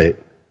 I got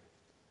it.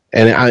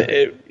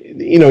 And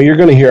you're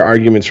going to hear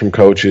arguments from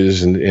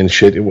coaches and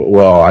shit.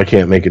 Well, I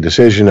can't make a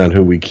decision on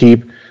who we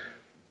keep.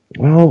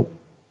 Well,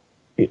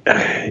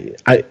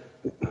 I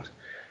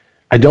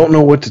don't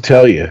know what to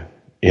tell you,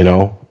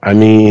 I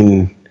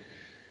mean...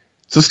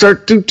 So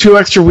do 2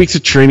 extra weeks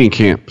of training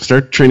camp.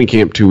 Start training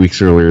camp 2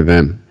 weeks earlier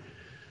then.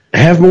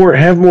 Have more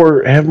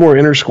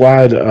inter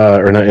squad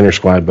or not inter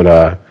squad,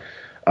 but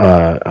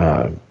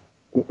have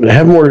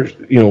more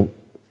in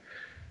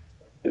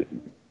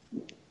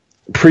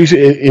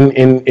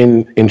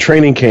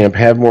training camp.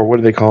 Have more. What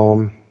do they call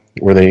them?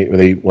 Where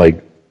they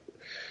like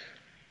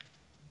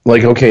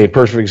okay.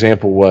 Perfect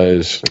example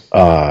was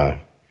the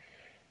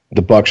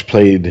Bucks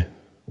played.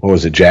 What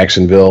was it?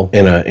 Jacksonville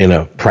in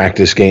a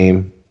practice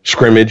game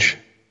scrimmage.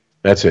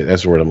 That's it.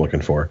 That's the word I'm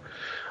looking for.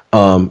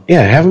 Have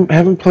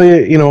them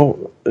play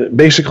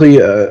basically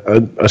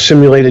a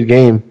simulated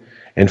game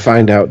and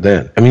find out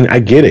then. I mean, I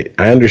get it.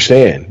 I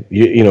understand.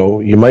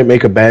 You might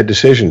make a bad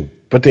decision,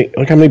 but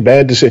look how many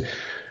bad decisions.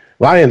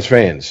 Lions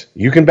fans,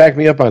 you can back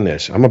me up on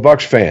this. I'm a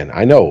Bucks fan.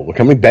 I know. Look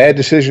how many bad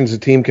decisions a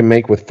team can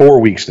make with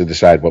 4 weeks to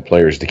decide what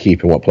players to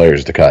keep and what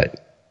players to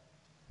cut.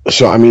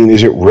 So, I mean,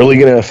 is it really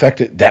going to affect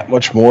it that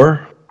much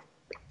more?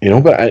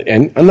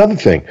 And another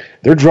thing,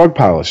 their drug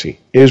policy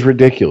is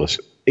ridiculous.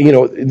 The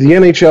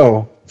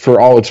NHL, for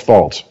all its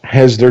faults,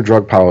 has their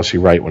drug policy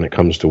right when it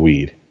comes to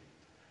weed.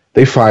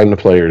 They fine the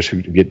players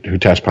who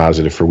test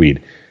positive for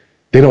weed.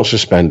 They don't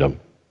suspend them.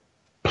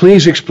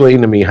 Please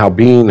explain to me how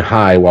being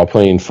high while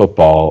playing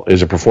football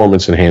is a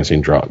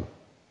performance-enhancing drug.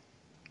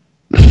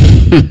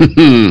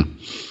 The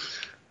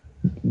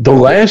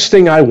last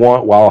thing I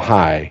want while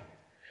high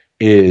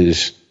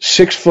is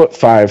 6'5",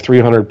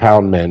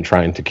 300-pound men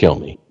trying to kill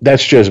me.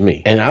 That's just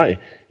me. And I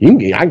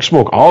can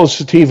smoke all the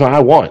sativa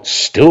I want.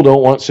 Still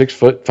don't want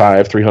 6'5",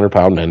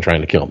 300-pound men trying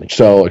to kill me.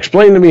 So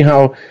explain to me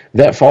how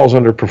that falls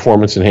under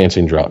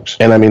performance-enhancing drugs.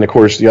 And I mean, of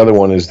course, the other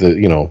one is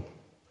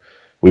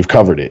we've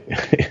covered it.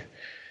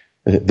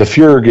 The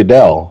Fuhrer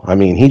Goodell, I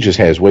mean, he just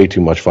has way too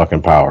much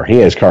fucking power. He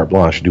has carte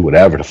blanche to do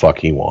whatever the fuck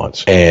he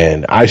wants.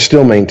 And I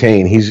still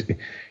maintain he's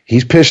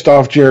pissed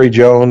off Jerry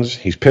Jones.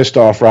 He's pissed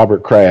off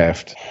Robert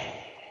Kraft.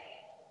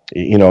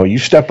 You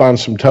step on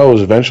some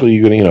toes, eventually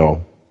you're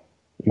going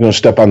to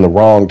step on the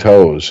wrong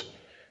toes.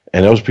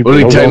 And those people...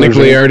 Well, didn't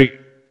he already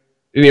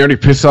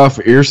piss off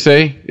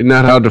Irsay? Isn't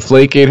that how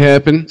Deflategate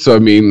happened? So, I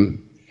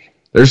mean,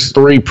 there's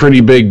 3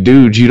 pretty big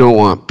dudes you don't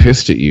want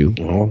pissed at you.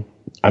 Well,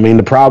 I mean,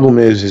 the problem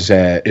is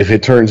that if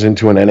it turns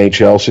into an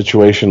NHL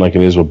situation like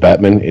it is with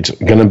Bettman, it's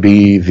going to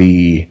be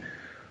the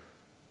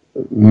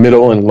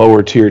middle and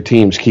lower tier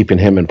teams keeping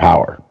him in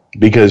power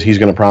because he's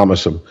going to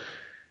promise them,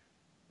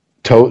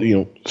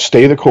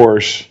 stay the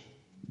course.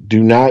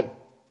 Do not,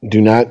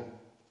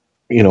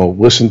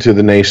 listen to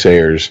the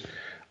naysayers.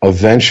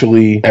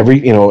 Eventually,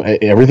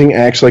 everything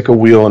acts like a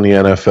wheel in the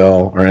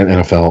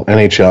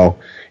NHL.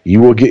 You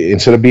will get,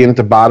 instead of being at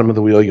the bottom of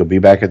the wheel, you'll be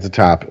back at the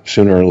top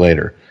sooner or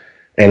later.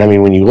 And I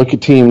mean, when you look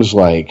at teams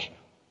like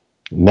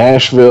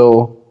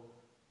Nashville,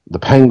 the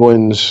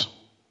Penguins,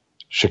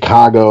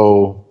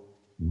 Chicago,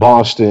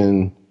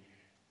 Boston,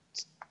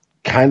 it's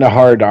kind of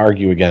hard to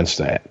argue against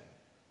that.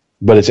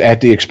 But it's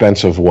at the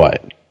expense of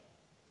what?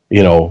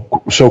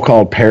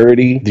 So-called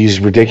parity, these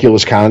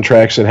ridiculous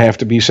contracts that have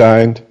to be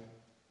signed,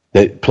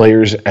 that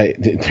players, you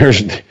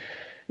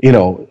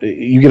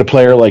get a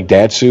player like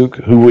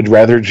Datsuk who would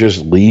rather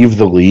just leave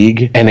the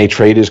league and they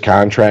trade his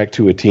contract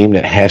to a team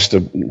that has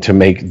to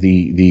make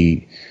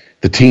the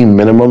team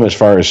minimum as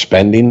far as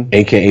spending,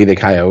 aka the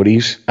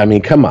Coyotes. I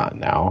mean, come on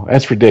now,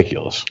 that's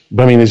ridiculous.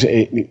 But I mean,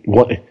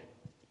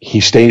 he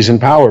stays in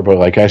power, but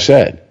like I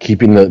said,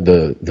 keeping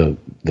the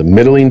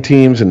middling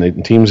teams and the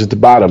teams at the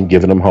bottom,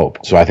 giving them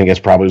hope. So I think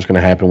that's probably what's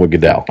going to happen with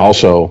Goodell.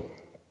 Also,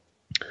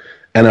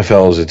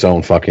 NFL is its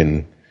own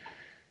fucking.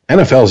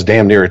 NFL is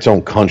damn near its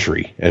own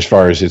country as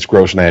far as its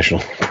gross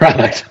national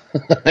product.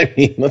 I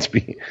mean, its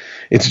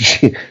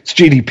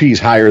GDP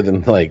is higher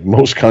than like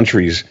most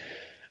countries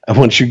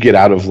once you get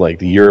out of like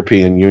the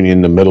European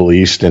Union, the Middle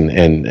East,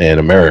 and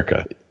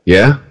America.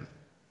 Yeah.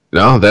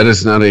 No, that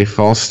is not a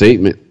false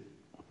statement.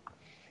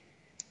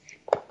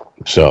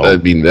 So I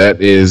mean,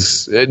 that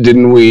is,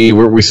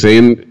 weren't we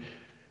saying,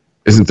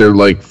 isn't there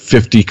like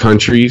 50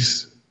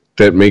 countries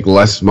that make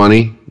less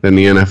money than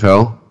the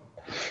NFL?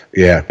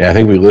 Yeah, I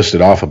think we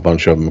listed off a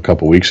bunch of them a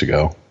couple weeks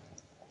ago.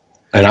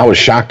 And I was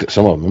shocked at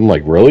some of them. I'm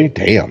like, really?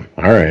 Damn.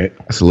 All right.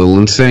 That's a little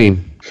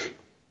insane.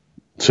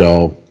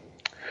 So,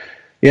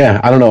 yeah,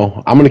 I don't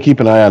know. I'm going to keep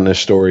an eye on this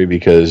story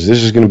because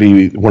this is going to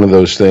be one of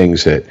those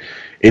things that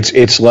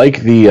it's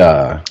like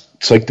the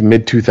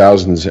mid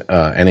 2000s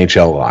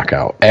NHL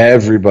lockout.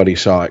 Everybody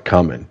saw it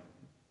coming.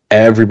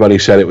 Everybody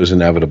said it was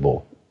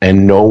inevitable,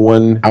 and no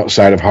one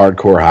outside of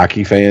hardcore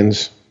hockey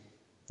fans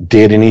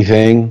did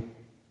anything.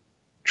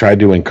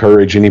 Tried to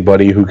encourage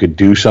anybody who could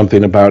do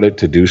something about it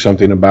to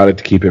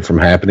keep it from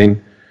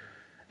happening.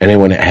 And then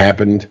when it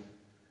happened,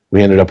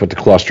 we ended up with the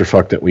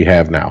clusterfuck that we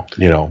have now,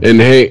 And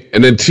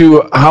then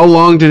two, how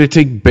long did it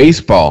take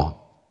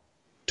baseball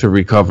to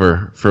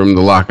recover from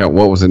the lockout?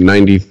 What was it,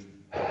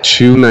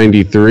 92,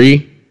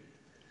 93?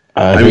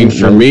 I mean,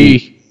 for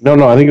me... No,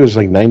 I think it was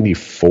like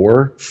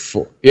 94.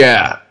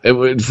 Yeah,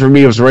 for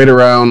me, it was right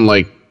around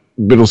like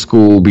middle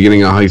school,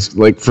 beginning of high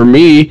school. Like for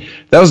me,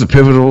 that was a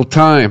pivotal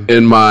time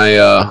in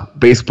my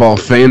baseball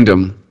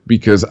fandom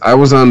because I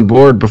was on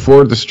board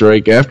before the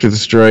strike. After the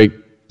strike,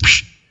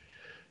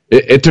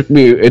 it took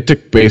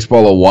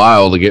baseball a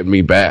while to get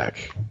me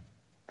back.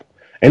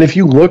 And if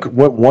you look,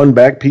 what won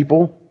back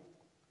people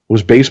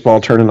was baseball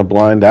turning a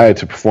blind eye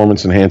to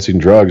performance-enhancing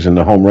drugs in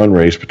the home run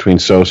race between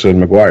Sosa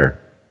and McGuire.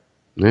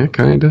 Yeah,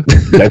 kind of.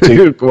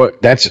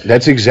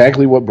 That's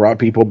exactly what brought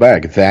people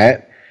back.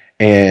 That.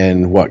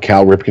 And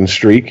Cal Ripken's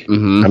streak.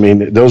 Mm-hmm. I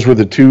mean, those were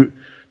the two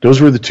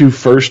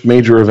first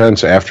major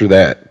events after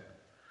that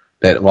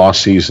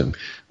lost season.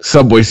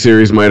 Subway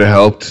Series might have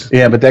helped.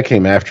 Yeah, but that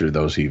came after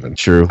those even.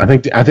 True. I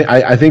think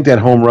that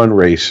home run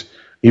race,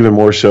 even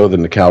more so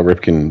than the Cal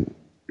Ripken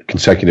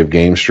consecutive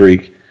game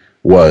streak,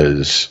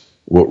 was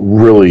what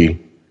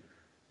really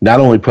not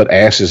only put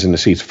asses in the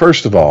seats.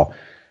 First of all,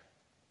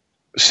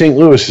 St.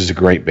 Louis is a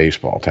great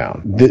baseball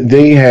town.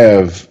 They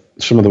have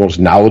some of the most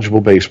knowledgeable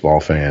baseball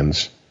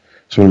fans.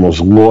 Some of the most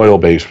loyal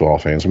baseball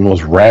fans, some of the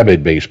most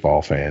rabid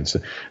baseball fans.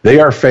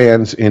 They are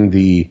fans in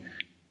the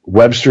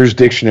Webster's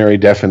Dictionary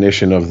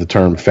definition of the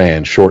term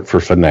fan, short for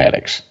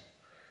fanatics.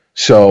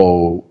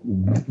 So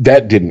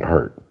that didn't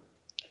hurt.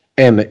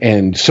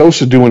 And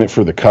Sosa doing it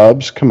for the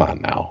Cubs, come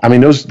on now. I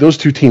mean, those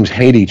two teams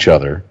hate each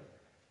other.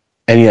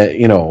 And yet,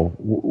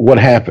 what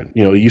happened?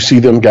 You see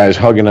them guys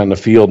hugging on the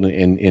field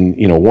and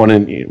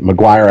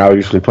McGuire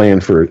obviously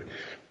playing for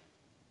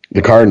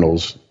the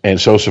Cardinals and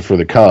Sosa for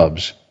the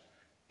Cubs.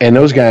 And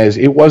those guys,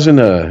 it wasn't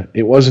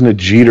a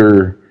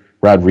Jeter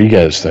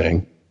Rodriguez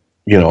thing,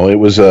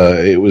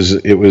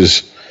 it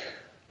was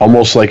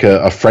almost like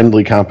a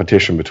friendly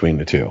competition between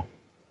the two.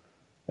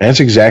 And that's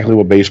exactly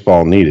what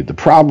baseball needed. The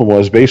problem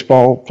was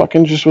baseball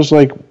fucking just was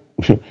like,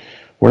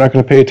 we're not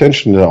going to pay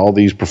attention to all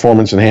these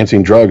performance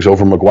enhancing drugs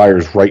over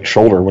McGuire's right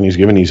shoulder when he's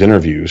giving these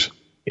interviews.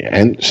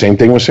 And same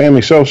thing with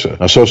Sammy Sosa.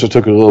 Now Sosa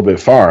took it a little bit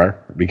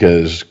far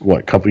because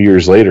a couple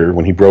years later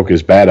when he broke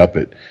his bat up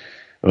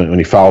when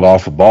he fouled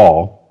off a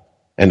ball.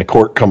 And the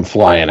cork come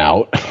flying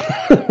out.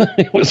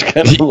 It was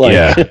kind of like,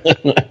 yeah.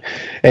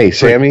 Hey,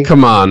 Sammy.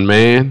 Come on,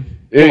 man.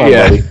 Come on,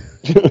 buddy.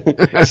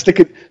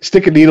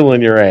 Stick a needle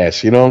in your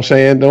ass. You know what I'm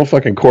saying? Don't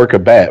fucking cork a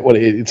bat.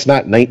 It's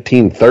not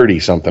 1930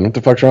 something. What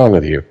the fuck's wrong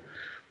with you?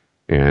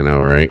 Yeah, I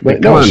know, right?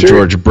 But come on,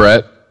 George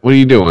Brett. What are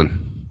you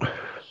doing?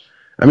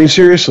 I mean,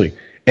 seriously.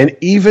 And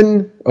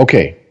even,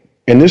 okay,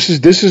 and this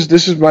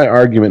is my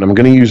argument. I'm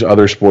going to use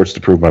other sports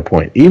to prove my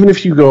point. Even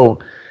if you go,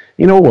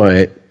 you know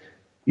what,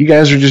 you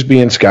guys are just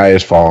being sky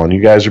is falling.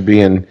 You guys are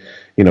being,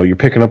 you're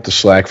picking up the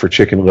slack for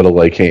Chicken Little,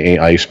 a.k.a.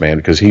 Iceman,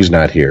 because he's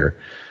not here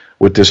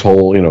with this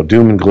whole,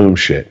 doom and gloom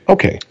shit.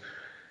 Okay.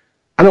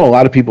 I know a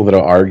lot of people that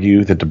will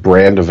argue that the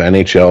brand of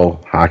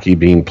NHL hockey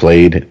being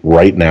played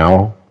right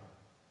now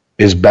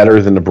is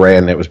better than the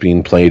brand that was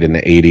being played in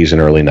the 80s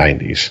and early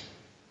 90s.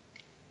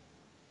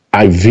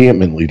 I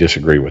vehemently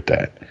disagree with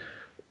that.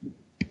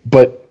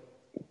 But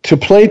to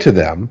play to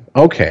them,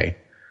 okay.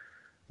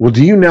 Well,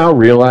 do you now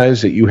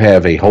realize that you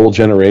have a whole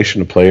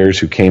generation of players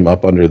who came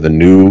up under the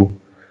new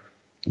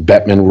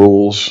Bettman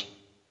rules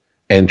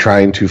and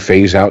trying to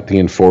phase out the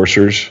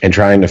enforcers and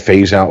trying to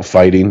phase out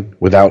fighting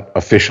without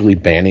officially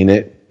banning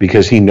it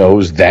because he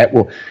knows that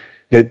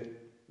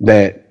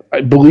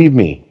believe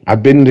me,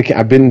 I've been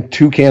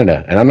to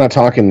Canada, and I'm not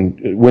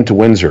talking went to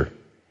Windsor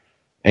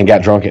and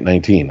got drunk at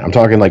 19. I'm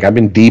talking like I've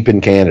been deep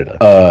in Canada.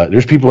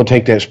 There's people that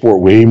take that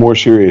sport way more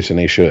serious than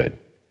they should.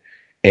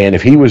 And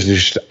if he was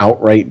just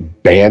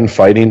outright ban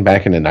fighting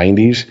back in the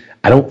 90s,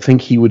 I don't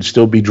think he would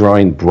still be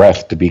drawing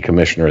breath to be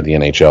commissioner of the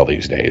NHL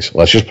these days.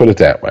 Let's just put it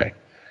that way.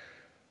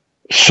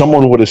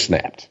 Someone would have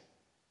snapped.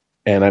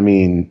 And I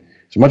mean,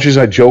 as much as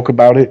I joke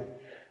about it,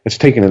 it's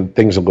taking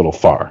things a little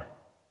far.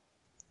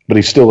 But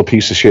he's still a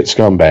piece of shit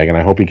scumbag, and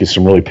I hope he gets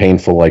some really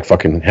painful, like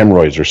fucking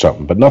hemorrhoids or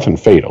something, but nothing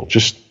fatal.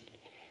 Just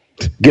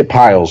get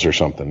piles or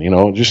something,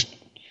 just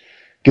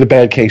get a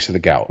bad case of the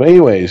gout. But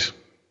anyways,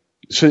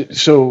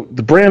 so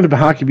the brand of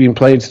hockey being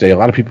played today, a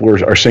lot of people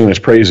are singing its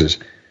praises.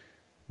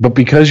 But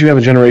because you have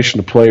a generation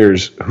of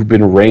players who've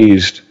been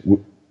raised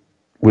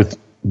with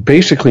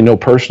basically no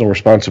personal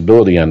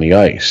responsibility on the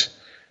ice,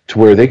 to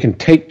where they can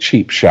take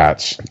cheap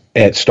shots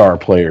at star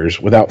players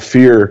without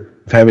fear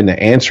of having to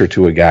answer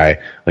to a guy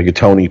like a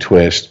Tony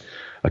Twist,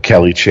 a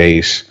Kelly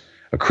Chase,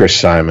 a Chris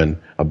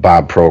Simon, a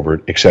Bob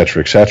Probert, et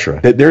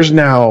cetera, that there's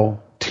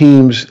now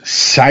teams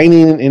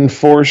signing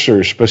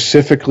enforcers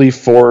specifically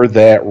for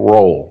that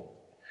role,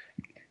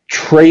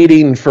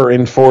 trading for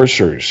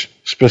enforcers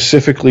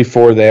specifically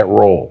for that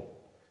role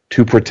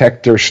to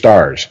protect their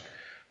stars.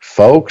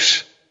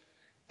 Folks,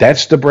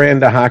 that's the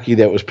brand of hockey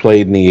that was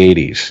played in the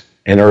 80s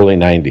and early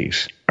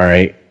 90s, all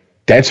right?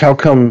 That's how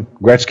come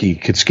Gretzky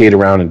could skate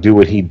around and do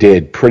what he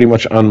did pretty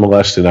much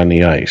unmolested on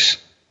the ice.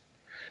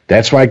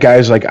 That's why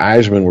guys like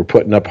Eisman were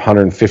putting up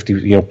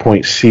 150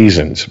 point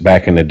seasons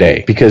back in the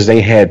day, because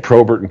they had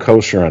Probert and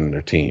Kosher on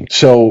their team.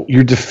 So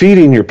you're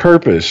defeating your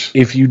purpose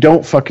if you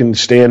don't fucking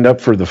stand up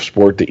for the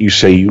sport that you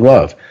say you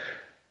love.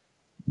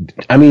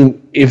 I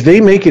mean, if they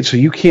make it so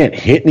you can't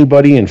hit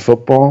anybody in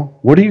football,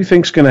 what do you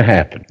think's going to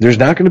happen? There's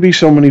not going to be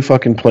so many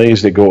fucking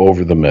plays that go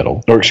over the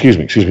middle. Or excuse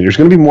me. There's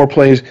going to be more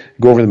plays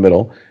that go over the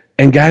middle.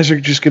 And guys are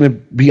just going to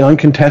be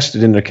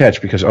uncontested in their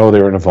catch because, they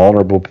were in a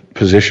vulnerable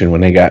position when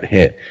they got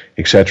hit,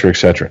 et cetera, et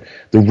cetera.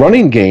 The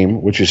running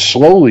game, which is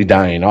slowly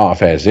dying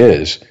off as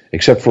is,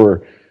 except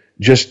for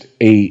just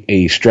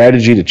a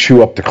strategy to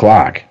chew up the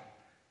clock,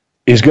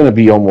 is going to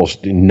be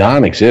almost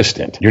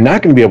non-existent. You're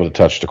not going to be able to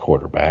touch the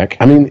quarterback.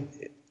 I mean,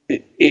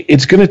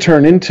 it's going to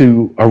turn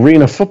into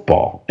arena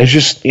football. It's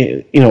just,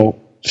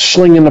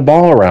 slinging the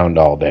ball around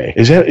all day.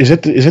 Is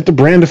that the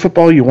brand of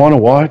football you want to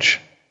watch?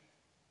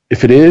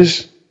 If it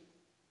is,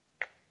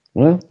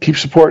 well, keep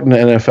supporting the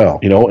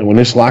NFL, and when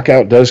this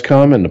lockout does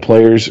come and the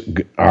players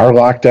are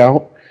locked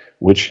out,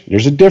 which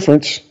there's a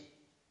difference.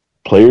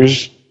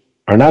 Players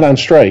are not on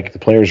strike. The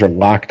players are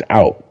locked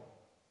out.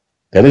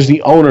 That is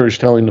the owners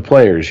telling the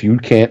players, you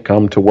can't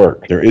come to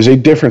work. There is a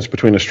difference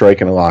between a strike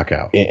and a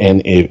lockout.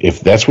 And if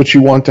that's what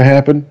you want to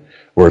happen,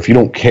 or if you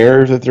don't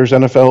care that there's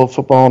NFL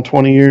football in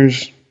 20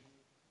 years,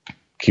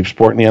 keep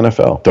supporting the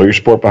NFL. Throw your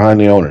sport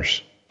behind the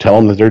owners. Tell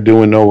them that they're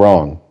doing no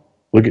wrong.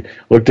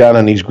 Look down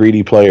on these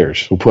greedy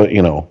players who put,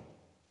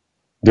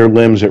 their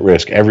limbs at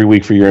risk every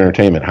week for your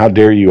entertainment. How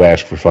dare you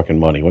ask for fucking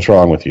money? What's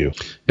wrong with you?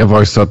 I've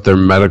always thought their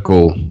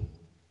medical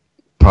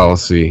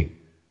policy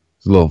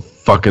is a little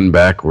fucking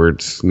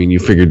backwards. I mean, you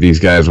figured these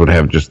guys would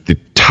have just the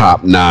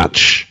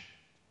top-notch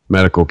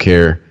medical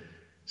care,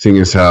 seeing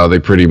as how they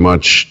pretty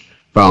much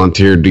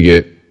volunteered to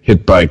get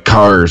hit by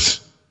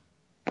cars,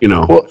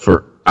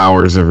 for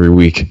hours every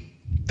week.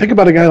 Think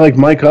about a guy like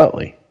Mike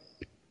Utley,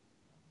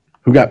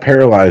 who got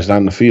paralyzed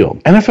on the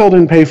field. NFL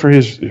didn't pay for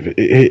his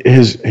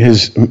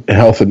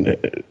health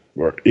and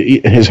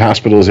his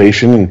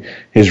hospitalization and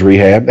his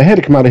rehab. They had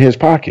to come out of his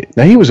pocket.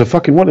 Now, he was a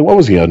fucking, what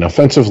was he, an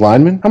offensive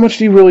lineman? How much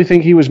do you really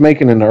think he was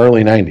making in the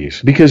early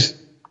 90s? Because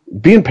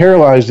being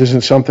paralyzed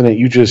isn't something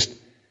that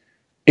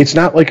it's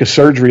not like a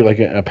surgery like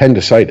an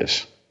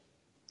appendicitis.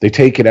 They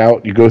take it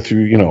out, you go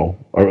through,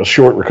 a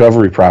short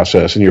recovery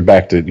process, and you're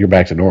back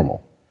to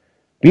normal.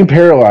 Being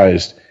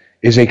paralyzed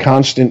is a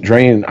constant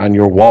drain on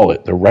your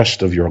wallet the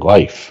rest of your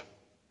life,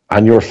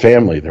 on your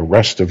family the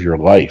rest of your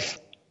life.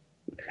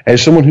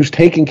 As someone who's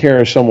taking care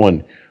of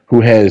someone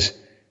who has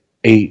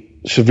a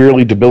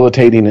severely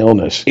debilitating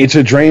illness, it's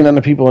a drain on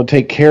the people that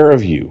take care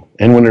of you.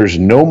 And when there's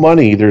no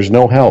money, there's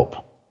no help.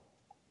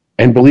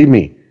 And believe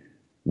me,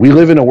 We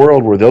live in a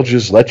world where they'll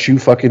just let you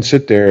fucking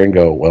sit there and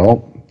go,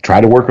 well,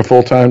 try to work a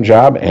full-time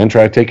job and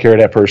try to take care of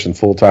that person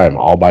full-time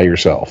all by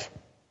yourself.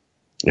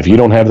 If you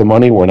don't have the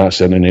money, we're not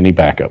sending any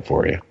backup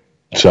for you.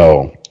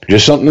 So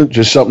just something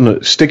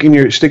to stick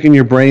in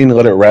your brain,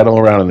 let it rattle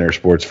around in there,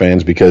 sports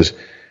fans, because,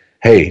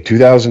 hey,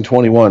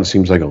 2021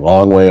 seems like a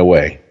long way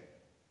away,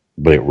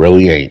 but it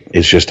really ain't.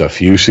 It's just a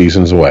few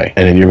seasons away.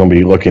 And then you're going to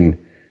be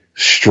looking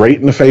straight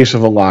in the face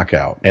of a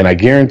lockout. And I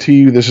guarantee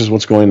you this is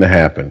what's going to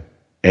happen.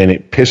 And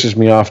it pisses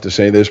me off to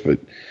say this, but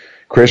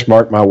Chris,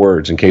 mark my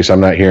words in case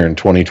I'm not here in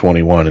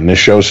 2021 and this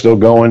show's still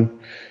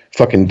going,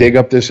 fucking dig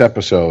up this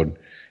episode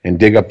and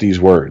dig up these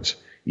words.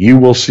 You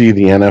will see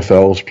the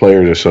NFL's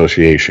Players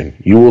Association.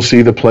 You will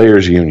see the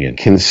Players Union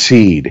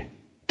concede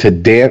to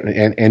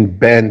and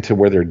bend to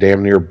where they're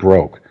damn near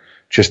broke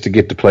just to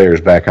get the players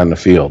back on the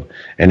field.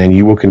 And then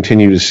you will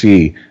continue to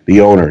see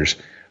the owners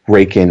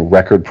rake in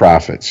record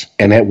profits.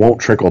 And that won't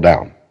trickle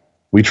down.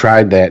 We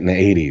tried that in the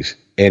 80s.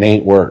 It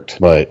ain't worked.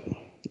 But,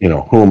 you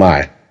know, who am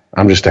I?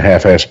 I'm just a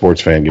half-ass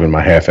sports fan giving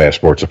my half-ass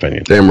sports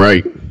opinion. Damn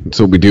right.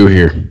 That's what we do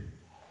here.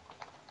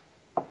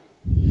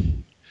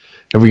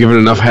 Have we given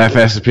enough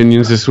half-ass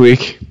opinions this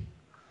week?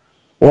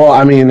 Well,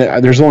 I mean,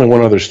 there's only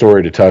one other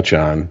story to touch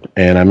on,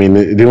 and I mean,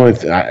 the only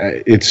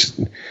it's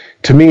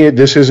to me,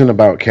 this isn't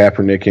about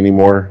Kaepernick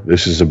anymore.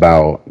 This is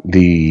about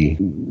the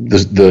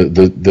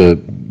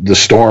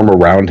storm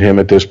around him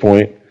at this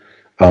point.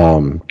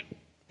 Even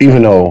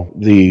though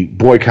the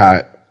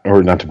boycott,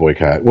 or not the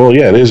boycott, well,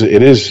 yeah,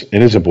 it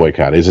is a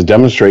boycott. It's a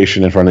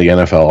demonstration in front of the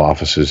NFL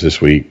offices this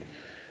week,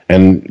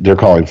 and they're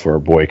calling for a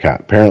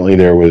boycott. Apparently,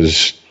 there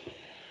was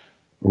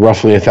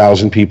roughly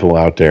 1,000 people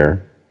out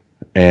there,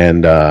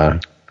 and there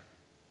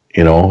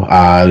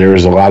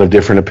was a lot of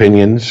different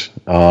opinions.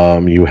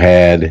 You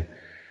had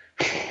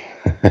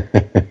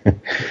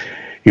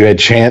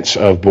chants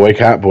of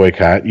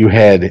boycott. You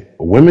had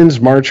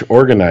Women's March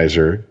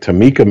organizer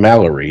Tamika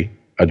Mallory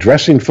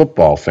addressing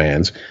football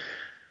fans.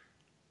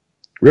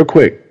 Real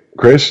quick,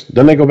 Chris,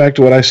 doesn't that go back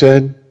to what I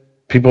said?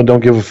 People don't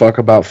give a fuck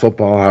about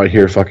football out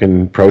here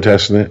fucking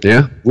protesting it.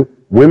 Yeah.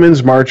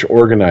 Women's March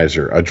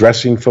organizer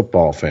addressing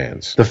football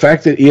fans. The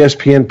fact that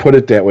ESPN put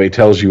it that way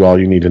tells you all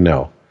you need to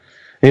know.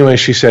 Anyway,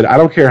 she said, I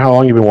don't care how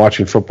long you've been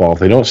watching football. If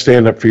they don't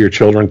stand up for your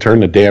children, turn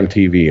the damn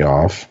TV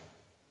off.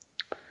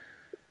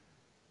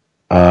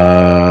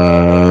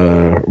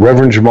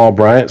 Reverend Jamal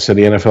Bryant said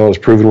the NFL has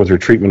proven with their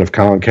treatment of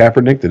Colin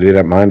Kaepernick that they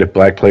don't mind if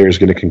black players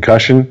get a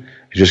concussion.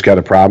 You just got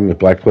a problem if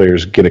black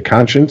players get a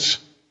conscience.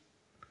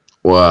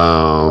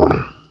 Wow.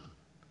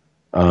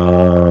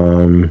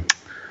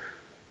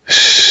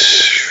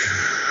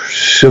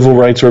 Civil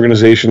rights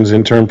organizations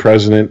intern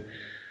president,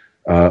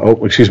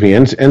 NCAA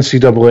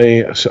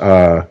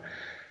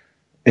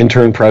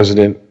intern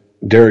president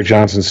Derek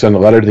Johnson sent a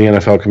letter to the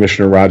NFL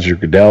Commissioner Roger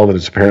Goodell that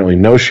it's apparently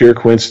no sheer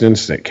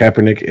coincidence that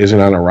Kaepernick isn't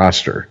on a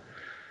roster.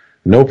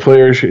 No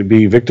player should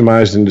be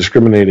victimized and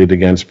discriminated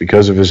against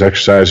because of his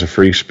exercise of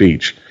free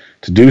speech.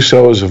 To do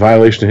so is a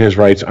violation of his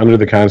rights under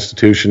the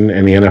Constitution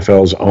and the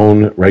NFL's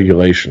own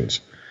regulations.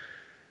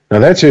 Now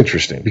that's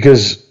interesting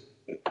because,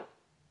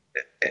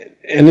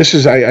 and this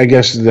is, I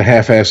guess, the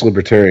half-ass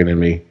libertarian in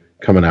me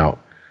coming out.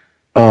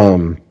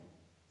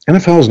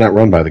 NFL is not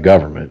run by the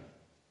government.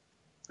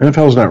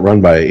 NFL is not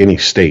run by any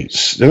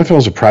states. The NFL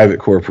is a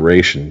private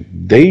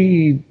corporation.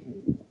 They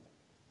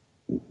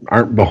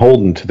aren't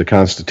beholden to the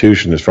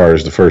Constitution as far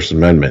as the First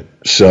Amendment.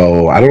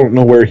 So I don't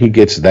know where he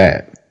gets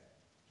that.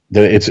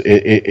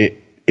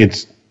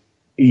 It's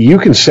you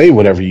can say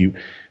whatever you.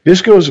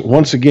 This goes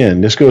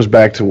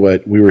back to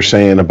what we were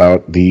saying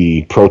about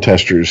the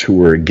protesters who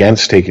were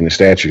against taking the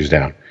statues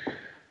down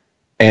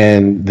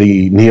and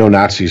the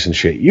neo-Nazis and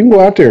shit. You can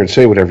go out there and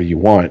say whatever you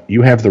want.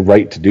 You have the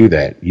right to do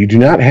that. You do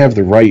not have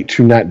the right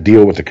to not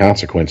deal with the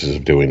consequences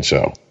of doing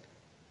so.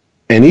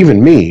 And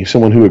even me,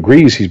 someone who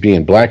agrees he's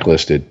being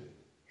blacklisted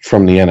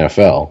from the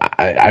NFL,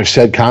 I've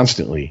said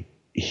constantly,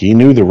 he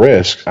knew the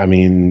risks. I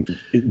mean,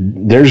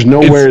 there's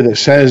nowhere that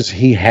says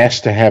he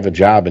has to have a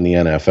job in the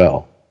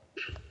NFL.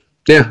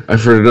 Yeah,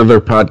 I've heard another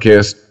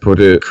podcast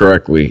put it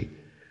correctly.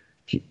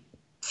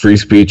 Free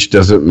speech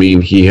doesn't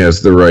mean he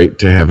has the right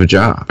to have a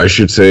job. I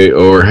should say,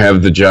 or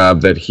have the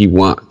job that he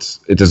wants.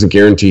 It doesn't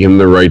guarantee him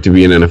the right to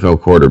be an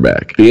NFL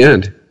quarterback. The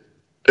end.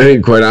 I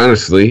mean, quite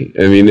honestly,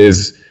 I mean,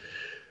 is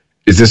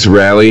this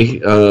rally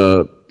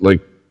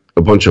like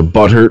a bunch of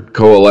butthurt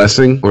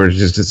coalescing, or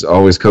just it's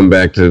always come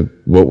back to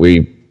what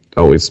we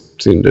always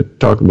seem to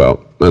talk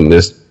about on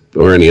this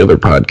or any other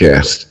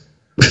podcast?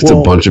 It's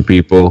a bunch of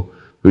people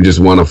who just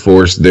want to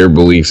force their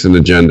beliefs and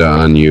agenda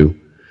on you,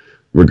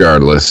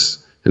 regardless.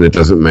 And it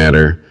doesn't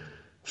matter.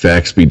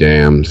 Facts be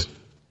damned.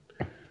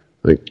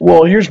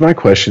 Well, here's my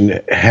question.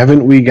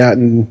 Haven't we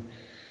gotten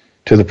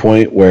to the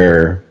point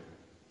where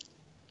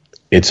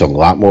it's a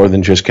lot more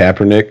than just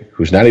Kaepernick,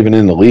 who's not even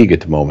in the league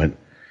at the moment?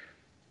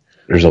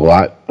 There's a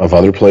lot of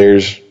other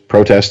players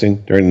protesting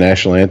during the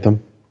national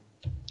anthem.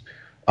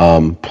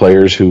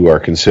 Players who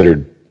are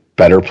considered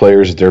better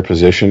players at their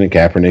position, and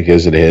Kaepernick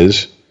is at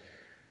his.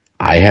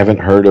 I haven't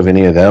heard of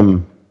any of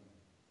them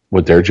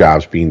with their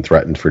jobs being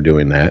threatened for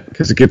doing that.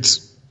 Because it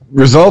gets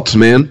results,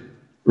 man.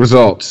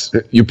 Results.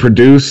 You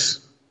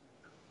produce,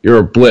 you're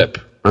a blip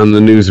on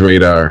the news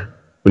radar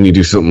when you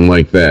do something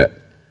like that.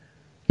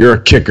 You're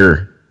a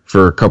kicker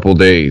for a couple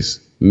days,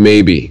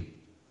 maybe,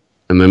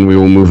 and then we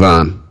will move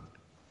on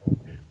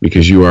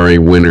because you are a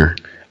winner.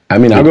 I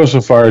mean, I'll go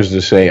so far as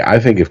to say I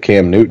think if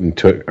Cam Newton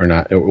took or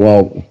not,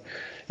 well,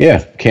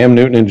 yeah, Cam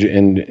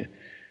Newton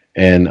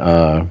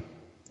and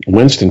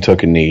Winston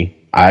took a knee,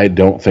 I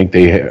don't think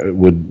they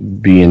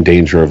would be in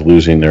danger of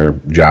losing their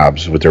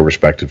jobs with their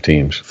respective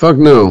teams. Fuck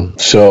no.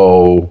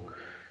 So,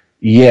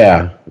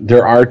 yeah,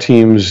 there are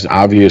teams,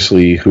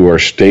 obviously, who are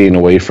staying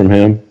away from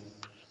him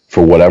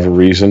for whatever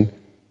reason.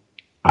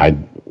 I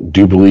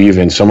do believe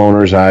in some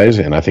owners' eyes,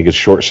 and I think it's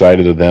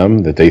short-sighted of them,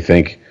 that they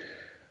think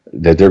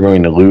that they're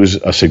going to lose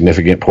a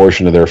significant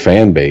portion of their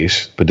fan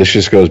base. But this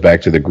just goes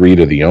back to the greed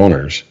of the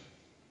owners.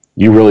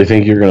 You really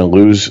think you're going to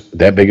lose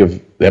that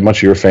much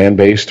of your fan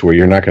base to where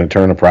you're not going to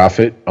turn a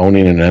profit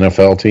owning an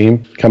NFL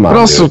team? Come on. But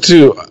also, dude.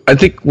 too, I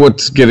think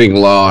what's getting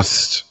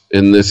lost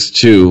in this,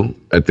 too,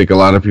 I think a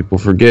lot of people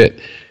forget,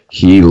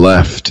 he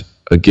left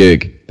a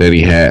gig that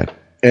he had.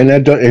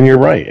 And you're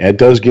right. It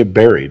does get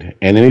buried.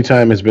 And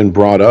anytime it's been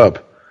brought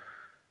up,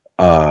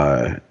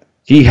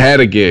 he had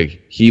a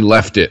gig. He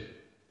left it.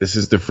 This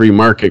is the free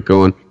market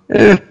going,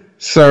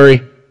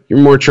 sorry, you're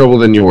more trouble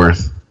than you're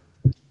worth.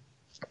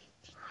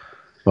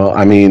 Well,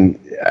 I mean,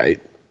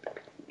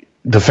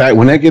 the fact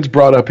when that gets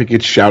brought up, it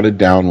gets shouted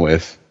down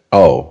with,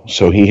 oh,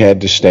 so he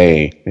had to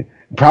stay.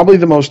 Probably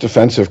the most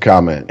offensive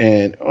comment,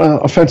 and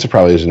offensive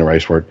probably isn't the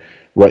right word.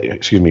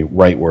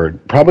 Right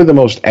word. Probably the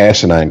most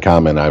asinine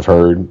comment I've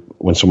heard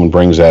when someone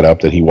brings that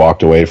up, that he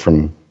walked away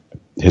from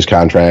his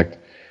contract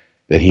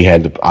that he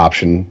had the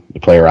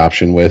player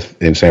option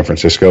with in San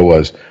Francisco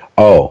was,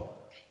 oh,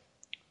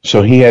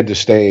 so he had to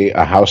stay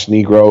a house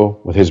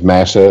Negro with his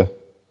massa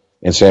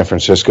in San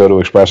Francisco to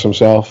express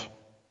himself?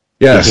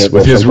 Yes,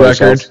 with his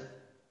record.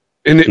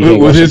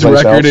 With his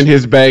record and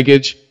his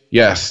baggage,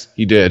 yes,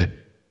 he did.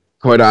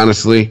 Quite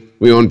honestly,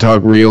 we want to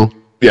talk real.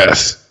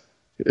 Yes,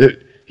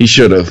 he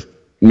should have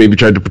maybe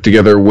tried to put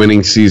together a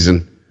winning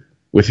season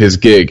with his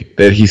gig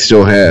that he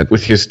still had,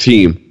 with his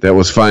team that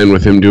was fine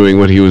with him doing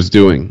what he was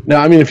doing. Now,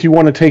 I mean, if you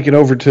want to take it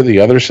over to the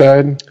other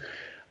side,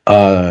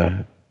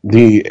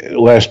 the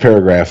last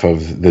paragraph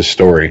of this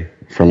story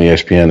from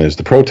ESPN is,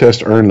 the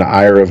protest earned the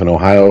ire of an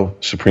Ohio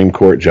Supreme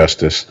Court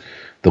justice,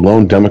 the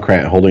lone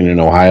Democrat holding an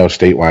Ohio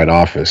statewide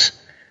office.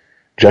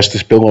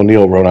 Justice Bill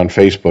O'Neill wrote on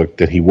Facebook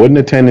that he wouldn't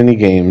attend any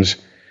games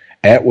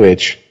at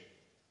which,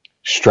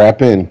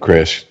 strap in,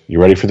 Chris,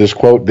 you ready for this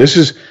quote? This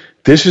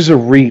is a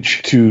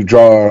reach to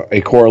draw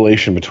a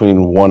correlation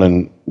between one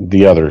and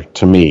the other,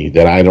 to me,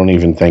 that I don't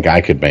even think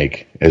I could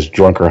make, as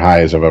drunk or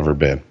high as I've ever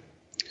been.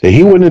 That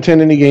he wouldn't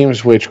attend any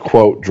games which,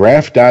 quote,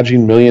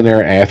 draft-dodging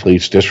millionaire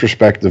athletes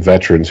disrespect the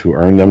veterans who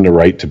earned them the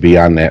right to be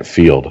on that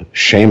field.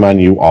 Shame on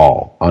you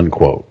all,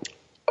 unquote.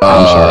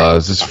 I'm sorry.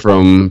 Is this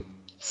from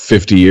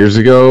 50 years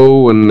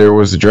ago when there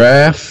was a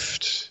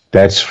draft?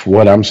 That's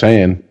what I'm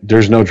saying.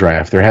 There's no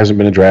draft. There hasn't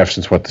been a draft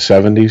since, what, the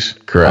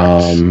 70s?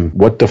 Correct.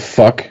 What the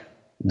fuck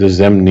does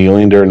them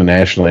kneeling during the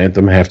national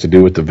anthem have to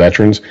do with the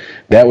veterans?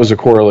 That was a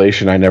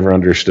correlation I never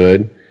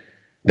understood.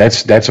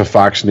 That's a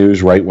Fox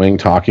News right-wing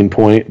talking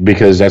point,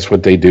 because that's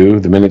what they do.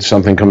 The minute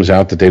something comes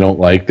out that they don't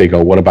like, they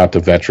go, what about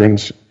the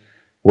veterans?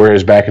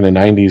 Whereas back in the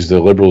 90s, the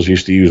liberals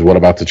used to use, what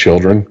about the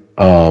children?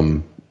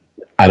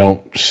 I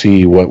don't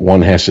see what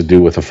one has to do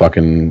with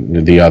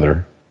the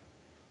other.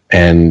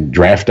 And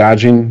draft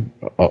dodging,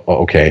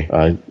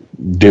 okay.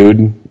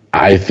 Dude,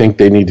 I think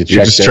they need to check.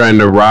 You're just trying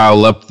to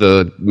rile up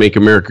the Make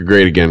America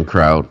Great Again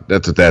crowd.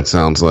 That's what that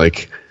sounds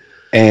like.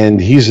 And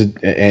this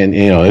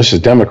is a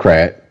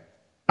Democrat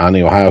on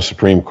the Ohio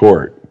Supreme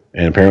Court,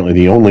 and apparently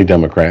the only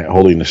Democrat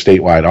holding a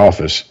statewide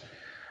office.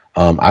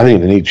 I think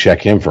they need to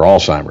check him for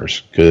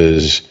Alzheimer's,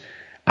 because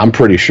I'm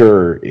pretty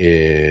sure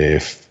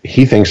if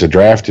he thinks the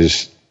draft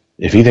is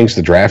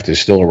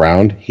still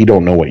around, he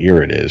don't know what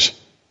year it is.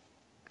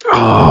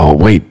 Oh,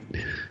 wait.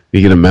 You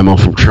get a memo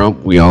from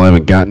Trump we all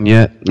haven't gotten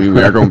yet? We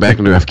are going back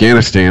into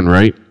Afghanistan,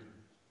 right?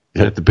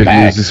 Is that the big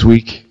news this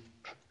week?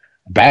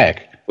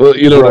 Back. Well,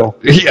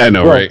 yeah, I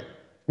know, bro, right?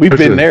 We've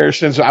been there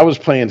since I was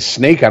playing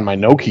Snake on my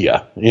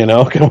Nokia,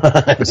 come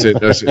on. That's it.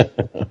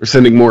 We're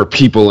sending more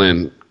people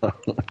in.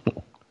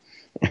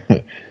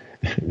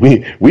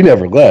 We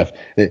never left.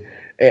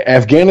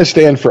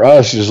 Afghanistan for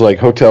us is like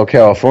Hotel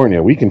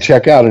California. We can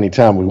check out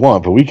anytime we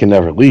want, but we can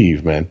never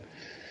leave, man.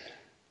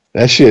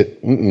 That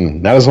shit,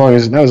 not as long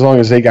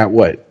as they got,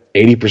 what,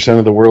 80%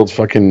 of the world's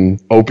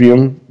fucking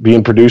opium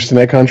being produced in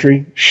that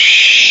country?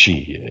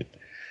 Shit.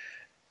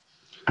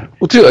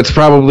 Well, too, it's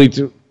probably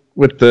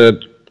with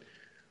the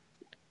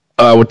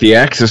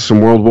Axis from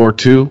World War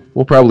II,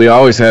 we'll probably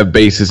always have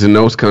bases in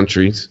those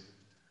countries.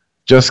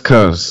 Just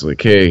cause,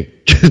 like, hey,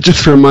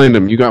 just remind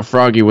them, you got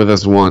froggy with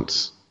us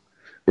once.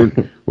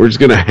 We're just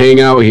gonna hang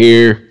out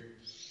here,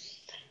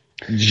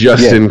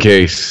 just in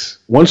case.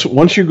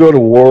 Once you go to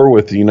war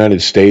with the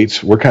United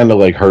States, we're kind of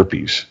like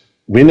herpes.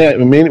 we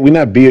may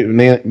not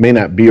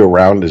be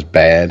around as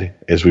bad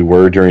as we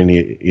were during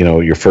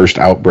your first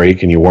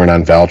outbreak and you weren't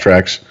on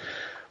Valtrex,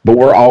 but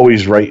we're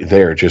always right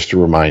there just to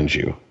remind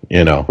you.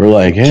 We're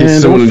like,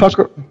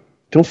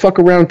 don't fuck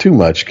around too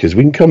much because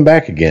we can come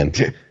back again.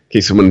 In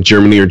case someone in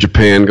Germany or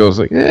Japan goes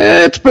like,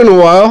 it's been a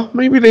while.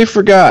 Maybe they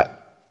forgot.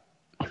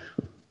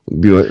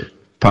 Be like,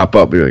 pop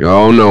up, be like,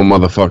 oh no,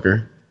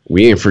 motherfucker,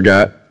 we ain't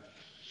forgot.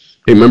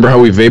 Hey, remember how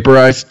we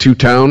vaporized 2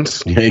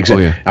 towns? Yeah,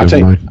 exactly. Oh, yeah.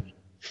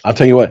 I'll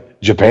tell you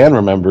what, Japan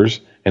remembers,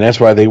 and that's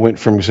why they went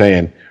from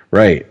saying,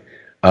 right,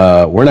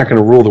 we're not going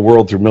to rule the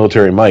world through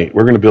military might.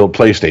 We're going to build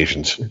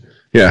PlayStations.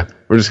 Yeah,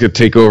 we're just going to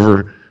take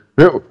over.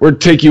 We're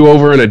take you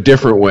over in a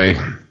different way.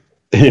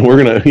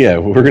 we're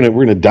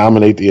gonna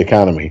dominate the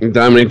economy.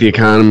 Dominate the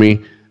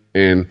economy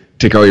and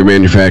take all your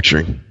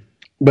manufacturing.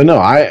 But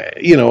no,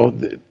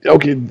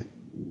 okay.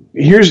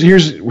 Here's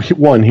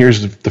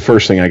the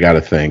first thing I got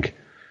to think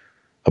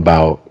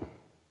about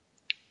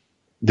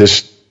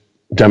this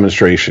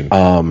demonstration.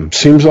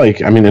 Seems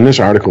like, and this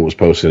article was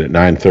posted at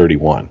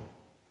 9:31.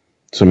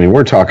 So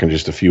we're talking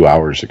just a few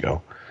hours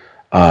ago.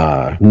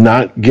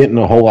 Not getting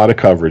a whole lot of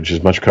coverage,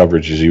 as much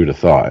coverage as you would have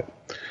thought.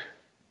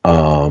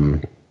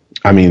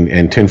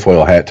 And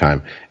tinfoil hat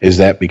time. Is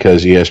that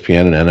because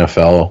ESPN and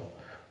NFL,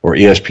 or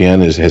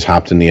ESPN has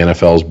hopped in the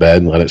NFL's bed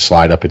and let it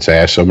slide up its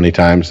ass so many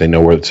times they know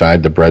what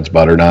side the bread's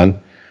buttered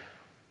on?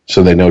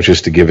 So they know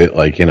just to give it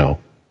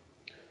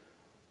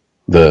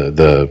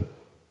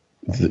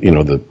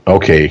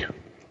okay,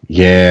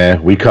 yeah,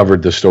 we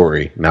covered the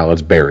story. Now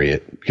let's bury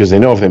it. Because they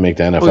know if they make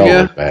the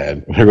NFL look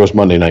bad, here goes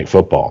Monday Night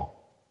Football.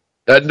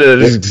 That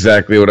is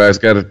exactly what I was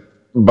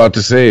about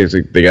to say. Is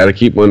they got to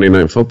keep Monday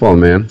Night Football,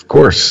 man. Of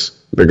course.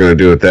 They're going to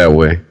do it that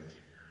way.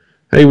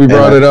 Hey, we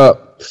brought it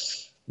up.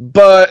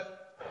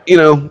 But,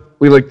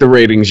 we like the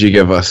ratings you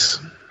give us.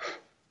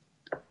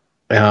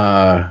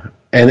 And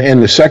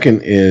the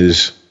second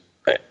is,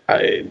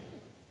 and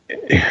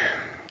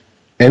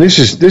this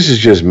is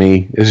just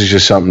me. This is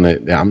just something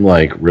that I'm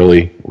like,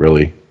 really,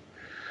 really.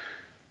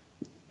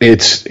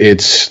 It's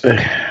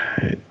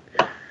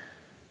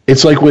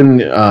like when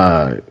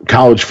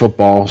college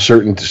football,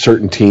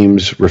 certain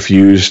teams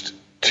refused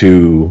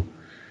to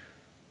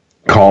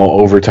call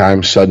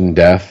overtime sudden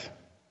death.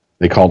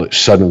 They called it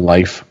sudden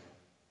life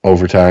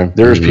overtime.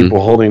 There's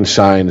people holding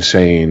signs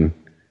saying,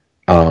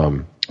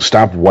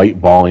 stop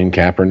whiteballing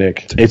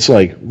Kaepernick. It's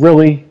like,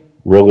 really?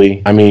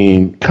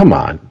 Come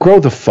on,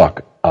 grow the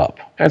fuck up.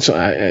 That's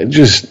I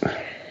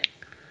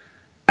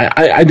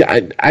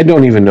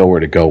don't even know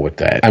where to go with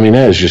that.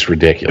 That is just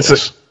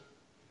ridiculous.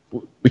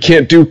 We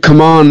can't do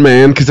come on,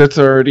 man, because it's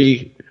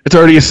already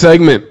a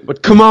segment.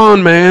 But come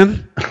on,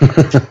 man.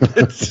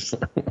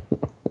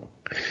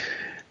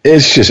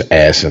 It's just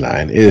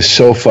asinine. It is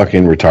so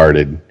fucking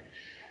retarded.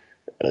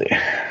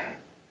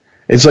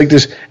 It's like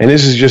this, and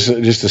this is just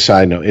a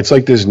side note. It's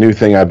like this new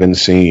thing I've been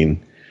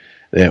seeing,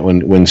 that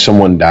when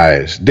someone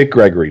dies, Dick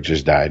Gregory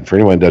just died. For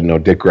anyone who doesn't know,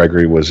 Dick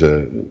Gregory was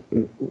a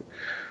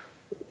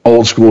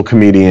old school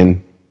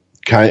comedian,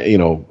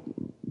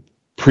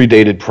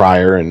 predated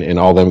Pryor and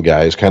all them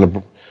guys, kind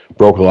of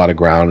broke a lot of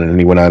ground, and then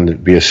he went on to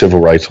be a civil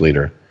rights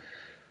leader.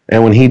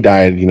 And when he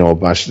died,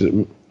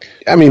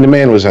 the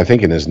man was, I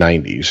think, in his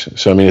 90s.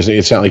 So,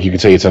 it's not like you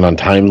could say it's an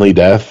untimely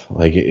death.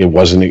 Like, it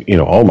wasn't,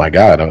 oh my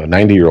God, a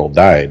 90-year-old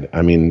died.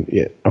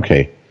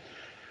 Okay.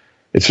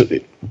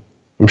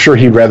 I'm sure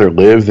he'd rather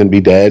live than be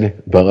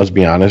dead, but let's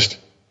be honest.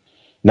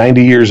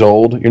 90 years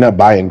old, you're not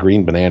buying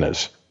green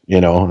bananas,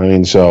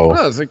 so.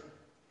 Well, it's like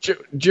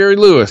Jerry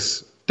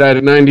Lewis died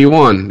at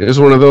 91. It was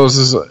one of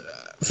those,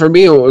 for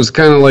me, it was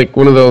kind of like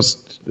one of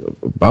those,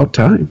 about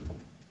time.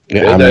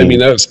 Yeah,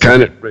 that was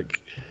kind of,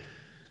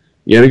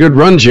 you had a good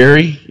run,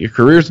 Jerry. Your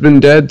career's been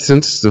dead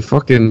since the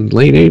fucking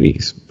late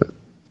 80s. But,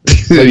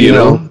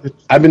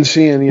 I've been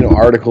seeing,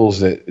 articles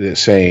that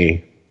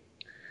say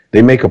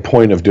they make a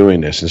point of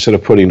doing this. Instead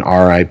of putting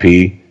RIP,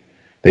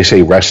 they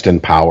say rest in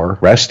power.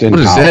 Rest in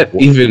power. What does that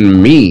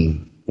even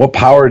mean? What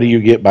power do you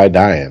get by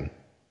dying?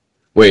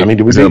 Wait,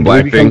 is that a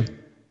black thing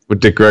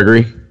with Dick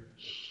Gregory?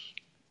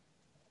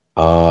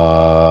 Well,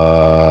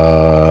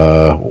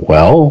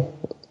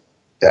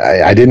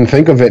 I didn't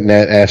think of it in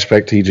that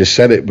aspect. He just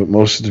said it, but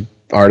most of the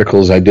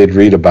articles I did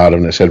read about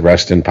him that said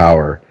rest in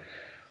power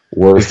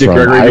were Is Dick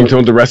Gregory being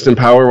told to rest in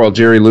power while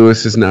Jerry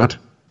Lewis is not?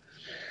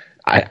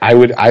 I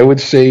would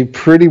say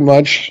pretty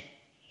much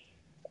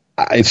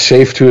it's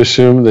safe to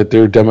assume that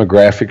their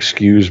demographic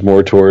skews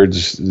more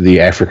towards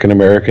the African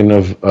American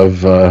of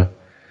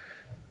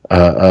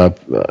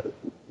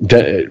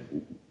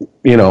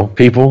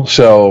people.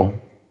 So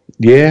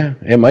yeah,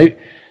 it might.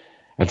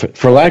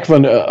 For lack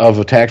of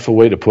a tactful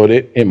way to put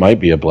it, it might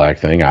be a black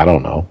thing. I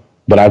don't know.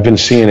 But I've been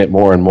seeing it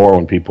more and more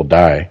when people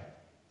die.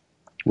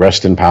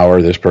 Rest in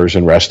power, this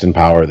person. Rest in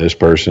power, this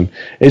person.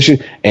 It's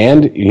just,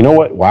 and you know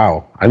what?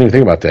 Wow. I didn't even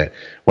think about that.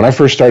 When I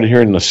first started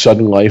hearing the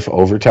sudden life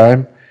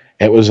overtime,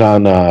 it was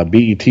on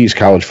BET's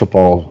College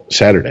Football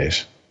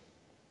Saturdays.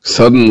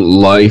 Sudden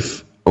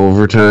life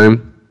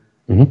overtime?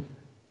 Mm-hmm.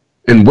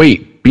 And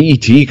wait,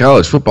 BET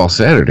College Football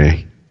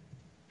Saturday?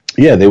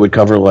 Yeah, they would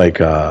cover like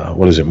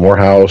what is it,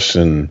 Morehouse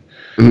and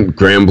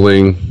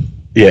Grambling.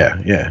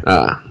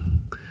 Yeah.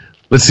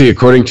 Let's see.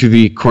 According to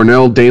the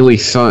Cornell Daily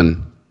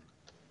Sun,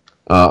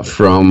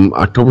 from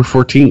October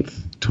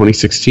 14th,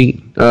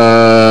 2016,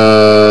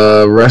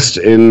 rest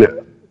in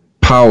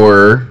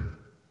power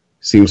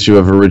seems to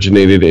have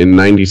originated in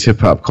 90s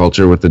hip-hop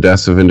culture with the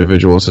deaths of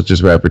individuals such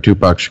as rapper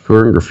Tupac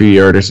Shakur and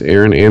graffiti artist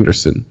Aaron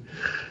Anderson.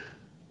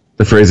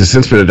 The phrase has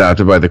since been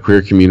adopted by the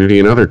queer community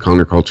and other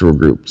countercultural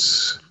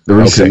groups. The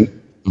recent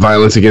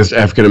violence against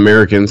African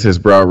Americans has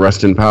brought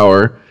rest in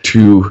power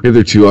to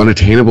hitherto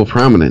unattainable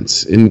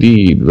prominence.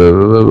 Indeed. Blah,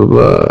 blah, blah,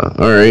 blah.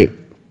 All right.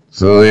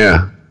 So,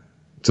 yeah.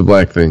 It's a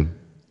black thing.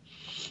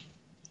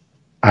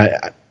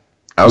 I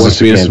was just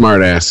being a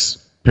smart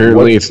ass.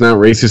 Apparently, it's not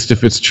racist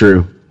if it's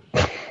true.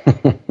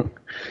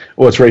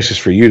 Well, it's racist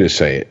for you to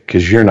say it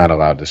because you're not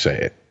allowed to say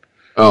it.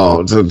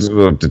 Oh,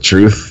 the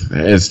truth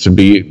is to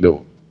be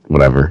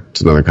whatever.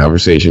 It's another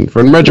conversation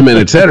for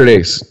Unregimented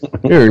Saturdays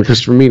here in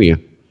Christopher Media.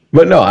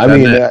 But no, I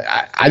mean,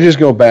 I just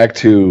go back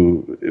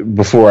to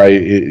before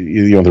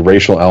the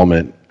racial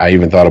element. I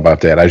even thought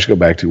about that. I just go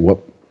back to what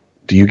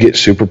do you get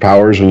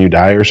superpowers when you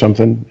die or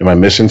something? Am I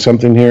missing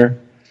something here?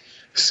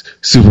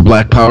 Super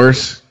black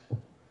powers?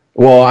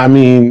 Well, I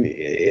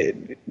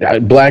mean,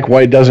 black,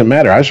 white doesn't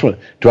matter. I just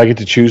do I get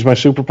to choose my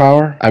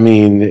superpower? I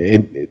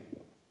mean,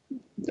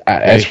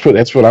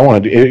 that's what I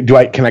want to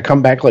do. Can I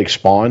come back like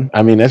Spawn?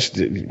 I mean, I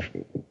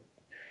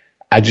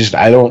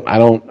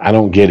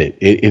don't get it.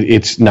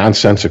 It's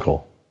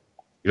nonsensical.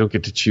 You don't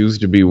get to choose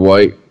to be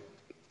white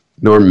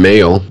nor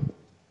male.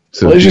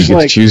 So well, you just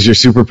get to choose your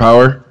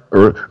superpower,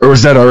 or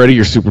was that already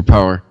your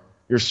superpower?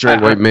 You're a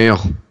straight white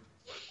male.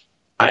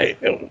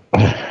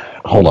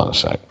 Hold on a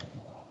sec.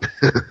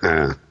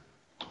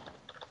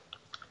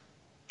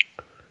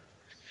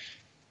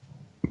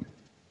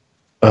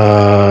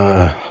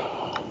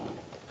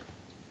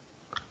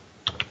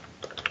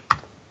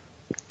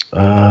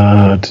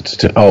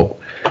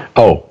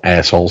 Oh,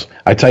 assholes.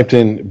 I typed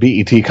in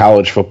BET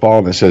college football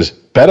and it says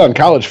bet on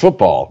college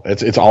football.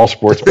 It's all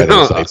sports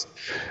betting sites.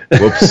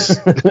 Whoops.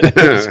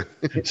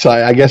 So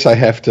I guess I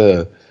have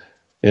to,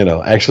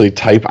 actually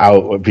type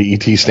out what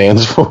BET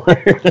stands for.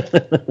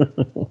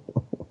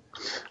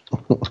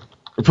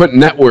 Put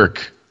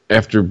network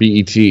after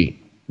BET.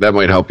 That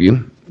might help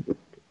you.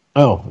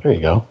 Oh, there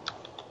you go.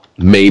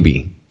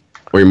 Maybe.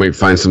 Or you might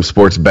find some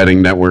sports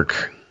betting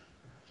network.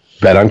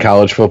 Bet on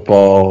college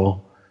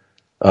football.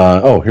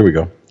 Here we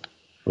go.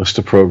 List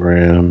of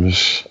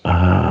programs. Come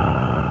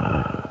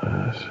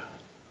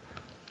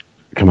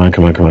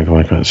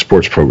on.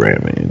 Sports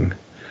programming.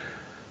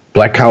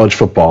 Black college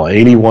football,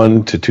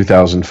 81 to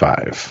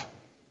 2005.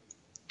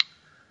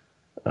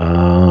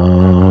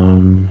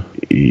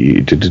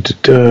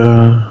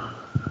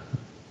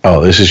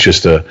 This is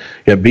just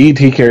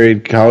BET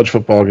carried college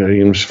football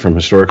games from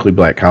historically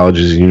black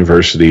colleges and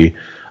university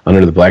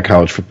under the Black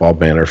College Football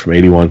banner from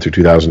 81 through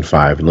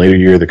 2005. In later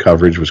year, the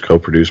coverage was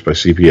co-produced by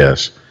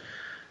CBS.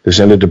 This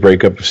ended the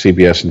breakup of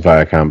CBS and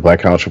Viacom. Black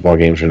college football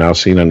games are now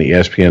seen on the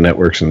ESPN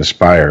networks and the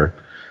Spire.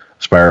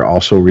 Spire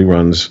also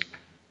reruns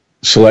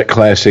Select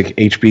Classic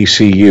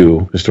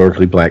HBCU,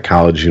 historically black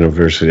college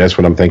university. That's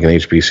what I'm thinking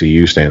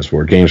HBCU stands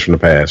for, games from the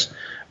past.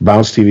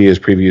 Bounce TV has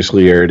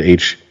previously aired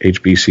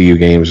HBCU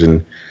games in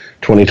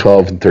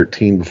 2012 and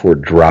 13 before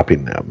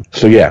dropping them.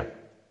 So yeah,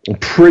 I'm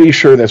pretty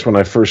sure that's when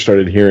I first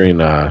started hearing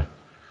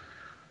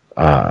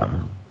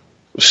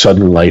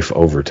Sudden Life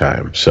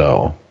Overtime.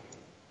 So,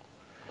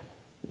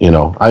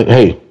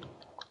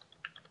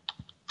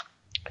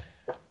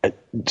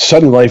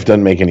 Sudden Life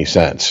doesn't make any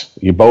sense.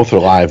 You both are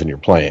alive and you're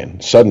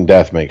playing. Sudden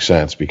Death makes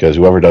sense because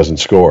whoever doesn't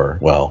score,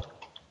 well,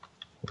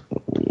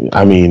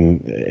 I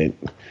mean,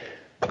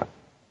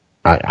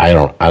 I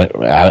don't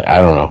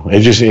know.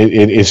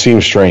 It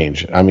seems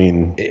strange. I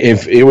mean,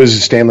 if it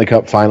was Stanley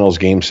Cup Finals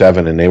Game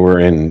 7 and they were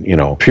in,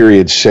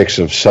 period 6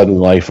 of Sudden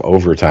Life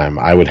Overtime,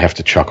 I would have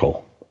to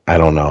chuckle. I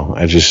don't know.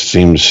 It just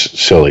seems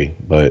silly,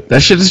 but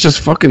that shit is just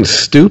fucking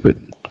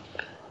stupid.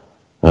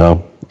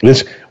 Well,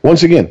 this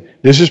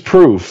is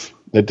proof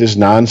that this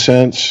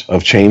nonsense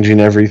of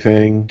changing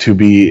everything to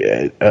be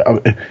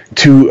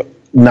to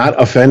not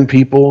offend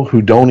people who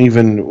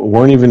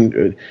weren't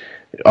even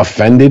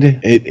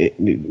offended,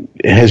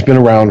 it has been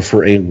around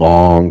for a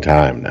long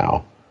time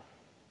now.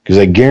 Because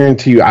I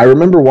guarantee you, I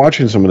remember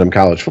watching some of them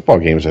college football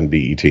games on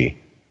BET.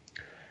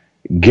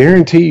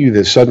 Guarantee you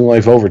that Sudden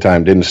Life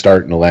Overtime didn't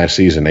start in the last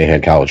season they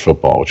had college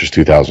football, which is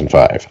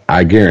 2005.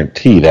 I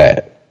guarantee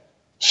that.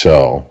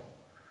 So,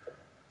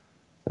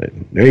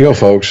 there you go,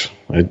 folks.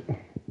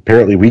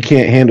 Apparently, we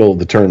can't handle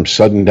the term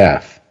sudden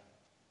death.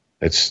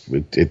 It's too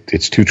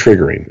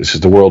triggering. This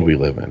is the world we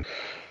live in.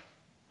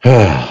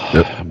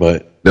 Yep.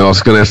 But no,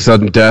 it's going to have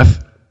sudden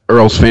death.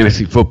 Earl's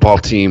fantasy football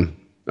team.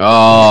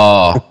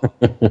 Oh,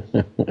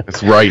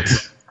 that's right.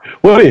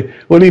 What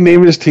did he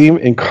name his team?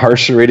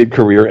 Incarcerated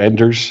Career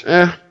Enders?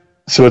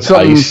 So it's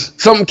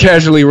something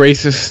casually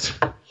racist.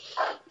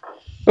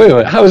 Wait a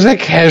minute. How is that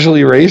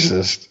casually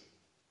racist?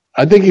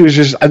 I think he was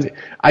just.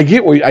 I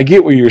get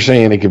what you're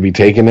saying. It could be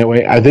taken that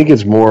way. I think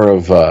it's more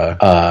of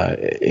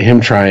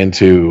him trying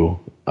to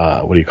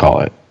what do you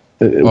call it?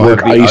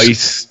 Work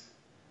ice.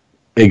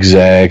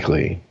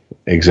 Exactly.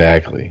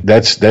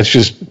 That's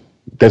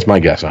my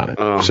guess on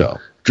it. So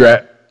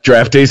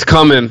draft day's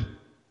coming,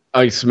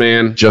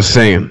 Iceman. Just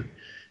saying.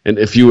 And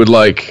if you would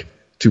like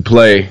to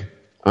play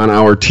on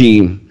our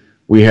team,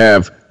 we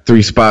have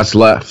 3 spots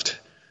left.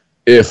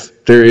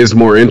 If there is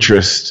more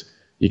interest,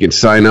 you can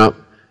sign up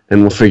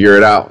and we'll figure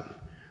it out.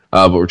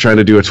 But we're trying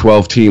to do a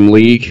 12-team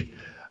league.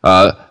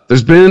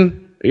 There's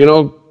been,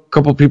 a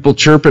couple people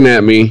chirping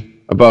at me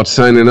about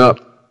signing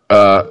up.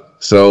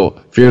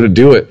 So if you're going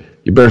to do it,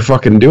 you better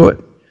fucking do it.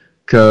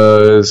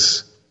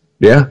 Because,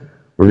 we're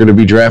going to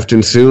be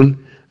drafting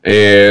soon.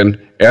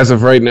 And as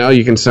of right now,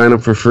 you can sign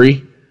up for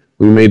free.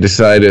 We may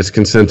decide as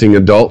consenting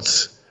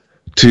adults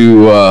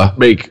to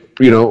make,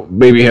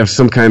 maybe have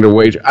some kind of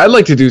wage. I'd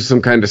like to do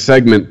some kind of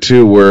segment,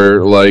 too,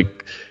 where,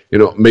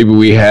 maybe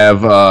we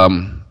have...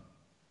 I'm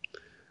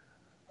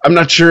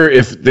not sure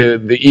if the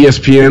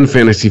ESPN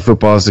fantasy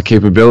football has the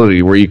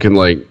capability where you can,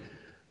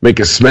 make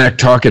a smack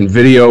talking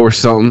video or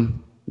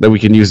something that we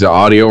can use the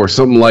audio or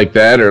something like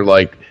that, or,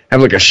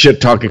 have, a shit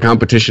talking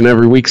competition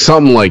every week,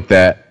 something like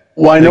that.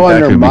 Well, I know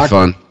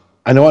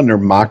under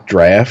mock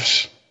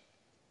drafts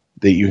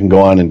that you can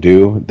go on and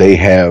do, they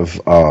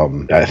have,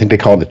 I think they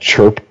call it the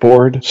chirp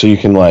board, so you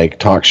can,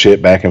 talk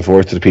shit back and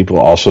forth to the people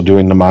also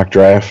doing the mock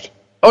draft.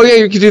 Oh, yeah,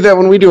 you can do that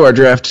when we do our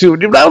draft, too.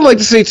 I would like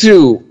to say,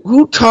 too,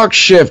 who talks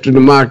shit in the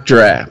mock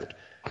draft?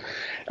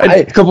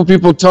 A couple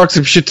people talked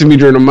some shit to me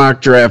during a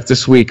mock draft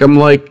this week. I'm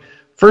like,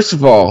 first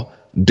of all,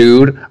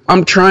 dude,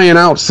 I'm trying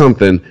out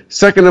something.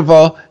 Second of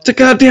all, it's a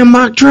goddamn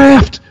mock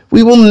draft.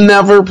 We will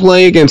never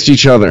play against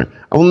each other.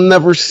 I will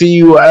never see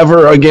you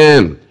ever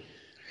again.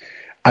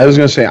 I was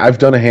going to say, I've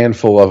done a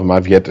handful of them.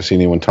 I've yet to see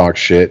anyone talk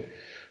shit.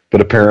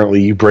 But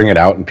apparently you bring it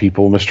out in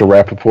people, Mr.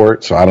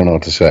 Rappaport, so I don't know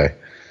what to say.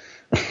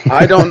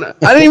 I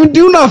didn't even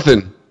do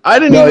nothing. I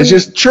didn't even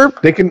just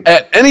chirp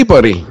at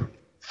anybody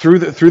through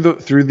the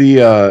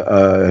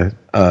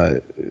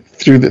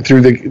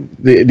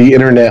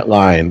internet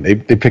line. They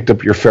picked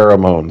up your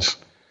pheromones.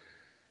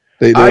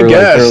 They were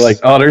they're like,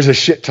 oh, there's a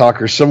shit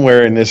talker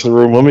somewhere in this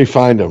room. Let me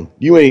find him.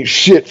 You ain't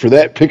shit for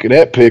that pick of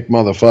that pick,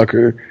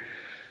 motherfucker.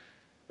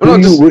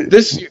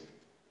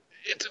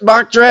 It's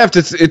mock draft.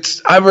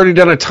 It's I've already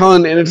done a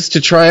ton, and it's to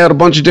try out a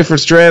bunch of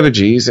different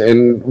strategies.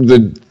 And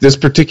this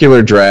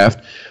particular draft,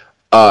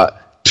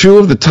 2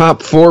 of the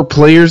top 4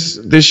 players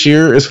this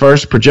year, as far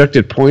as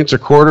projected points, are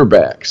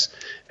quarterbacks.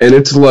 And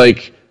it's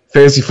like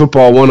fantasy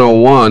football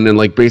 101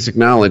 and basic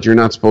knowledge. You're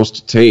not supposed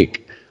to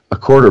take a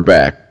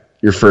quarterback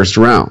your first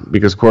round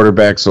because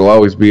quarterbacks will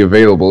always be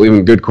available.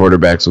 Even good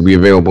quarterbacks will be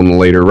available in the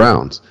later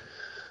rounds.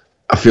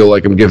 I feel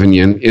like I'm giving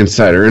you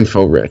insider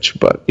info, Rich,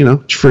 but, it's your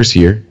first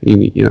year.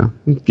 You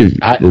give you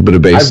a little bit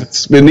of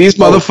basics. And these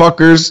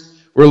motherfuckers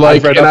were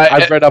like...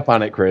 I've read up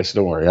on it, Chris.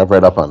 Don't worry. I've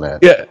read up on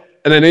that. Yeah,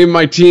 and I named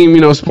my team,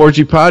 Sport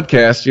G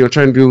Podcast,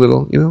 trying to do a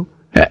little,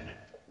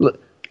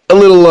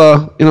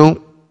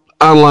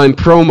 online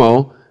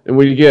promo. And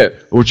what do you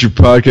get? What's your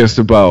podcast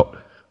about?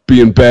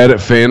 Being bad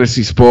at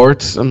fantasy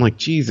sports? I'm like,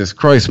 Jesus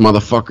Christ,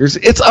 motherfuckers.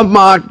 It's a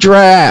mock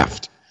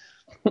draft.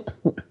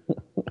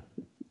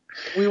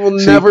 We will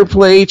never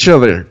play each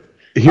other.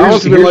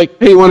 Here's been like,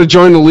 hey, you want to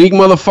join the league,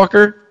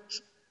 motherfucker?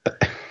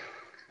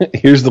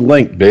 Here's the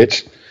link,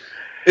 bitch.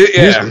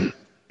 Yeah.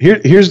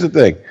 Here's the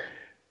thing.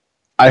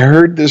 I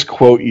heard this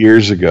quote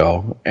years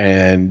ago,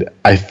 and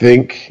I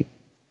think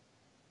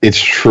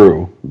it's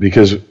true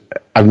because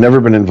I've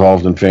never been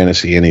involved in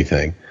fantasy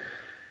anything.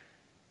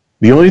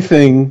 The only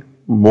thing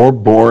more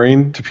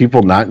boring to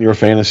people not in your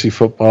fantasy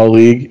football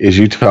league is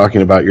you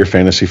talking about your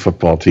fantasy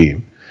football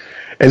team.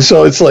 And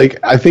so it's like,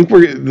 I think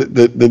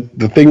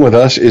the thing with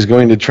us is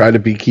going to try to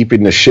be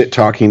keeping the shit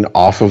talking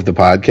off of the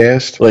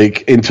podcast,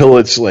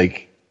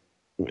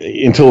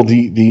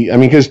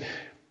 because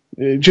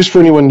just for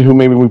anyone who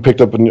maybe we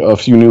picked up a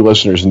few new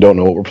listeners and don't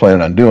know what we're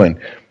planning on doing,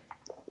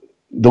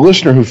 the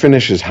listener who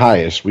finishes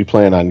highest, we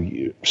plan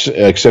on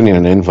extending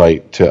an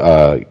invite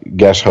to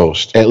guest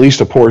host at least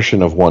a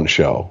portion of one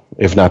show,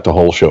 if not the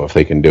whole show, if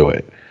they can do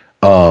it.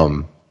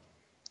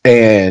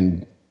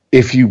 And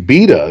if you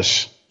beat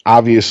us,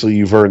 obviously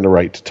you've earned the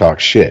right to talk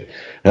shit.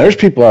 Now, there's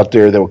people out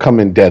there that will come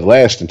in dead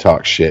last and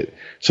talk shit.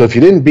 So if you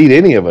didn't beat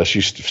any of us,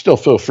 you still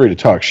feel free to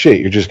talk shit.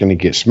 You're just going to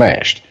get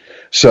smashed.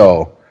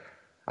 So,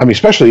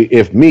 especially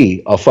if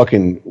me, a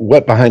fucking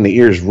wet behind the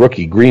ears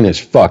rookie, green as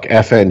fuck,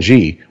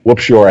 FNG,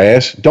 whoops your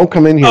ass, don't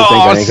come in here and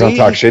think I ain't going to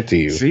talk shit to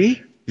you.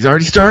 See? He's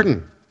already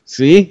starting.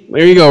 See?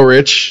 There you go,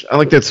 Rich. I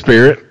like that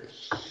spirit.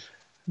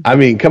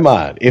 Come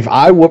on. If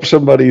I whoop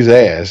somebody's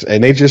ass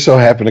and they just so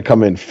happen to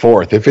come in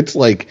fourth, if it's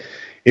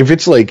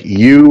like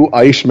you,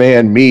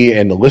 Iceman, me,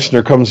 and the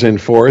listener comes in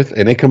fourth,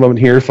 and they come up in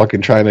here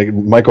fucking trying to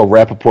Michael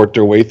Rappaport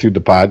their way through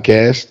the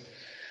podcast,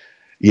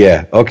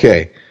 yeah,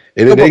 okay.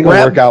 It ain't going to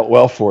work out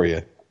well for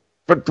you.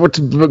 But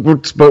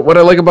what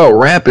I like about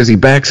Rap is he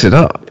backs it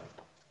up.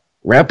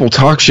 Rap will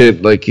talk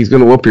shit like he's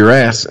going to whoop your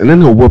ass, and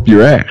then he'll whoop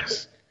your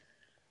ass.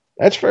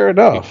 That's fair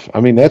enough. I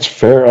mean, that's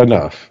fair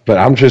enough. But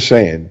I'm just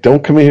saying,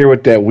 don't come in here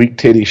with that weak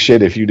titty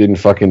shit if you didn't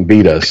fucking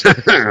beat us,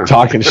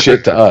 talking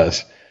shit to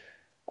us.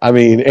 I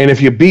mean, and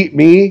if you beat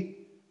me,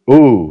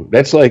 ooh,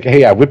 that's like,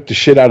 hey, I whipped the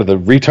shit out of the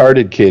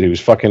retarded kid who's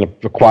fucking a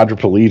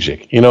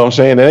quadriplegic. You know what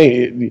I'm saying?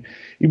 Hey,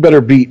 you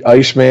better beat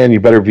Iceman, you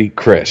better beat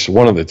Chris,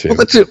 one of the two. Well,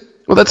 that's it.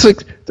 Well, that's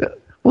like,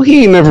 well,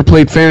 he ain't never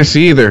played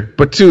fantasy either.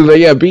 But two,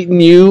 yeah, beating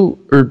you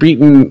or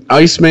beating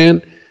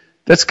Iceman,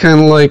 that's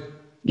kind of like,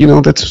 you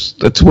know,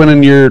 that's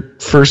winning your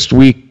first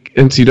week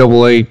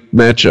NCAA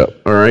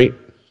matchup, all right?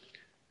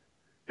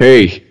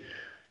 Hey,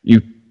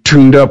 you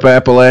tuned up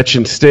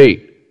Appalachian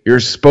State. You're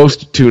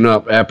supposed to tune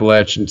up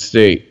Appalachian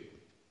State.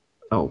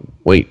 Oh,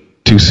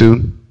 wait, too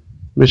soon,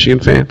 Michigan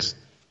fans?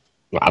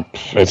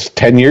 It's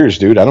 10 years,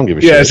 dude. I don't give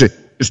a shit. Yeah,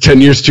 it's 10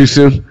 years too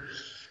soon?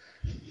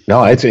 No,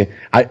 I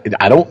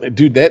don't,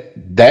 dude,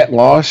 that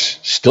loss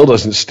still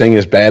doesn't sting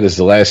as bad as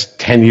the last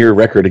 10-year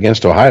record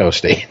against Ohio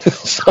State.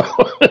 So...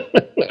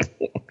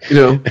 You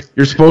know,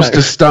 you're supposed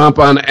to stomp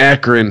on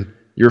Akron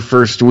your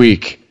first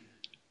week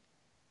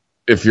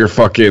if you're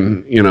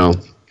fucking, you know,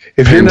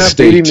 if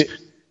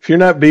you're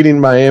not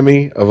beating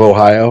Miami of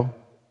Ohio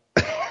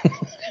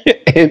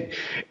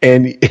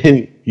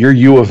and you're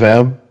U of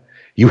M,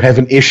 you have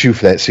an issue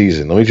for that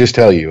season. Let me just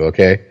tell you,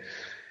 okay?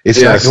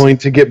 It's not going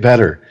to get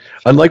better.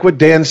 Unlike what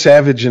Dan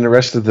Savage and the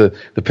rest of the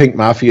Pink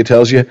Mafia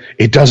tells you,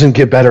 it doesn't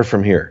get better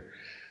from here.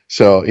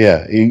 So,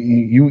 yeah,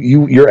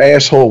 your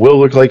asshole will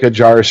look like a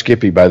jar of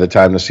Skippy by the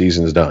time the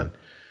seas's done.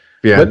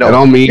 Yeah, but no, it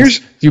all means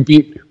you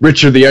beat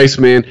Richard the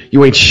Iceman,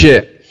 you ain't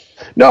shit.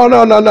 No.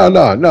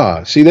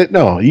 See that?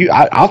 No,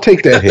 I'll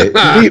take that hit.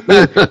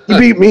 You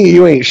beat me,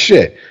 you ain't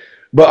shit.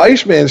 But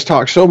Iceman's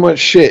talked so much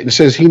shit and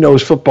says he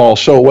knows football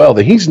so well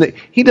that he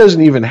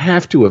doesn't even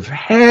have to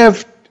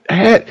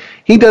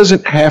he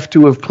doesn't have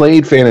to have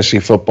played fantasy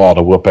football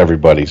to whoop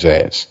everybody's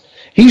ass.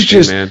 He's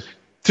just... Hey,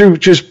 through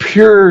just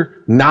pure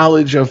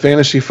knowledge of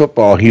fantasy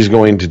football, he's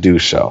going to do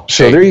so.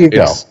 So there you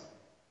go.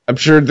 I'm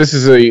sure this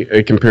is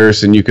a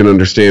comparison you can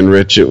understand,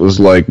 Rich. It was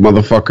like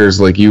motherfuckers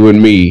like you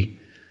and me,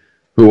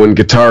 who when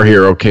Guitar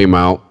Hero came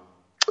out,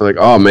 like,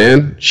 oh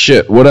man,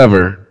 shit,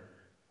 whatever.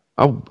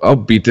 I'll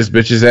beat this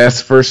bitch's ass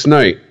first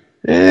night.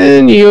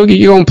 And you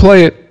gonna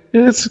play it.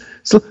 It's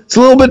a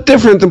little bit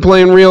different than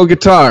playing real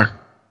guitar.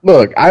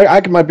 Look,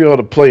 I might be able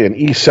to play an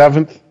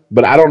E7th,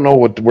 but I don't know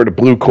where the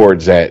blue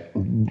chord's at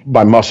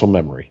by muscle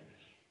memory.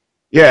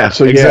 Yeah,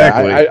 so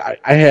exactly.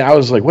 I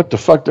was like, what the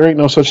fuck? There ain't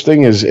no such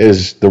thing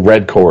as the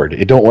red chord.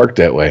 It don't work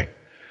that way.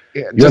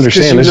 Yeah, you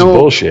understand? This is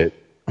bullshit.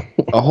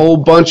 A whole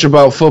bunch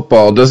about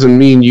football doesn't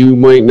mean you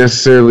might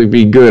necessarily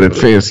be good at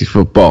fantasy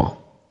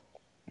football.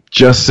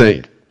 Just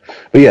saying.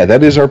 But yeah,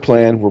 that is our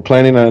plan. We're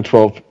planning on a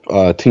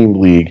 12-team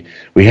league.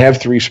 We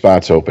have 3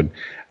 spots open.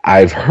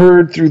 I've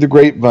heard through the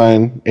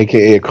grapevine,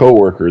 a.k.a. a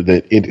coworker,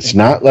 that it's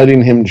not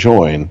letting him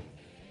join.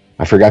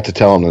 I forgot to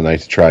tell him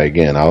tonight to try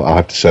again. I'll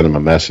have to send him a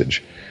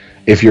message.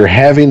 If you're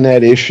having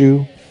that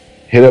issue,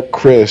 hit up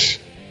Chris.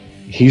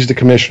 He's the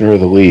commissioner of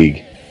the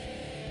league,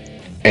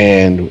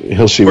 and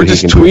he'll see what he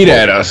can do. Or just tweet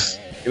at us.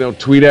 You know,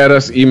 tweet at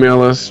us,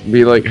 email us,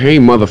 be like, hey,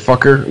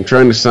 motherfucker, I'm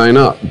trying to sign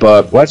up.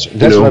 But that's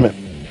what I meant.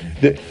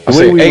 The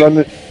way we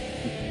run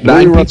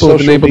 9 people have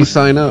been able to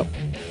sign up.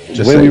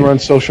 The way we run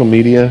social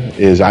media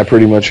is I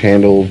pretty much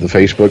handle the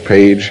Facebook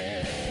page.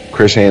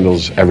 Chris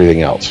handles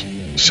everything else.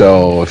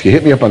 So if you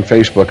hit me up on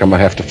Facebook, I'm going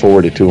to have to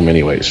forward it to him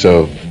anyway.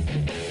 So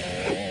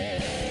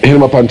hit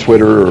him up on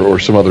Twitter or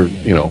some other,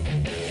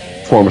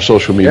 form of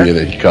social media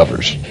that he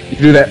covers. You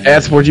can do that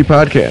at Sporgy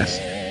Podcast.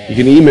 You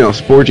can email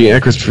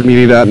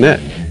sporgy@christophermedia.net.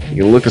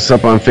 You can look us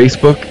up on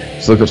Facebook.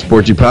 Just look up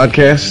Sporgy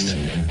Podcast.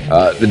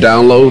 The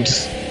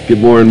downloads get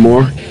more and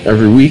more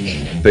every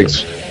week.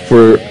 Thanks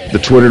for the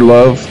Twitter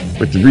love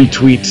with the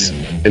retweets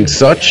and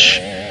such.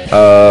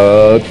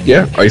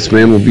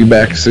 Iceman will be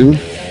back soon.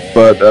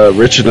 But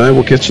Rich and I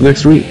will catch you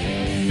next week.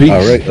 Peace.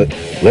 All right.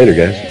 Later,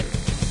 guys.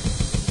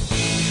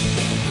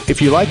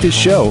 If you like this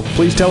show,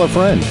 please tell a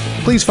friend.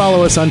 Please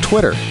follow us on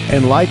Twitter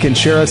and like and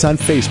share us on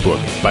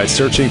Facebook by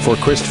searching for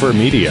Christopher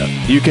Media.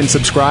 You can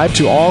subscribe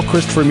to all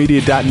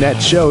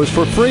ChristopherMedia.net shows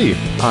for free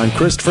on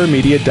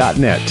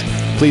ChristopherMedia.net.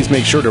 Please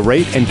make sure to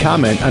rate and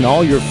comment on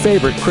all your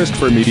favorite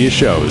Christopher Media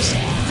shows.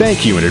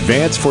 Thank you in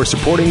advance for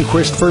supporting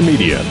Christopher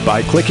Media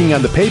by clicking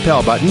on the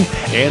PayPal button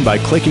and by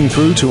clicking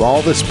through to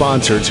all the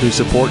sponsors who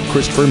support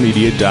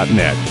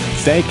ChristopherMedia.net.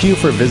 Thank you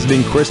for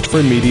visiting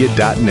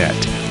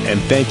ChristopherMedia.net, and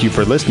thank you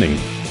for listening.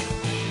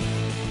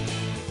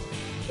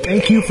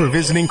 Thank you for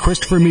visiting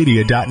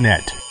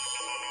ChristopherMedia.net.